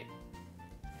Dragonite.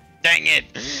 Dang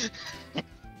it!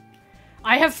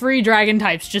 I have 3 dragon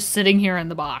types just sitting here in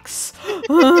the box.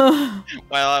 Well,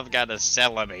 I've got a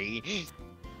Celebi.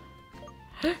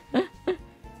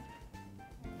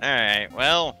 Alright,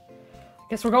 well...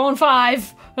 Guess we're going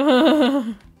 5.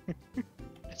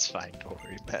 It's fine, don't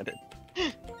worry about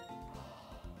it.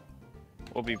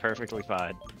 We'll be perfectly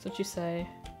fine. That's what you say.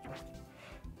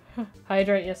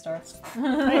 Hydrate, yes, Doris.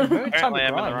 Apparently I'm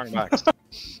in the wrong box.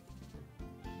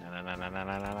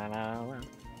 No.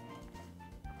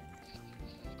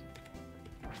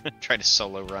 Try to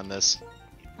solo run this.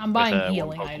 I'm buying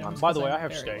healing items. By the way, I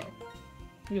have steak.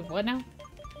 You have what now?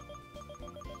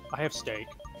 I have steak.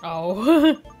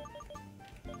 Oh.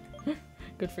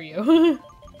 Good for you.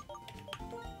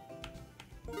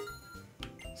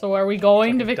 So are we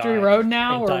going to Victory Road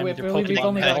now, or we've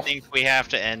only I think we have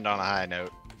to end on a high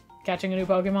note. Catching a new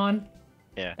Pokemon?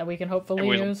 Yeah. That we can hopefully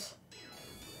use?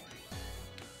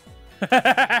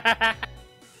 Can't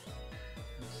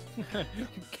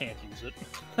use it.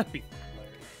 That'd be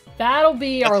hilarious. That'll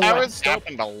be our last. It's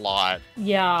happened a lot.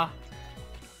 Yeah.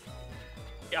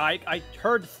 I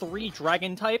heard 3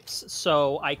 dragon types,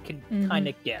 so I can kind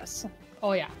of guess.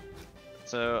 Oh yeah.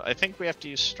 So I think we have to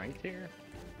use strength here.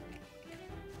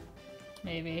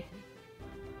 Maybe.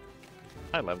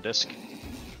 Hi, Love Disc.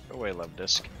 Go away, Love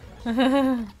Disc.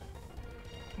 That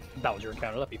was your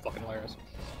encounter. That'd be fucking hilarious.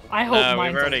 I hope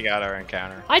we've already got our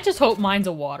encounter. I just hope mine's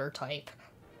a water type.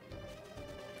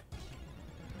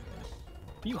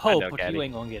 You hope, but you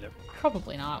ain't gonna get it.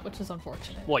 Probably not, which is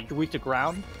unfortunate. What, you're weak to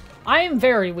ground? I am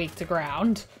very weak to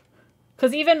ground.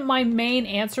 Because even my main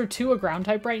answer to a ground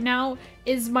type right now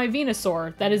is my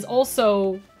Venusaur, that is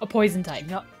also a poison type.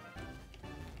 No.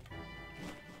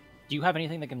 Do you have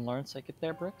anything that can learn Psychic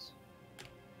there, Bricks?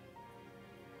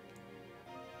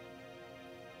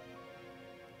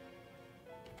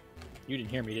 You didn't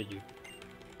hear me, did you?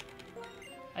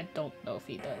 I don't know if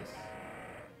he does.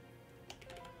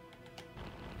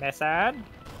 Messad?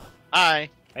 Hi.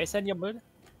 I said you would.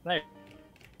 There.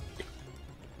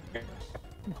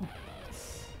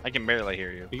 I can barely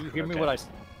hear you. Do you hear me what I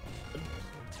said?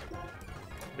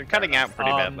 You're cutting out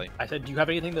pretty badly. I said, do you have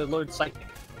anything to learn Psychic?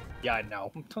 Yeah, I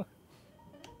know.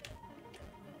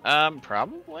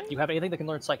 Probably? Do you have anything that can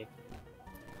learn Psychic?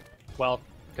 Well,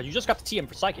 because you just got the TM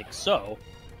for Psychic, so...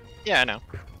 Yeah, I know.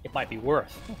 It might be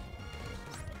worth.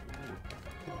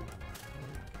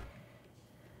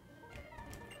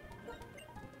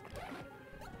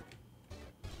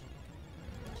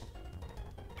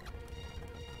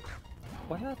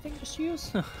 What did that thing just use?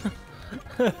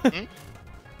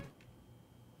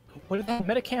 What did that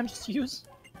Metacam just use?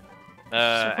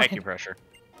 Acupressure.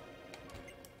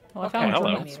 Well, I found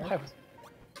hello.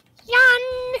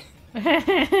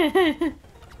 Yan!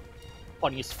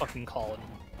 Funniest fucking calling.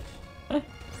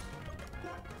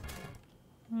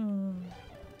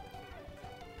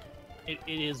 It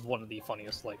is one of the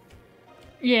funniest, like...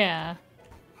 Yeah.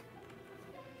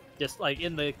 Just, like,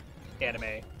 in the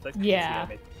anime. Like, yeah.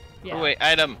 The anime. Yeah. Oh, wait,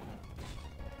 item!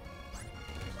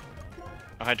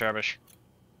 Oh, hi, Travis.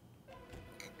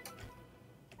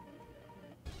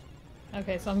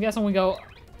 Okay, so I'm guessing we go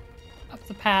up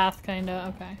the path,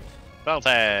 kinda. Okay. Spell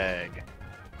tag!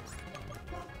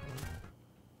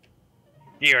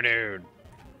 Here, dude!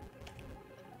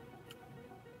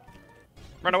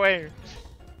 Run away!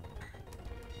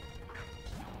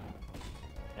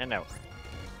 And now.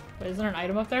 Wait, isn't there an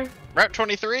item up there? Route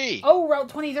 23! Oh, Route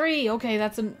 23! Okay,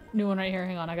 that's a new one right here.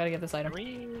 Hang on, I gotta get this item. Can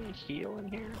we heal in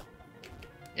here?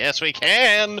 Yes, we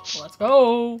can! Let's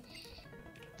go!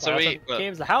 So we...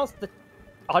 Game's the house that...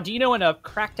 Audino and a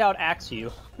cracked out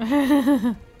Axew.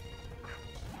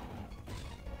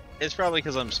 It's probably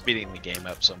because I'm speeding the game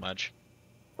up so much.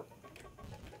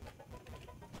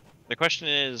 The question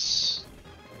is...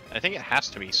 I think it has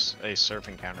to be a surf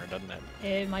encounter, doesn't it?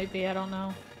 It might be, I don't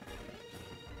know.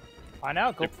 Find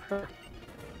out, go for...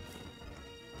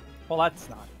 Well, that's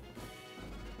not.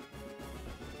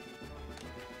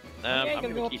 I'm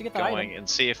gonna keep going and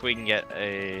see if we can get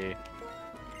a...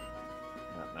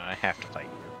 No, I have to fight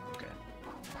you. Okay.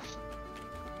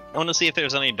 I want to see if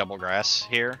there's any double grass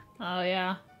here. Oh,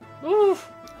 yeah. Oof!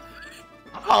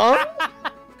 Huh?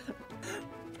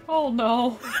 Oh,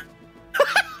 no.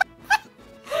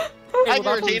 Hi,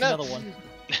 Giratina.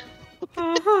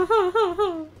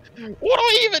 What do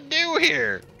I even do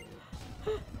here?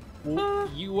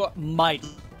 You might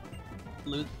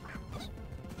lose.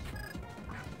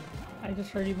 I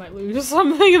just heard you might lose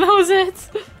something, and that was it.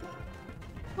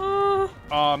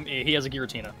 He has a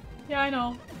Giratina. Yeah, I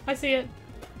know. I see it.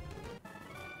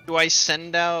 Do I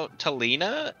send out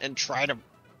Talina and try to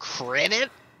crit it?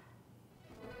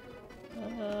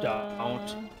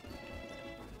 Don't.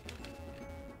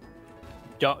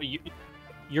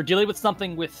 You're dealing with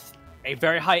something with a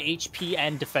very high HP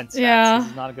and defense stats. Yeah. This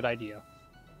is not a good idea.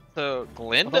 So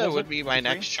Glinda would be my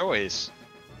next choice.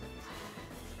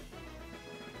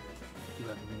 You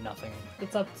have nothing.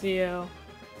 It's up to you.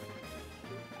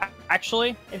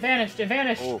 Actually, it vanished. It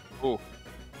vanished. Ooh.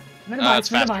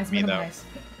 Minimize. Minimize.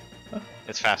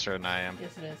 It's faster than I am.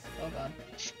 Yes, it is. Oh god.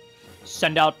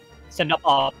 Send up.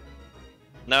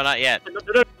 No, not yet.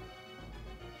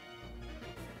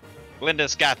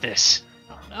 Glinda's got this.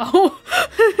 Oh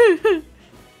no.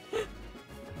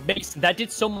 Mason, that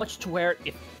did so much to where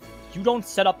if you don't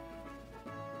set up,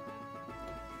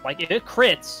 like, if it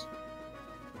crits.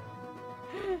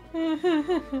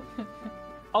 That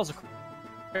was a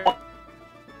crit.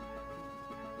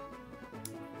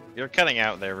 You're cutting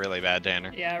out there really bad,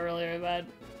 Tanner. Yeah, really, really bad.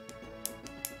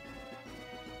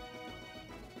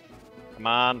 Come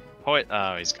on, point.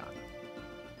 Oh, he's gone.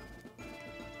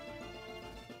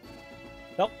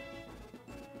 Nope.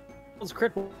 That was a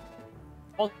crit.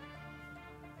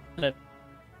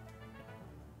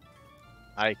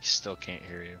 I still can't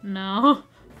hear you. No.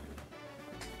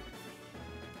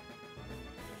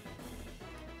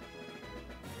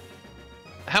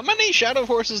 How many Shadow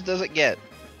Forces does it get?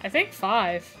 I think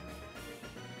 5.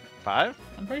 5?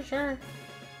 I'm pretty sure.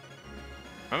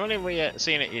 How many have we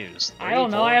seen it used? 3, I don't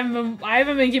know. 4? I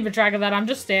haven't been keeping track of that. I'm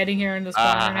just standing here in this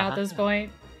corner now at this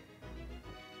point.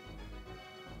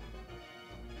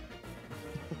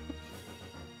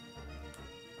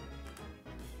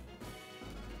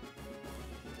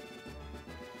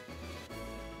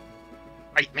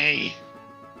 Fight me!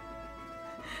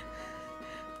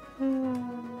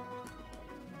 Come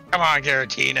on,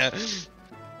 Giratina!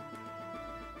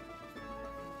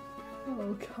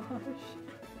 Oh gosh.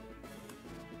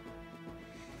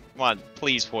 Come on,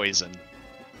 please poison.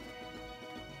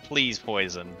 Please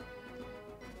poison.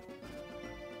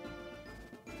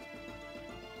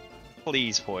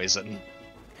 Please poison.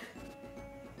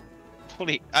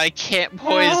 Please, I can't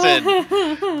poison!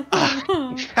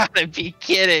 Oh, you gotta be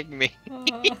kidding me!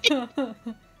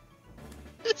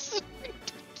 This is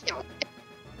ridiculous.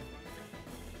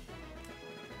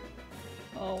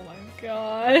 Oh my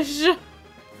gosh.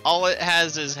 All it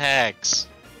has is Hex.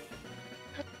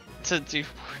 To do.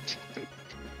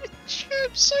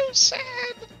 I'm so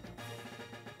sad.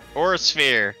 Or a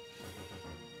sphere.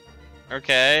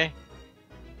 Okay.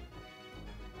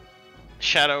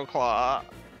 Shadow Claw.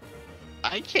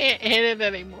 I can't hit it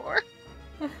anymore.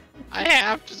 I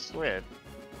have to switch.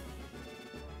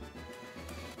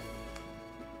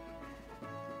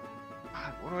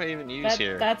 What do I even use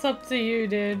here? That's up to you,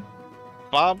 dude.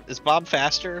 Bob? Is Bob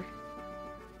faster?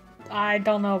 I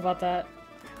don't know about that.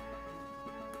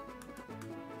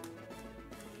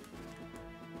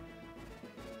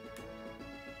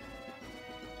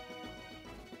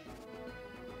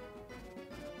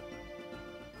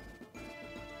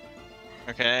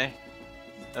 Okay.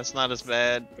 That's not as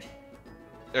bad.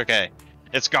 Okay.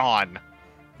 It's gone.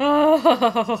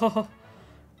 Oh,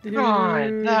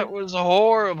 God, that was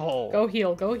horrible. Go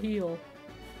heal, go heal.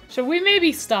 Should we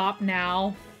maybe stop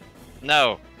now?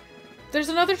 No. There's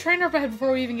another trainer up ahead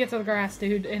before we even get to the grass,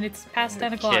 dude, and it's past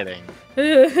 10 o'clock.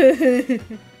 Kidding.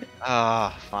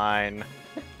 Ah, fine.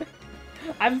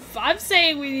 I'm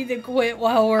saying we need to quit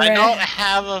while we're I don't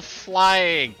have a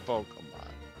flying Pokemon.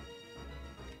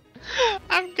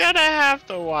 I'm gonna have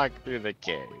to walk through the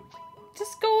cave.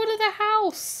 Just go to the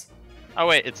house. Oh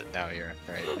wait, it's no, you're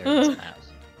right there. It's a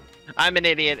house. I'm an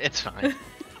idiot. It's fine.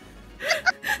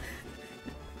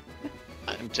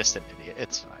 I'm just an idiot.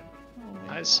 It's fine.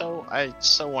 Oh I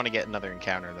so want to get another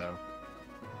encounter though.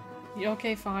 Yeah,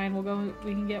 okay, fine. We'll go.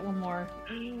 We can get one more.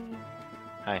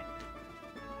 Hi.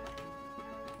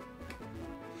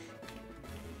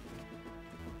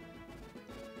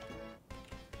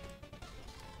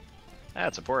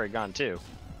 That's a Porygon too.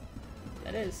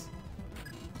 That is.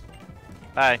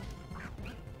 Bye.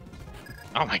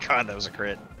 Oh my god, that was a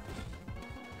crit.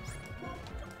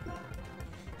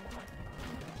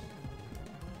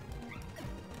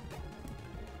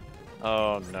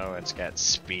 Oh no, it's got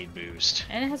speed boost.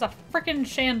 And it has a frickin'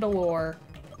 Chandelure.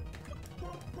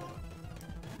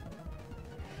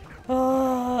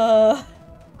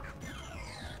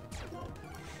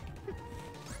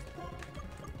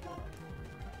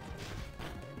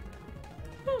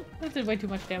 That did way too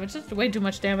much damage. Just way too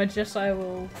much damage. Just so I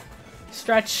will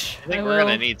stretch. I think we're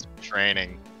gonna need some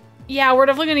training. Yeah, we're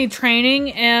definitely gonna need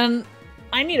training, and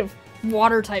I need a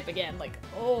water type again. Like,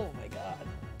 oh my god.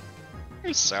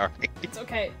 I'm sorry. It's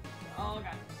okay. Oh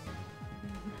god.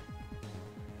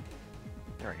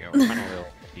 There we go. Final level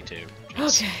 52.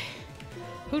 Jeez. Okay.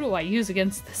 Who do I use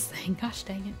against this thing? Gosh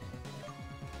dang it.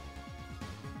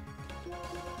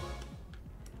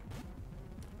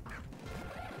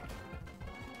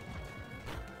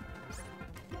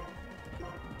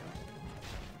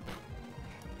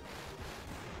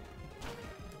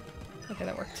 Okay,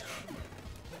 that worked.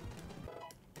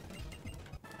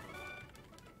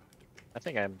 I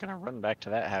think I'm gonna run back to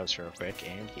that house real quick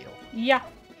and heal. Yeah.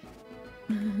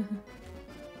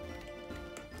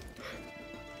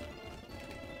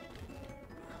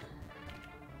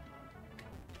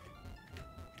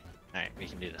 Alright, we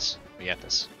can do this. We got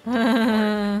this.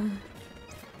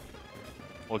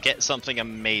 We'll get something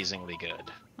amazingly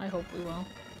good. I hope we will.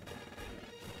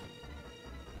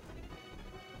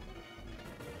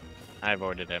 I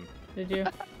avoided him. Did you?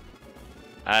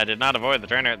 I did not avoid the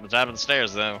trainer at the top of the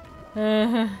stairs, though.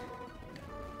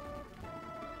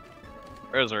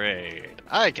 Roserade.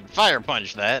 I can fire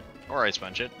punch that, or ice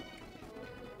punch it.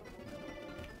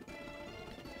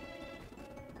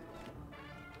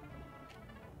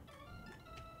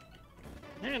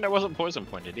 And I wasn't poison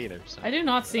pointed either. So. I do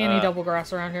not see any double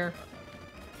grass around here.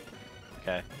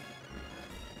 Okay.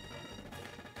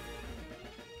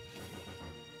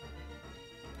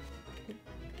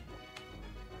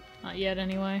 Not yet,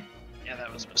 anyway. Yeah,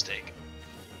 that was a mistake.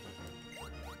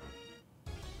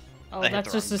 Oh,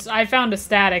 that's just I found a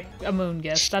static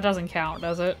Amoonguss. That doesn't count,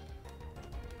 does it?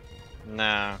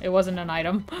 No. It wasn't an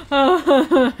item.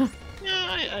 Yeah,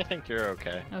 I think you're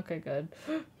okay. Okay, good.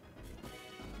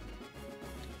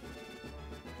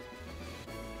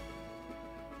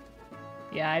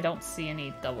 Yeah, I don't see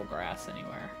any double grass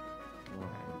anywhere.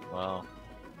 Well,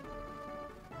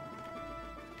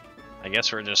 I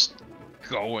guess we're just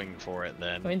going for it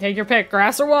then. I mean, take your pick,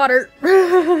 grass or water.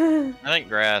 I think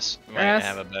grass might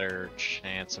have a better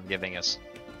chance of giving us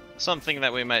something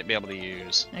that we might be able to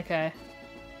use. Okay.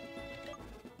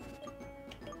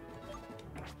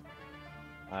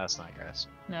 That's not grass.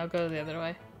 No, go the other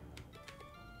way.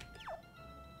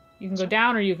 You can go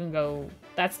down or you can go...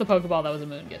 That's the Pokeball that was a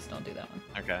Moonguss. Don't do that one.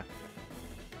 Okay.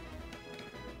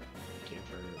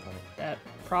 That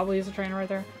probably is a trainer right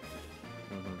there.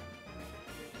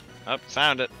 Oh,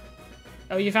 found it.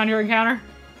 Oh, you found your encounter?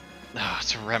 Oh,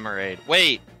 it's a Remoraid.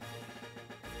 Wait!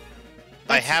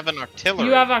 I have an Octillery.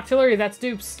 You have Octillery, that's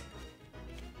dupes.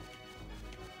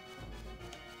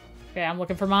 Okay, I'm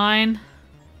looking for mine.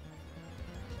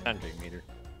 100 meter.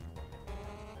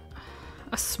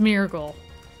 A Smeargle.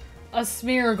 A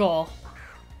Smeargle.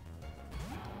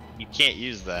 You can't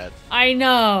use that. I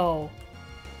know.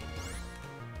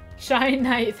 Shine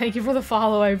Knight, thank you for the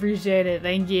follow. I appreciate it.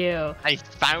 Thank you. I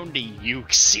found a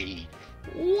Uxie.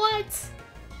 What?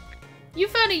 You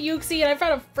found a Uxie and I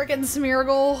found a freaking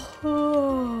Smeargle.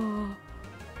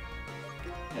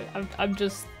 I'm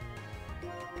just...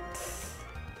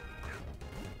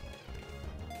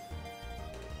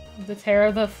 The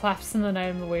terror that flaps in the night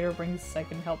and the waiter brings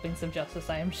second helpings of justice.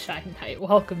 I am Shine Knight.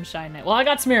 Welcome, Shine Knight. Well, I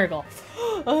got Smeargle.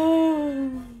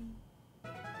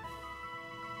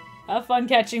 Have fun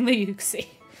catching the Uxie.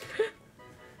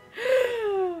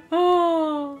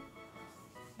 Oh.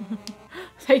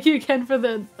 Thank you again for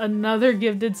the another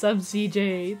gifted sub,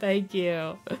 CJ. Thank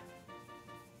you.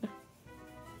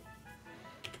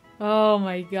 Oh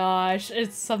my gosh,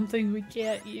 it's something we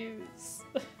can't use.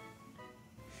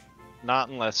 Not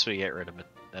unless we get rid of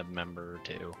a member or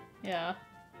two. Yeah.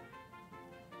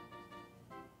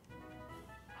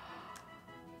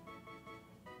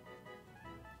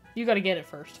 You gotta get it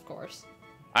first, of course.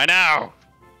 I know!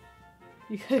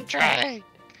 You gotta try.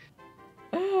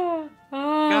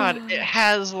 God, it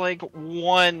has like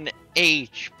 1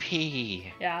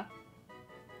 HP. Yeah.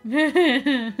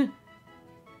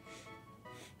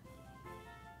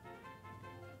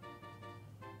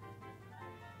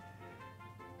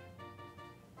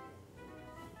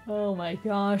 Oh my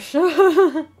gosh.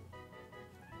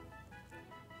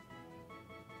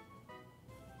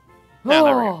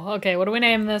 Oh, okay, what do we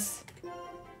name this?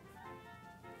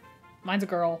 Mine's a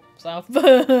girl, so...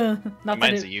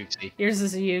 Mine's a Uxie. Yours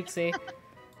is a Uxie.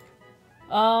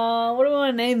 What do we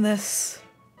want to name this?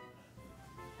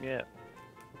 Yeah.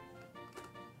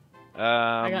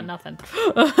 I got nothing.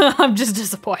 I'm just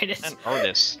disappointed. An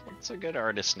artist. What's a good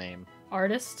artist name?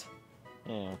 Artist?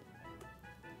 Yeah.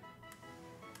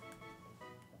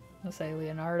 I'll say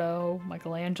Leonardo,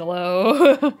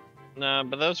 Michelangelo. No,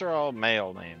 but those are all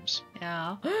male names.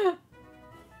 Yeah.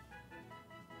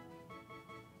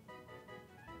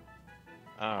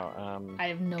 I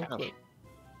have no clue.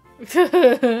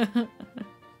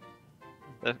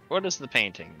 What is the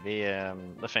painting?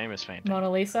 The famous painting. Mona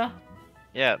Lisa?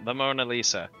 Yeah, the Mona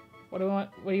Lisa. What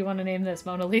do you want to name this?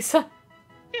 Mona Lisa?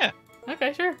 Yeah.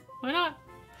 Okay, sure. Why not?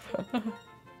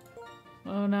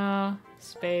 Mona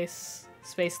Space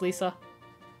Lisa.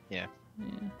 Yeah.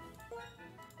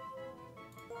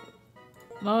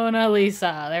 Mona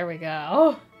Lisa. There we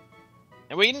go.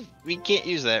 And we can't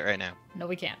use that right now. No,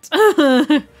 we can't.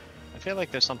 I feel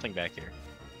like there's something back here.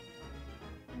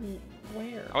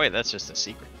 Where? Oh wait, that's just a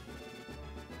secret.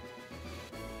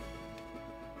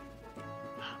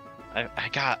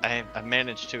 I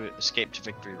managed to escape to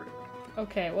Victory Road.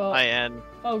 Okay, well.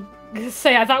 Oh,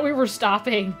 I thought we were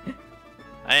stopping.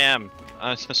 I am.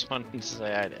 I just wanted to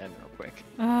say I'd end real quick.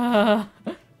 Oh,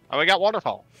 we got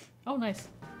waterfall. Oh, nice.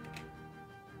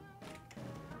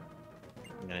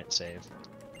 Minute save.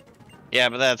 Yeah,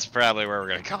 but that's probably where we're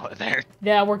gonna call it there.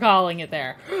 Yeah, we're calling it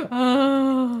there.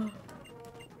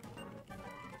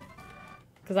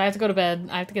 Because I have to go to bed.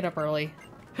 I have to get up early.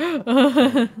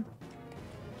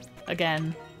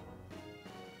 Again.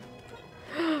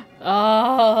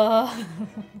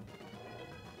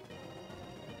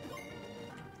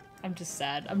 I'm just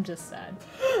sad. I'm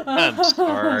I'm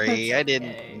sorry. I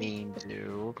didn't mean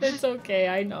to. It's okay.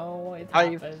 I know. It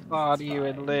happens. I thought you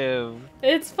would live.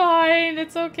 It's fine.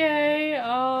 It's okay.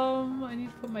 I need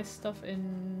to put my stuff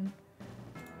in.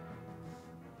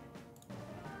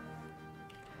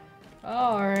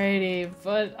 Alrighty,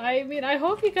 but I mean, I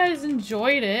hope you guys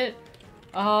enjoyed it.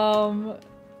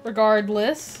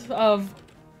 Regardless of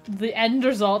the end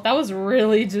result, that was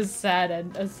really just sad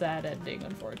and a sad ending,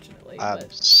 unfortunately. I'm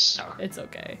sorry. It's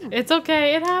okay. It's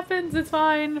okay. It happens. It's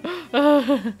fine.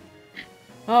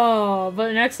 Oh,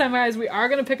 but next time, guys, we are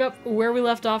gonna pick up where we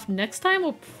left off. Next time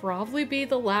will probably be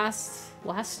the last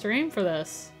stream for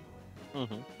this.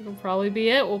 It'll probably be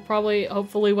it. We'll probably,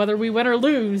 hopefully, whether we win or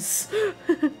lose.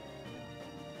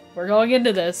 We're going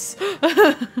into this.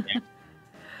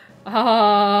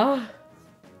 The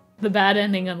bad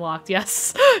ending unlocked.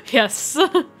 Yes. Yes.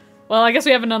 Well, I guess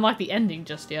we haven't unlocked the ending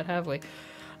just yet, have we?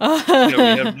 No, we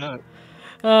have not.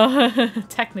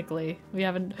 Technically, we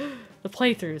haven't. The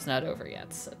playthrough is not over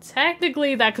yet, so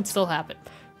technically that could still happen.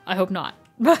 I hope not,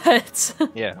 but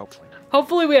yeah, hopefully not.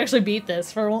 Hopefully we actually beat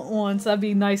this for once. That'd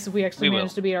be nice if we actually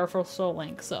managed to beat our first Soul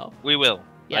Link. So we will.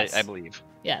 Yes. I believe.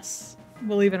 Yes,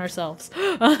 believe in ourselves.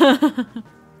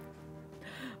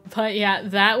 But yeah,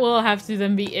 that will have to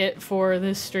then be it for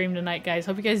this stream tonight, guys.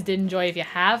 Hope you guys did enjoy. If you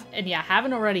have, and you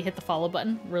haven't already, hit the follow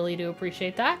button. Really do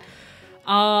appreciate that.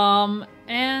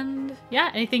 And yeah,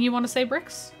 anything you want to say,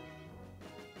 Bricks?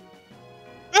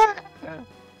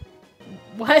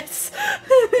 What?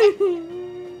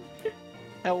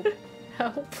 Help.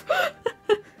 Help.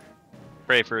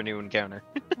 Pray for a new encounter.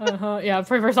 Yeah,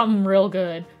 pray for something real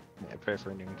good. Yeah, pray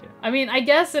for a new encounter. I mean, I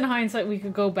guess in hindsight, we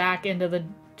could go back into the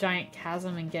giant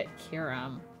chasm and get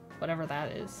Kiram, whatever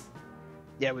that is.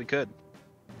 Yeah, we could.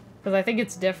 Because I think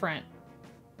it's different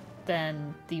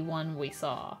than the one we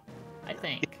saw, I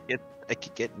think. I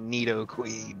could get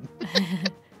Nidoqueen.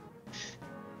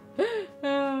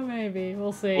 Maybe.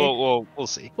 We'll see. We'll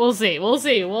see. We'll see. We'll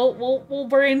see. We'll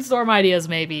brainstorm ideas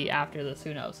maybe after this.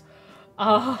 Who knows?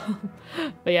 But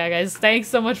yeah, guys, thanks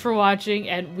so much for watching,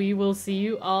 and we will see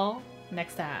you all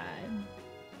next time.